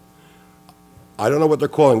Road. I don't know what they're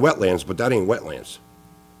calling wetlands, but that ain't wetlands.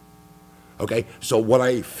 Okay, so what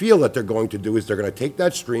I feel that they're going to do is they're going to take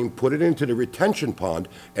that stream, put it into the retention pond,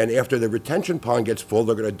 and after the retention pond gets full,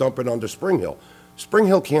 they're going to dump it onto Spring Hill. Spring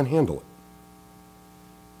Hill can't handle it.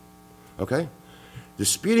 Okay? The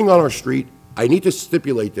speeding on our street, I need to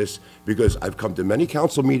stipulate this because I've come to many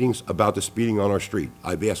council meetings about the speeding on our street.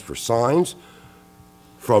 I've asked for signs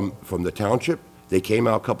from the township. They came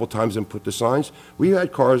out a couple times and put the signs. We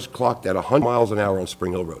had cars clocked at 100 miles an hour on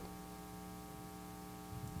Spring Hill Road.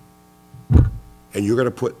 And you're going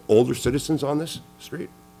to put older citizens on this street?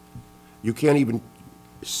 You can't even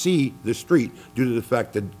see the street due to the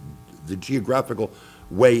fact that the geographical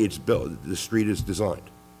way it's built, the street is designed.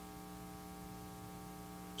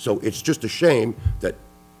 So it's just a shame that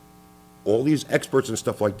all these experts and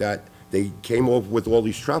stuff like that, they came up with all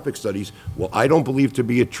these traffic studies. Well, I don't believe to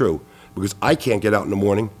be true because I can't get out in the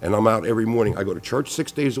morning, and I'm out every morning. I go to church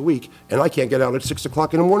 6 days a week, and I can't get out at 6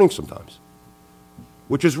 o'clock in the morning sometimes,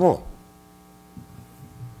 which is wrong.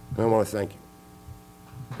 And I want to thank you.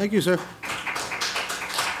 Thank you, sir.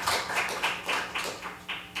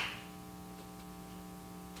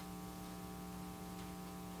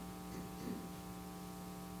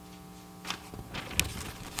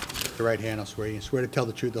 The right hand, I'll swear you in. Swear to tell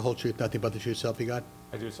the truth, the whole truth, nothing but the truth, so help you God?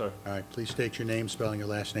 I do, sir. All right, please state your name, spelling your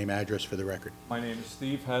last name, address for the record. My name is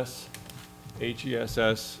Steve Hess,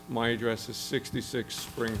 H-E-S-S. My address is 66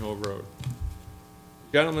 Spring Hill Road.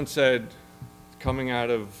 The gentleman said, coming out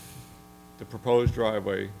of the proposed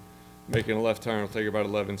driveway, making a left turn will take about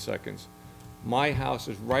 11 seconds. My house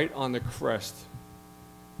is right on the crest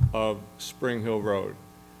of Spring Hill Road.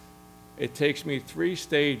 It takes me 3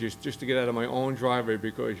 stages just to get out of my own driveway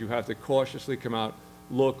because you have to cautiously come out,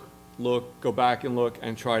 look, go back and look,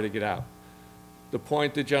 and try to get out. The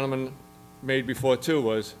point the gentleman made before too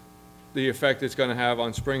was the effect it's going to have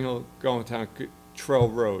on Spring Hill going down Cottrell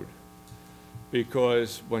Road.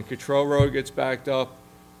 Because when Cottrell Road gets backed up,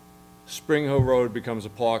 Spring Hill Road becomes a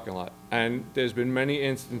parking lot. And there's been many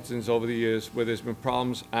instances over the years where there's been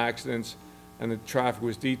problems, accidents, and the traffic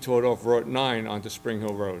was detoured off Route 9 onto Spring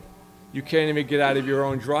Hill Road. You can't even get out of your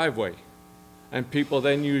own driveway. And people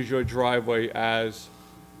then use your driveway as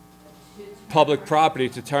public property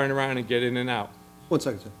to turn around and get in and out. 1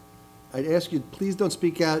 second, sir. I'd ask you, please don't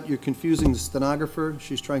speak out. You're confusing the stenographer.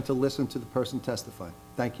 She's trying to listen to the person testifying.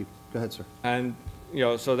 Thank you. Go ahead, sir. And, you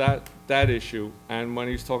know, so that issue, and when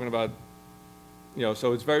he's talking about, you know,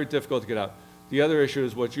 so it's very difficult to get out. The other issue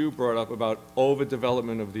is what you brought up about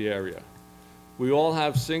overdevelopment of the area. We all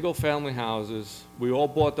have single-family houses. We all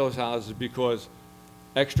bought those houses because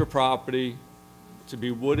extra property to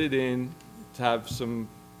be wooded in, to have some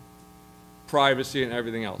privacy and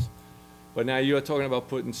everything else. But now you're talking about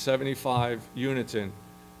putting 75 units in.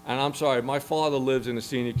 And I'm sorry, my father lives in a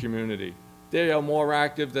senior community. They are more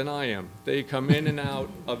active than I am. They come in and out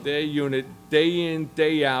of their unit day in,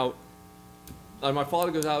 day out. And my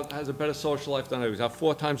father goes out, has a better social life than I do. He's out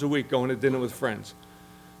 4 times a week going to dinner with friends.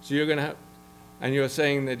 So you're gonna have, and you're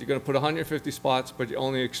saying that you're gonna put 150 spots, but you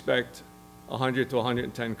only expect 100 to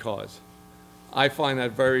 110 cars. I find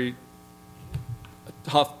that very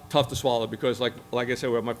tough to swallow, because like I said,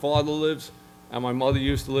 where my father lives and my mother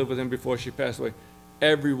used to live with him before she passed away,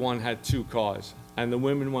 everyone had 2 cars. And the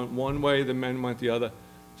women went one way, the men went the other.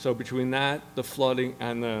 So between that, the flooding,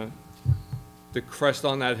 and the crest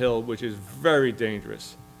on that hill, which is very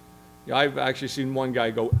dangerous. Yeah, I've actually seen one guy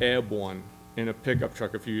go airborne in a pickup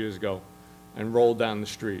truck a few years ago and roll down the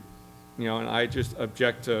street. You know, and I just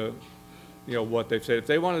object to, you know, what they've said. If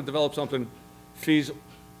they want to develop something a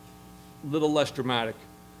little less dramatic,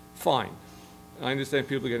 fine. I understand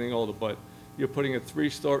people are getting older, but you're putting three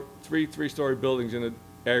three-story buildings in an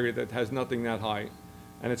area that has nothing that high,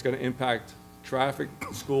 and it's going to impact traffic,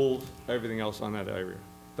 schools, everything else on that area.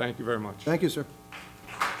 Thank you very much. Thank you, sir.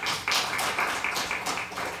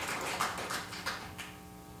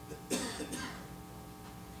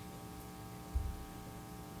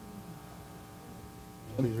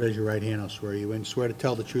 Please raise your right hand, I'll swear you in. Swear to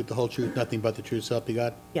tell the truth, the whole truth, nothing but the truth, so help you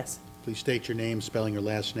God? Yes. Please state your name, spelling your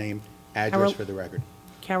last name, address Carol- for the record.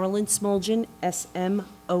 Carolyn Smoljan, Smoljan,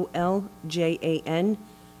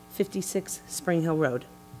 56 Spring Hill Road.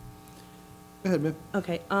 Go ahead, ma'am.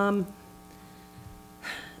 Okay,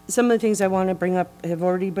 some of the things I want to bring up have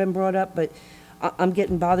already been brought up, but I'm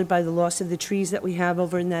getting bothered by the loss of the trees that we have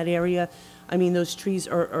over in that area. I mean, those trees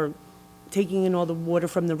are taking in all the water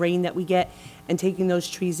from the rain that we get, and taking those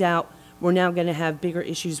trees out, we're now going to have bigger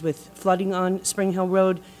issues with flooding on Spring Hill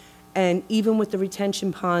Road. And even with the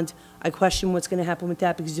retention pond, I question what's going to happen with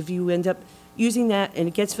that, because if you end up using that and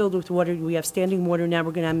it gets filled with water, we have standing water, now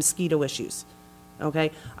we're going to have mosquito issues.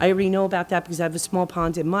 Okay? I already know about that because I have a small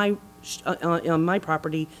pond in on my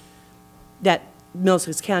property that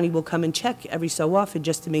Middlesex County will come and check every so often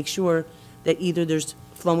just to make sure that either there's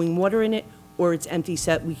flowing water in it or it's empty,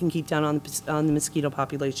 so that we can keep down on the mosquito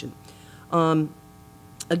population.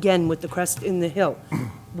 Again, with the crest in the hill,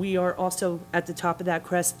 we are also at the top of that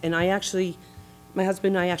crest, and my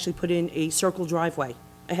husband and I actually put in a circle driveway,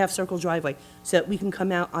 a half-circle driveway, so that we can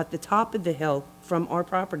come out at the top of the hill from our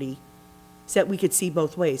property, so that we could see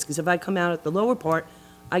both ways. Because if I come out at the lower part,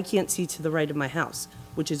 I can't see to the right of my house,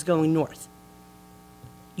 which is going north.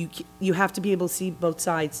 You have to be able to see both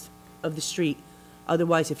sides of the street.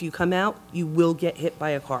 Otherwise, if you come out, you will get hit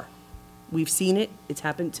by a car. We've seen it. It's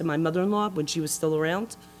happened to my mother-in-law when she was still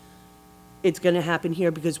around. It's going to happen here,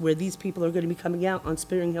 because where these people are going to be coming out on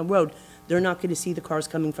Spring Hill Road, they're not going to see the cars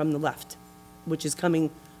coming from the left, which is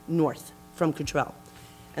coming north from Cottrell.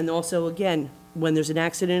 And also, again, when there's an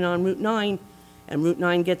accident on Route 9 and Route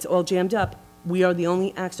 9 gets all jammed up, we are the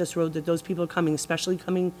only access road that those people are coming, especially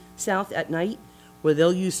coming south at night, where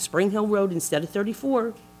they'll use Spring Hill Road instead of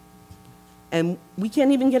 34. And we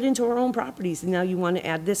can't even get into our own properties, and now you want to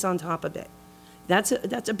add this on top of it. That's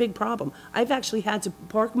a big problem. I've actually had to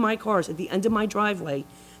park my cars at the end of my driveway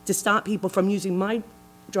to stop people from using my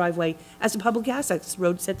driveway as a public access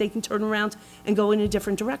road so that they can turn around and go in a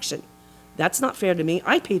different direction. That's not fair to me.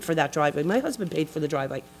 I paid for that driveway. My husband paid for the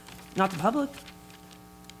driveway, not the public.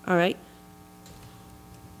 All right?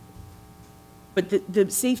 But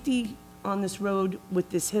the safety on this road with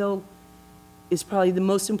this hill is probably the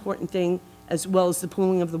most important thing, as well as the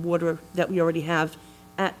pooling of the water that we already have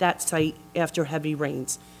at that site after heavy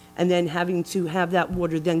rains. And then having to have that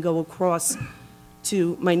water then go across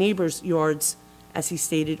to my neighbor's yards, as he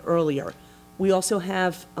stated earlier. We also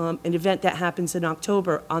have an event that happens in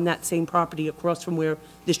October on that same property across from where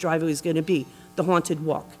this driveway is going to be, the Haunted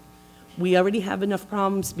Walk. We already have enough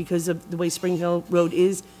problems because of the way Spring Hill Road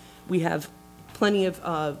is. We have plenty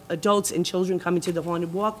of adults and children coming to the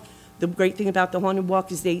Haunted Walk. The great thing about the Haunted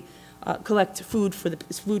Walk is they collect food for the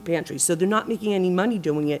food pantry. So they're not making any money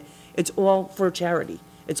doing it. It's all for charity.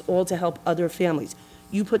 It's all to help other families.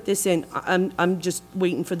 You put this in, I'm just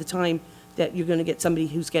waiting for the time that you're going to get somebody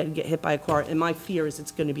who's going to get hit by a car, and my fear is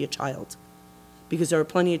it's going to be a child, because there are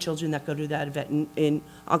plenty of children that go to that event in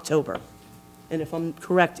October. And if I'm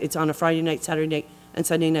correct, it's on a Friday night, Saturday night, and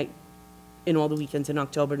Sunday night in all the weekends in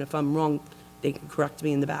October. And if I'm wrong, they can correct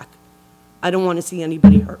me in the back. I don't want to see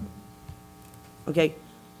anybody hurt. Okay?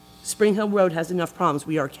 Spring Hill Road has enough problems.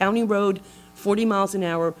 We are a county road, 40 miles an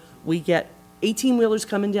hour. We get 18-wheelers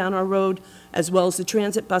coming down our road, as well as the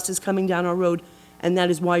transit buses coming down our road, and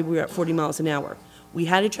that is why we're at 40 miles an hour. We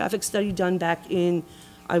had a traffic study done back in,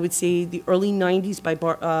 I would say the early 90s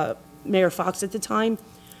by Mayor Fox at the time,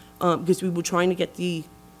 because we were trying to get the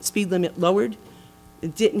speed limit lowered.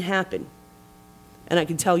 It didn't happen. And I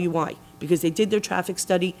can tell you why. Because they did their traffic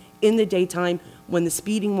study in the daytime when the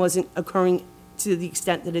speeding wasn't occurring to the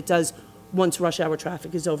extent that it does once rush hour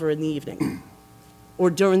traffic is over in the evening or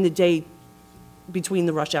during the day between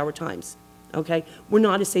the rush hour times, okay? We're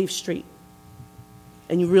not a safe street.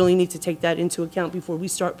 And you really need to take that into account before we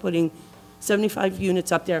start putting 75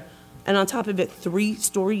 units up there. And on top of it,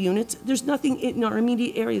 3-story units. There's nothing in our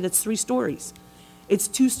immediate area that's 3 stories. It's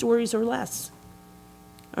 2 stories or less.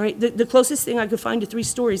 All right, the closest thing I could find to 3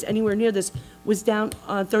 stories anywhere near this was down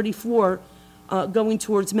on 34 going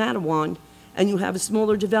towards Matawan, and you have a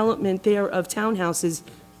smaller development there of townhouses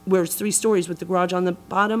where it's 3 stories with the garage on the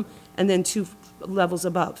bottom and then 2 levels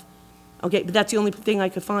above. Okay, but that's the only thing I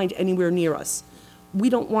could find anywhere near us. We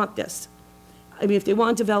don't want this. I mean, if they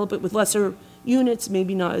want to develop it with lesser units,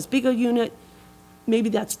 maybe not as big a unit, maybe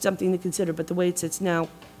that's something to consider, but the way it sits now,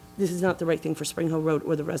 this is not the right thing for Spring Hill Road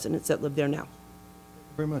or the residents that live there now.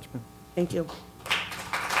 Very much, ma'am. Thank you.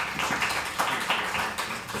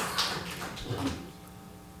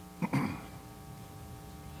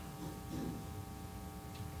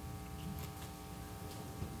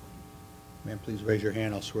 Ma'am, please raise your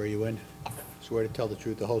hand. I'll swear you in. Swear to tell the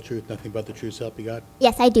truth, the whole truth, nothing but the truth, so help you God?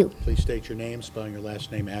 Yes, I do. Please state your name, spelling your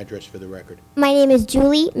last name, address for the record. My name is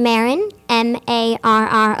Julie Marin,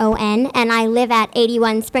 M-A-R-R-O-N, and I live at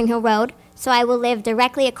 81 Spring Hill Road, so I will live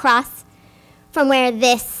directly across from where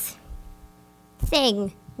this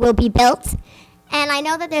thing will be built. And I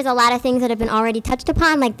know that there's a lot of things that have been already touched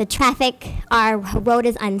upon, like the traffic, our road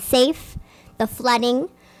is unsafe, the flooding,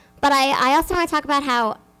 but I also want to talk about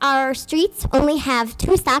how our streets only have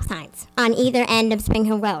 2 stop signs on either end of Spring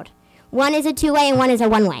Hill Road. One is a 2-way and one is a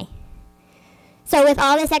 1-way. So with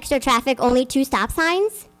all this extra traffic, only 2 stop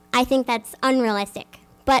signs, I think that's unrealistic.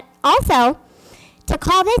 But also, to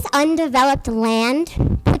call this undeveloped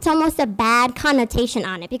land puts almost a bad connotation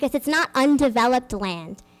on it because it's not undeveloped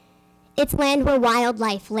land. It's land where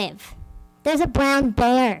wildlife live. There's a brown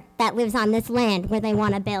bear that lives on this land where they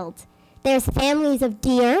want to build. There's families of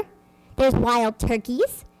deer, there's wild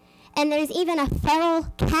turkeys, and there's even a feral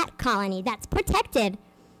cat colony that's protected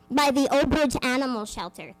by the Old Bridge Animal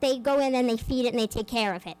Shelter. They go in and they feed it and they take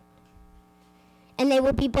care of it. And they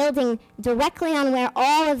will be building directly on where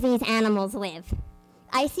all of these animals live.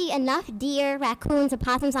 I see enough deer, raccoons,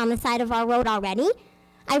 opossums on the side of our road already.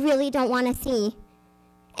 I really don't want to see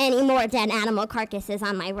any more dead animal carcasses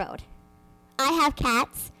on my road. I have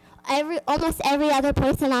cats. Almost every other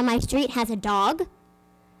person on my street has a dog.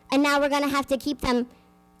 And now we're going to have to keep them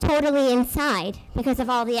totally inside because of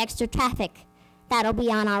all the extra traffic that'll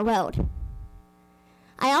be on our road.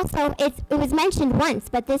 I also, it was mentioned once,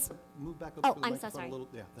 but this... Move back up oh, to the I'm so microphone sorry. a little.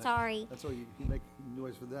 Yeah, Sorry. That's all. You make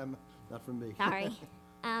noise for them, not for me. Sorry.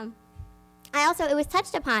 I also, it was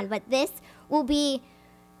touched upon, but this will be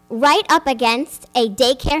right up against a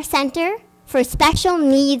daycare center for special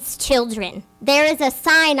needs children. There is a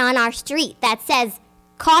sign on our street that says,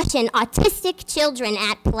 "Caution, autistic children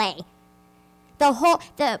at play." The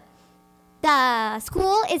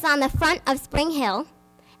school is on the front of Spring Hill,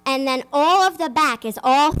 and then all of the back is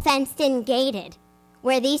all fenced in, gated,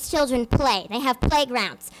 where these children play. They have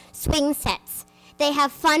playgrounds, swing sets. They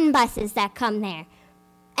have fun buses that come there.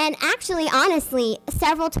 And actually, honestly,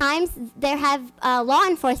 several times there have law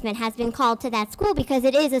enforcement has been called to that school because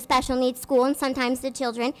it is a special needs school, and sometimes the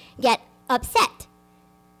children get upset.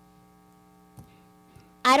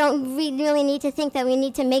 I don't really need to think that we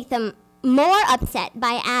need to make them more upset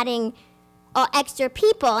by adding extra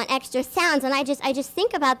people and extra sounds. And I just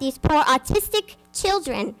think about these poor autistic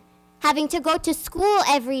children having to go to school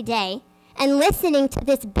every day and listening to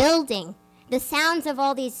this building, the sounds of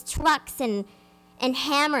all these trucks and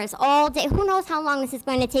hammers all day. Who knows how long this is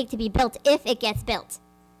going to take to be built, if it gets built.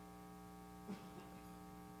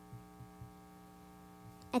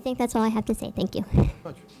 I think that's all I have to say. Thank you.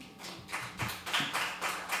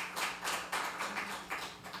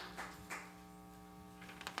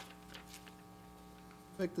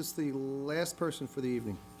 Make this the last person for the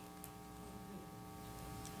evening.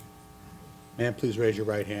 Ma'am, please raise your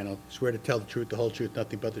right hand. I'll swear to tell the truth, the whole truth,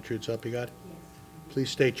 nothing but the truth, so help you God? Yes.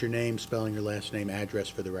 Please state your name, spelling your last name, address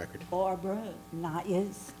for the record. Barbara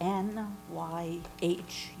Nyhus, N-Y-H-U-S,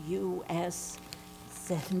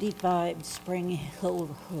 75 Spring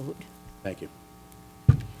Hill Road. Thank you.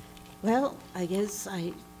 Well, I guess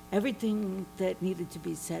everything that needed to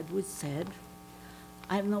be said was said.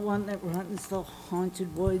 I'm the one that runs the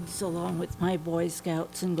Haunted Woods along with my Boy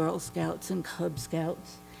Scouts and Girl Scouts and Cub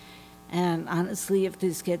Scouts. And honestly, if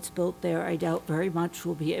this gets built there, I doubt very much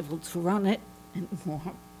we'll be able to run it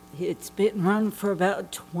anymore. It's been run for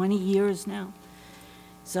about 20 years now.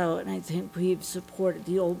 So, and I think we've supported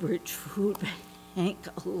the Old Bridge Food Bank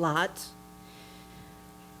a lot.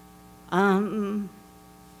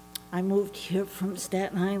 I moved here from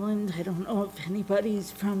Staten Island. I don't know if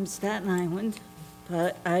anybody's from Staten Island,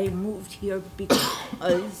 but I moved here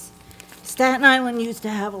because Staten Island used to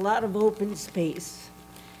have a lot of open space,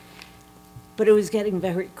 but it was getting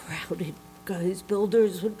very crowded because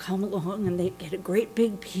builders would come along and they'd get a great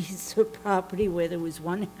big piece of property where there was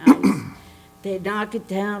one house. They'd knock it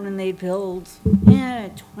down and they'd build,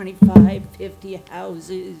 25, 50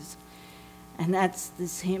 houses. And that's the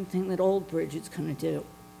same thing that Old Bridge is going to do.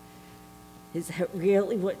 Is that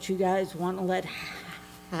really what you guys want to let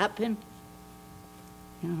happen?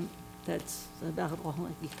 You know, that's about all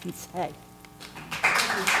I can say.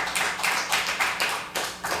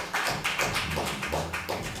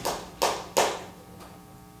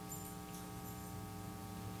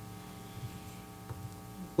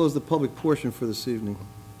 Close the public portion for this evening.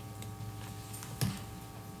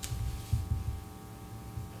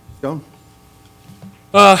 Joan?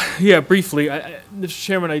 Yeah, briefly. Mr.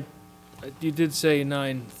 Chairman, you did say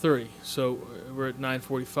 9:30, so we're at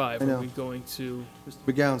 9:45. I know. Are we going to? Mr.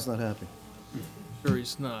 McGowan's not happy. Sure,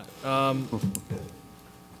 he's not. Mind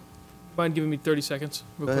giving me 30 seconds?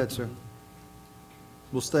 real Go quick? ahead, sir.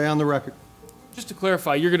 We'll stay on the record. Just to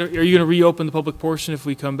clarify, are you gonna reopen the public portion if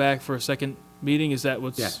we come back for a second meeting? Is that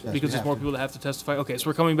what's? Yes. Yes, we Because there's have more to. people that have to testify? Okay, so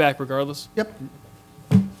we're coming back regardless? Yep.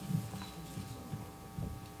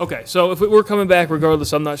 Okay, so if we're coming back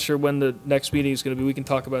regardless, I'm not sure when the next meeting is going to be. We can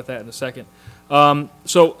talk about that in a second.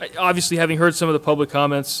 So obviously, having heard some of the public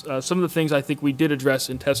comments, some of the things I think we did address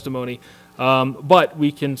in testimony, but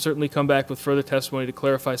we can certainly come back with further testimony to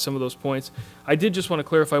clarify some of those points. I did just want to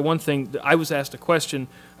clarify one thing. I was asked a question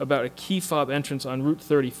about a key fob entrance on Route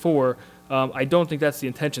 34. I don't think that's the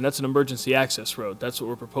intention. That's an emergency access road. That's what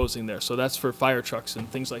we're proposing there. So that's for fire trucks and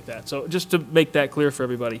things like that. So just to make that clear for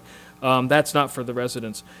everybody, that's not for the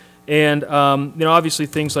residents. And, obviously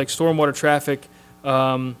things like stormwater traffic,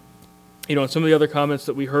 and some of the other comments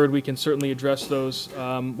that we heard, we can certainly address those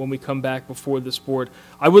when we come back before this board.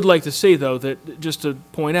 I would like to say, though, that just to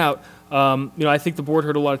point out, I think the board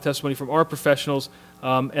heard a lot of testimony from our professionals,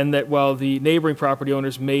 and that while the neighboring property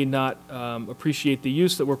owners may not appreciate the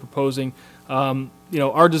use that we're proposing,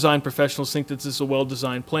 our design professionals think that this is a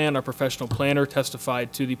well-designed plan. Our professional planner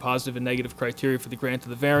testified to the positive and negative criteria for the grant of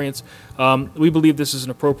the variance. We believe this is an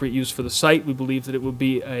appropriate use for the site. We believe that it would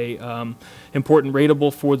be a important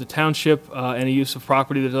rateable for the township and a use of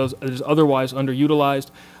property that is otherwise underutilized.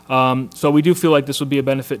 So we do feel like this would be a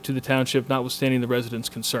benefit to the township, notwithstanding the residents'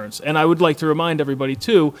 concerns. And I would like to remind everybody,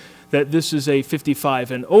 too, that this is a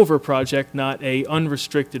 55 and over project, not a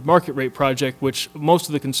unrestricted market rate project, which most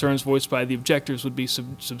of the concerns voiced by the objectors would be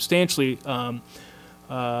substantially,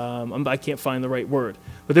 I can't find the right word,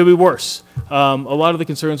 but they'd be worse. A lot of the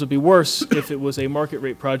concerns would be worse if it was a market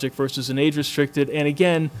rate project versus an age restricted. And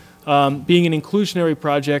again, being an inclusionary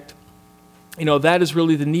project, that is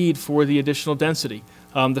really the need for the additional density.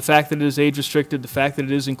 The fact that it is age restricted, the fact that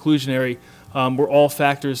it is inclusionary, were all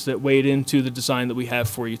factors that weighed into the design that we have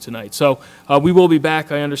for you tonight. So we will be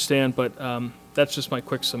back, I understand, but that's just my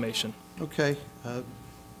quick summation. Okay.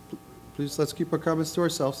 Please, let's keep our comments to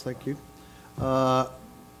ourselves. Thank you. We're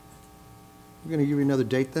going to give you another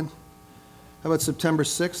date then. How about September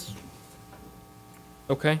 6th?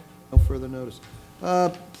 Okay. No further notice.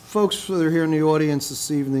 Folks that are here in the audience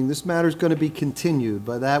this evening, this matter is going to be continued.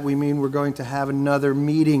 By that, we mean we're going to have another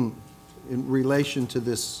meeting in relation to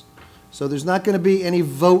this. So there's not going to be any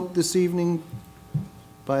vote this evening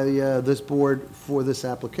by this board for this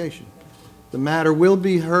application. The matter will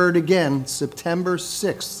be heard again September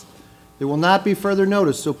 6th. There will not be further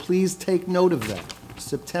notice, so please take note of that.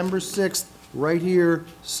 September 6th, right here,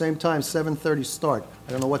 same time, 7:30 start.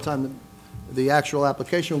 I don't know what time the actual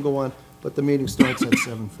application will go on, but the meeting starts at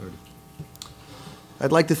 7:30.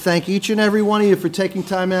 I'd like to thank each and every one of you for taking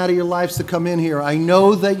time out of your lives to come in here. I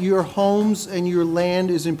know that your homes and your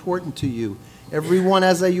land is important to you. Everyone,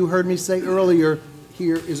 as you heard me say earlier,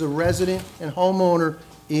 here is a resident and homeowner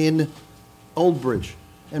in Old Bridge.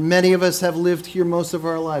 And many of us have lived here most of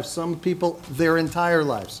our lives, some people their entire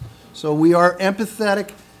lives. So we are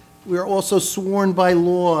empathetic. We are also sworn by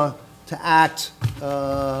law to act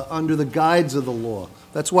under the guides of the law.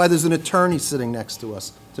 That's why there's an attorney sitting next to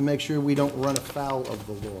us, to make sure we don't run afoul of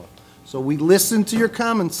the law. So we listen to your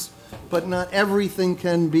comments, but not everything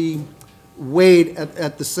can be weighed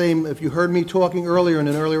at the same. If you heard me talking earlier in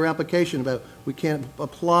an earlier application about we can't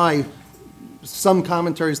apply some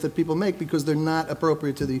commentaries that people make because they're not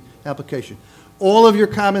appropriate to the application. All of your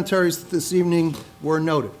commentaries this evening were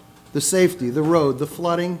noted. The safety, the road, the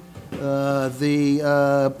flooding,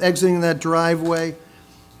 the exiting that driveway.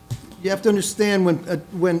 You have to understand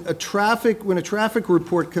when a traffic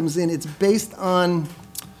report comes in, it's based on,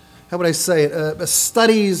 how would I say it,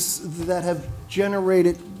 studies that have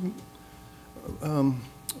generated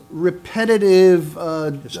repetitive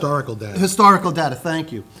Historical data. Historical data,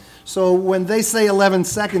 thank you. So when they say 11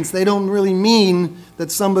 seconds, they don't really mean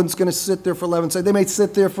that someone's going to sit there for 11 seconds. They may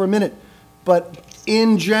sit there for a minute. But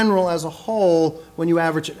in general, as a whole, when you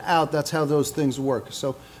average it out, that's how those things work.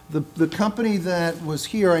 So the company that was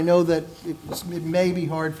here, I know that it may be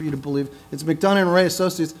hard for you to believe, it's McDonough and Ray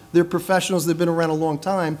Associates. They're professionals. They've been around a long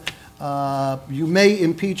time. You may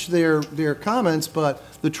impeach their comments, but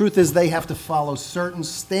the truth is they have to follow certain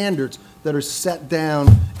standards that are set down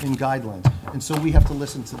in guidelines. And so we have to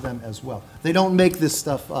listen to them as well. They don't make this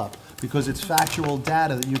stuff up because it's factual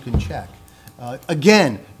data that you can check.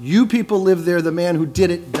 Again, you people live there. The man who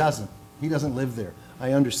did it doesn't. He doesn't live there.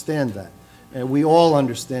 I understand that. And we all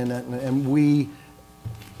understand that. And we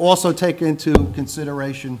also take into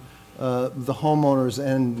consideration the homeowners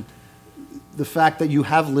and the fact that you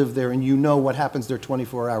have lived there and you know what happens there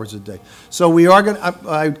 24 hours a day. So we are going to,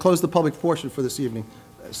 I closed the public portion for this evening.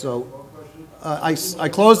 So I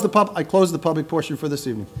closed the public portion for this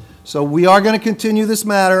evening. So we are going to continue this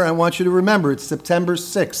matter. I want you to remember it's September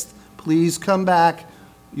 6th. Please come back.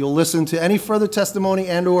 You'll listen to any further testimony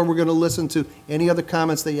and/or we're going to listen to any other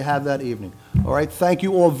comments that you have that evening. All right? Thank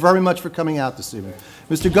you all very much for coming out this evening.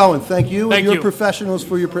 Mr. Goen, thank you and your professionals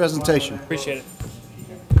for your presentation. Appreciate it.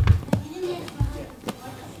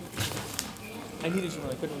 I needed you when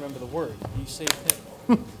I couldn't remember the word. You saved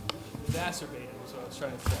him. Exacerbated was what I was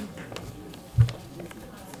trying to say.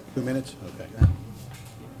 2 minutes? Okay.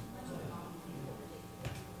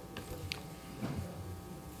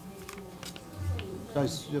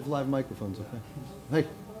 Guys, you have live microphones, okay? Hey,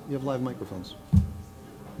 you have live microphones.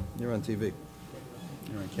 You're on TV.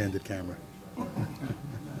 You're on candid camera. I'm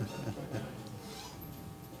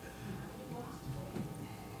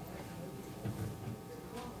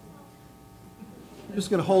just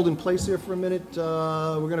going to hold in place here for a minute.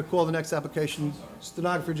 We're going to call the next application.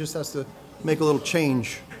 Stenographer just has to make a little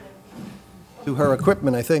change to her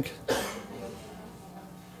equipment, I think.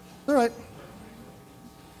 All right.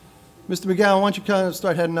 Mr. McGowan, why don't you kind of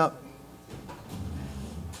start heading up?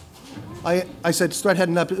 I said start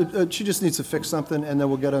heading up. She just needs to fix something, and then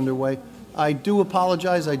we'll get underway. I do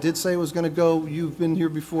apologize. I did say it was going to go. You've been here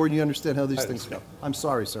before, and you understand how these things go. I'm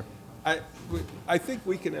sorry, sir. I think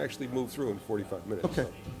we can actually move through in 45 minutes. Okay.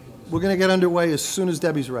 We're going to get underway as soon as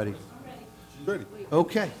Debbie's ready. She's ready.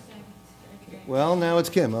 Okay. Well, now it's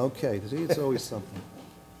Kim. Okay. See, it's always something.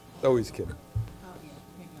 Always Kim.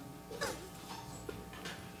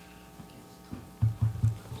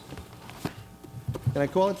 Can I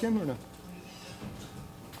call it Kim or no?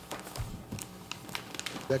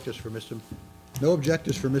 Objectives for Mr. No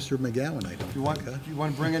objectives for Mr. McGowan, I don't. You want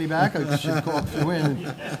to bring any back? I should call you in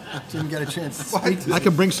and didn't get a chance to speak. I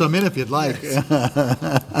can bring some in if you'd like.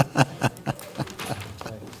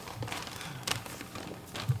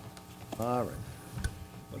 All right.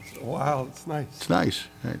 Wow, it's nice. It's nice.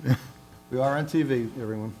 Right. We are on TV,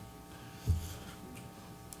 everyone.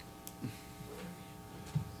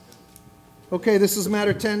 Okay, this is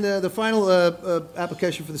matter 10, the final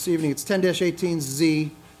application for this evening. It's 10-18Z.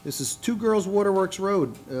 This is Two Girls Waterworks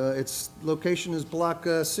Road. Its location is block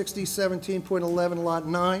 6017.11, lot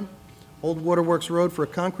 9, Old Waterworks Road, for a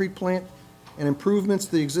concrete plant and improvements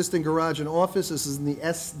to the existing garage and office. This is in the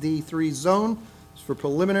SD3 zone. It's for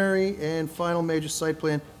preliminary and final major site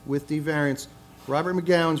plan with D variance. Robert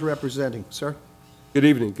McGowan's representing. Sir? Good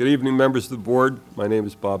evening. Good evening, members of the board. My name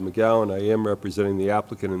is Bob McGowan. I am representing the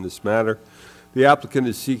applicant in this matter. The applicant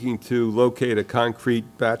is seeking to locate a concrete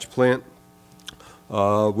batch plant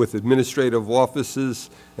with administrative offices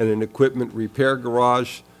and an equipment repair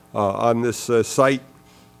garage on this site.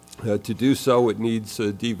 To do so, it needs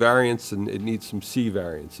D variance and it needs some C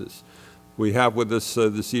variances. We have with us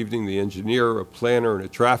this evening the engineer, a planner, and a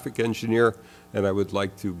traffic engineer, and I would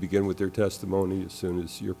like to begin with their testimony as soon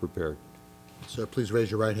as you're prepared. Sir, please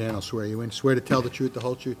raise your right hand. I'll swear you in. Swear to tell the truth, the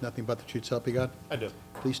whole truth, nothing but the truth, so help you God? I do.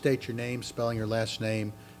 Please state your name, spelling your last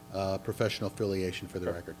name, professional affiliation for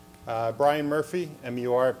the record. Brian Murphy,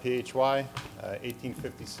 M-U-R-P-H-Y,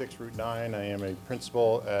 1856 Route 9. I am a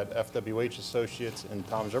principal at FWH Associates in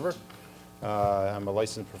Toms River. I'm a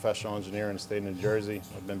licensed professional engineer in the state of New Jersey.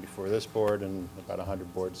 I've been before this board and about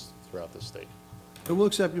 100 boards throughout the state. We'll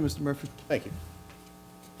accept you, Mr. Murphy. Thank you.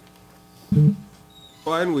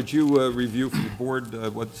 Brian, would you review for the board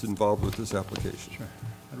what's involved with this application? Sure.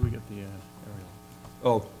 How do we get the aerial?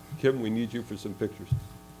 Oh, Kim, we need you for some pictures.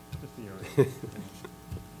 Just the aerial.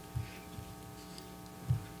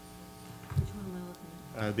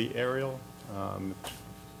 The aerial,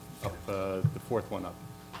 up, the fourth one up.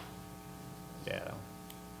 Yeah.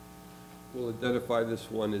 We'll identify this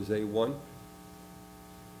one as A1.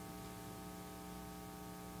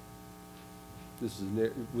 This is,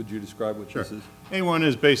 would you describe what this is? A1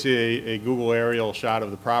 is basically a Google aerial shot of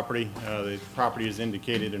the property. The property is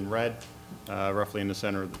indicated in red, roughly in the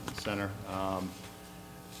center of the center.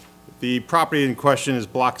 The property in question is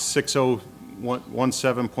block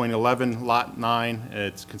 6017.11, lot 9.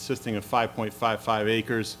 It's consisting of 5.55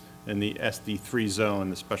 acres in the SD3 zone,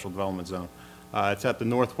 the special development zone. It's at the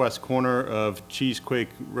northwest corner of Cheesequake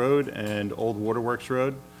Road and Old Waterworks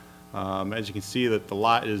Road. As you can see, that the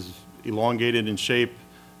lot is elongated in shape.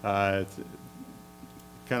 It's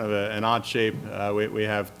kind of an odd shape. We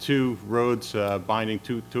have two roads binding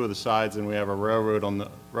two of the sides, and we have a railroad on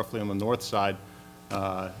roughly on the north side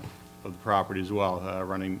of the property as well,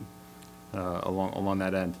 running along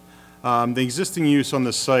that end. The existing use on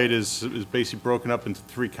this site is basically broken up into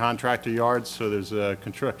 3 contractor yards. So there's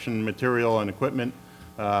construction material and equipment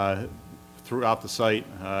throughout the site.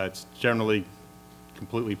 It's generally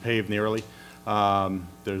completely paved nearly.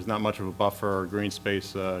 There's not much of a buffer or green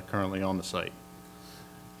space currently on the site.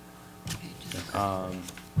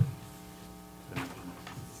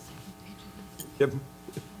 Yep.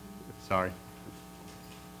 Sorry.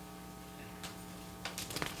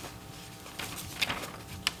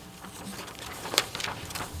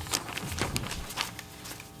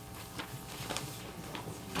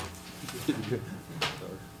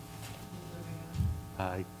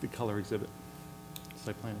 The color exhibit,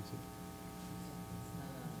 site plan exhibit.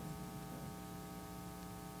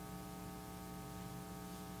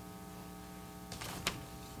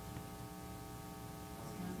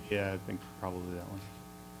 Yeah, I think probably that one.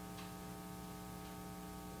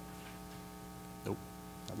 Nope,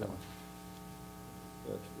 not that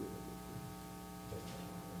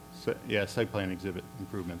one. Yeah, site plan exhibit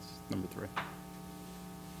improvements, number 3.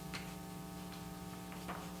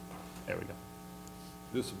 There we go.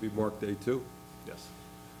 This would be marked A2? Yes.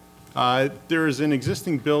 There is an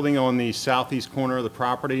existing building on the southeast corner of the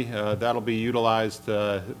property. That'll be utilized,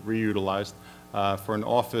 reutilized for an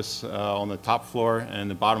office on the top floor,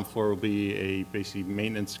 and the bottom floor will be a basically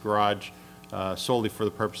maintenance garage solely for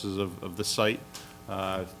the purposes of the site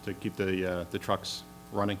to keep the trucks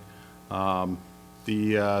running.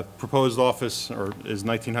 The proposed office is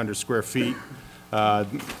 1,900 square feet. The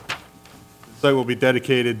site will be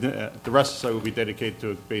dedicated, the rest of the site will be dedicated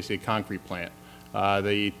to basically a concrete plant.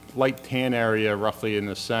 The light tan area roughly in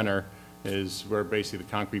the center is where basically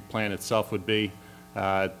the concrete plant itself would be.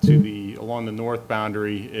 Along the north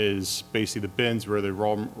boundary is basically the bins where the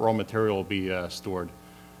raw material will be stored.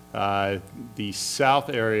 The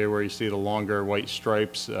south area where you see the longer white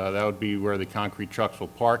stripes, that would be where the concrete trucks will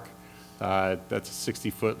park. That's a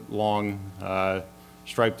 60-foot long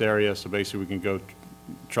striped area, so basically we can go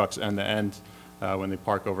trucks end to end when they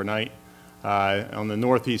park overnight. On the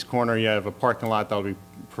northeast corner, you have a parking lot that will be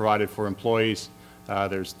provided for employees.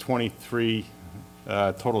 There's 23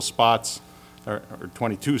 total spots, or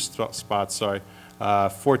 22 spots, sorry.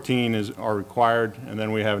 14 are required, and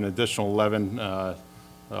then we have an additional 11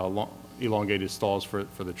 elongated stalls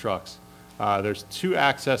for the trucks. There's 2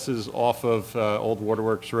 accesses off of Old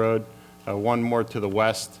Waterworks Road, one more to the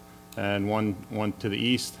west and one to the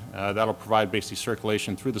east. That'll provide basically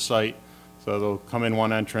circulation through the site. So they'll come in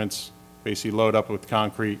one entrance, basically load up with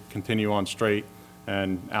concrete, continue on straight,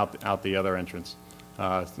 and out the other entrance.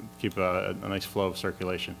 Keep a nice flow of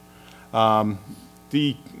circulation. We're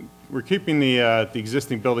keeping the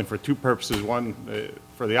existing building for 2 purposes. One,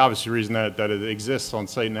 for the obvious reason that it exists on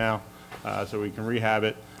site now, so we can rehab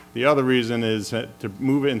it. The other reason is to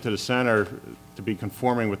move it into the center to be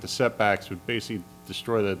conforming with the setbacks would basically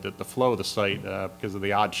destroy the flow of the site because of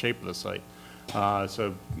the odd shape of the site.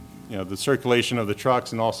 So, you know, the circulation of the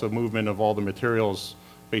trucks and also movement of all the materials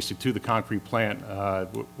basically to the concrete plant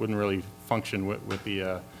wouldn't really function with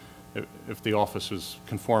the if the office was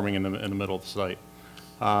conforming in the middle of the site.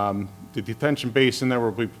 The detention basin that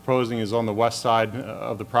we'll be proposing is on the west side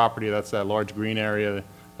of the property. That's that large green area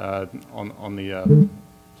on the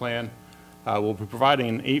plan. We'll be providing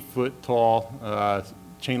an 8-foot tall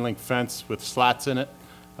chain link fence with slats in it.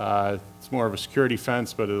 It's more of a security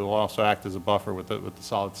fence, but it'll also act as a buffer with the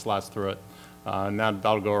solid slats through it. And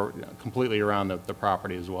that'll go completely around the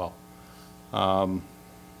property as well.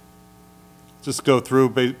 Just go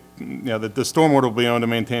through, you know, the stormwater will be owned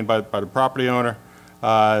and maintained by the property owner.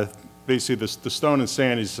 Basically, the stone and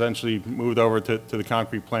sand is essentially moved over to the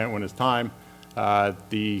concrete plant when it's time.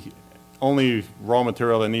 The only raw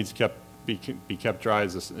material that needs to be kept dry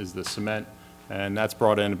is the cement, and that's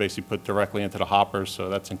brought in and basically put directly into the hoppers, so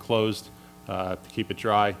that's enclosed to keep it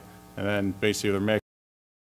dry. And then basically they're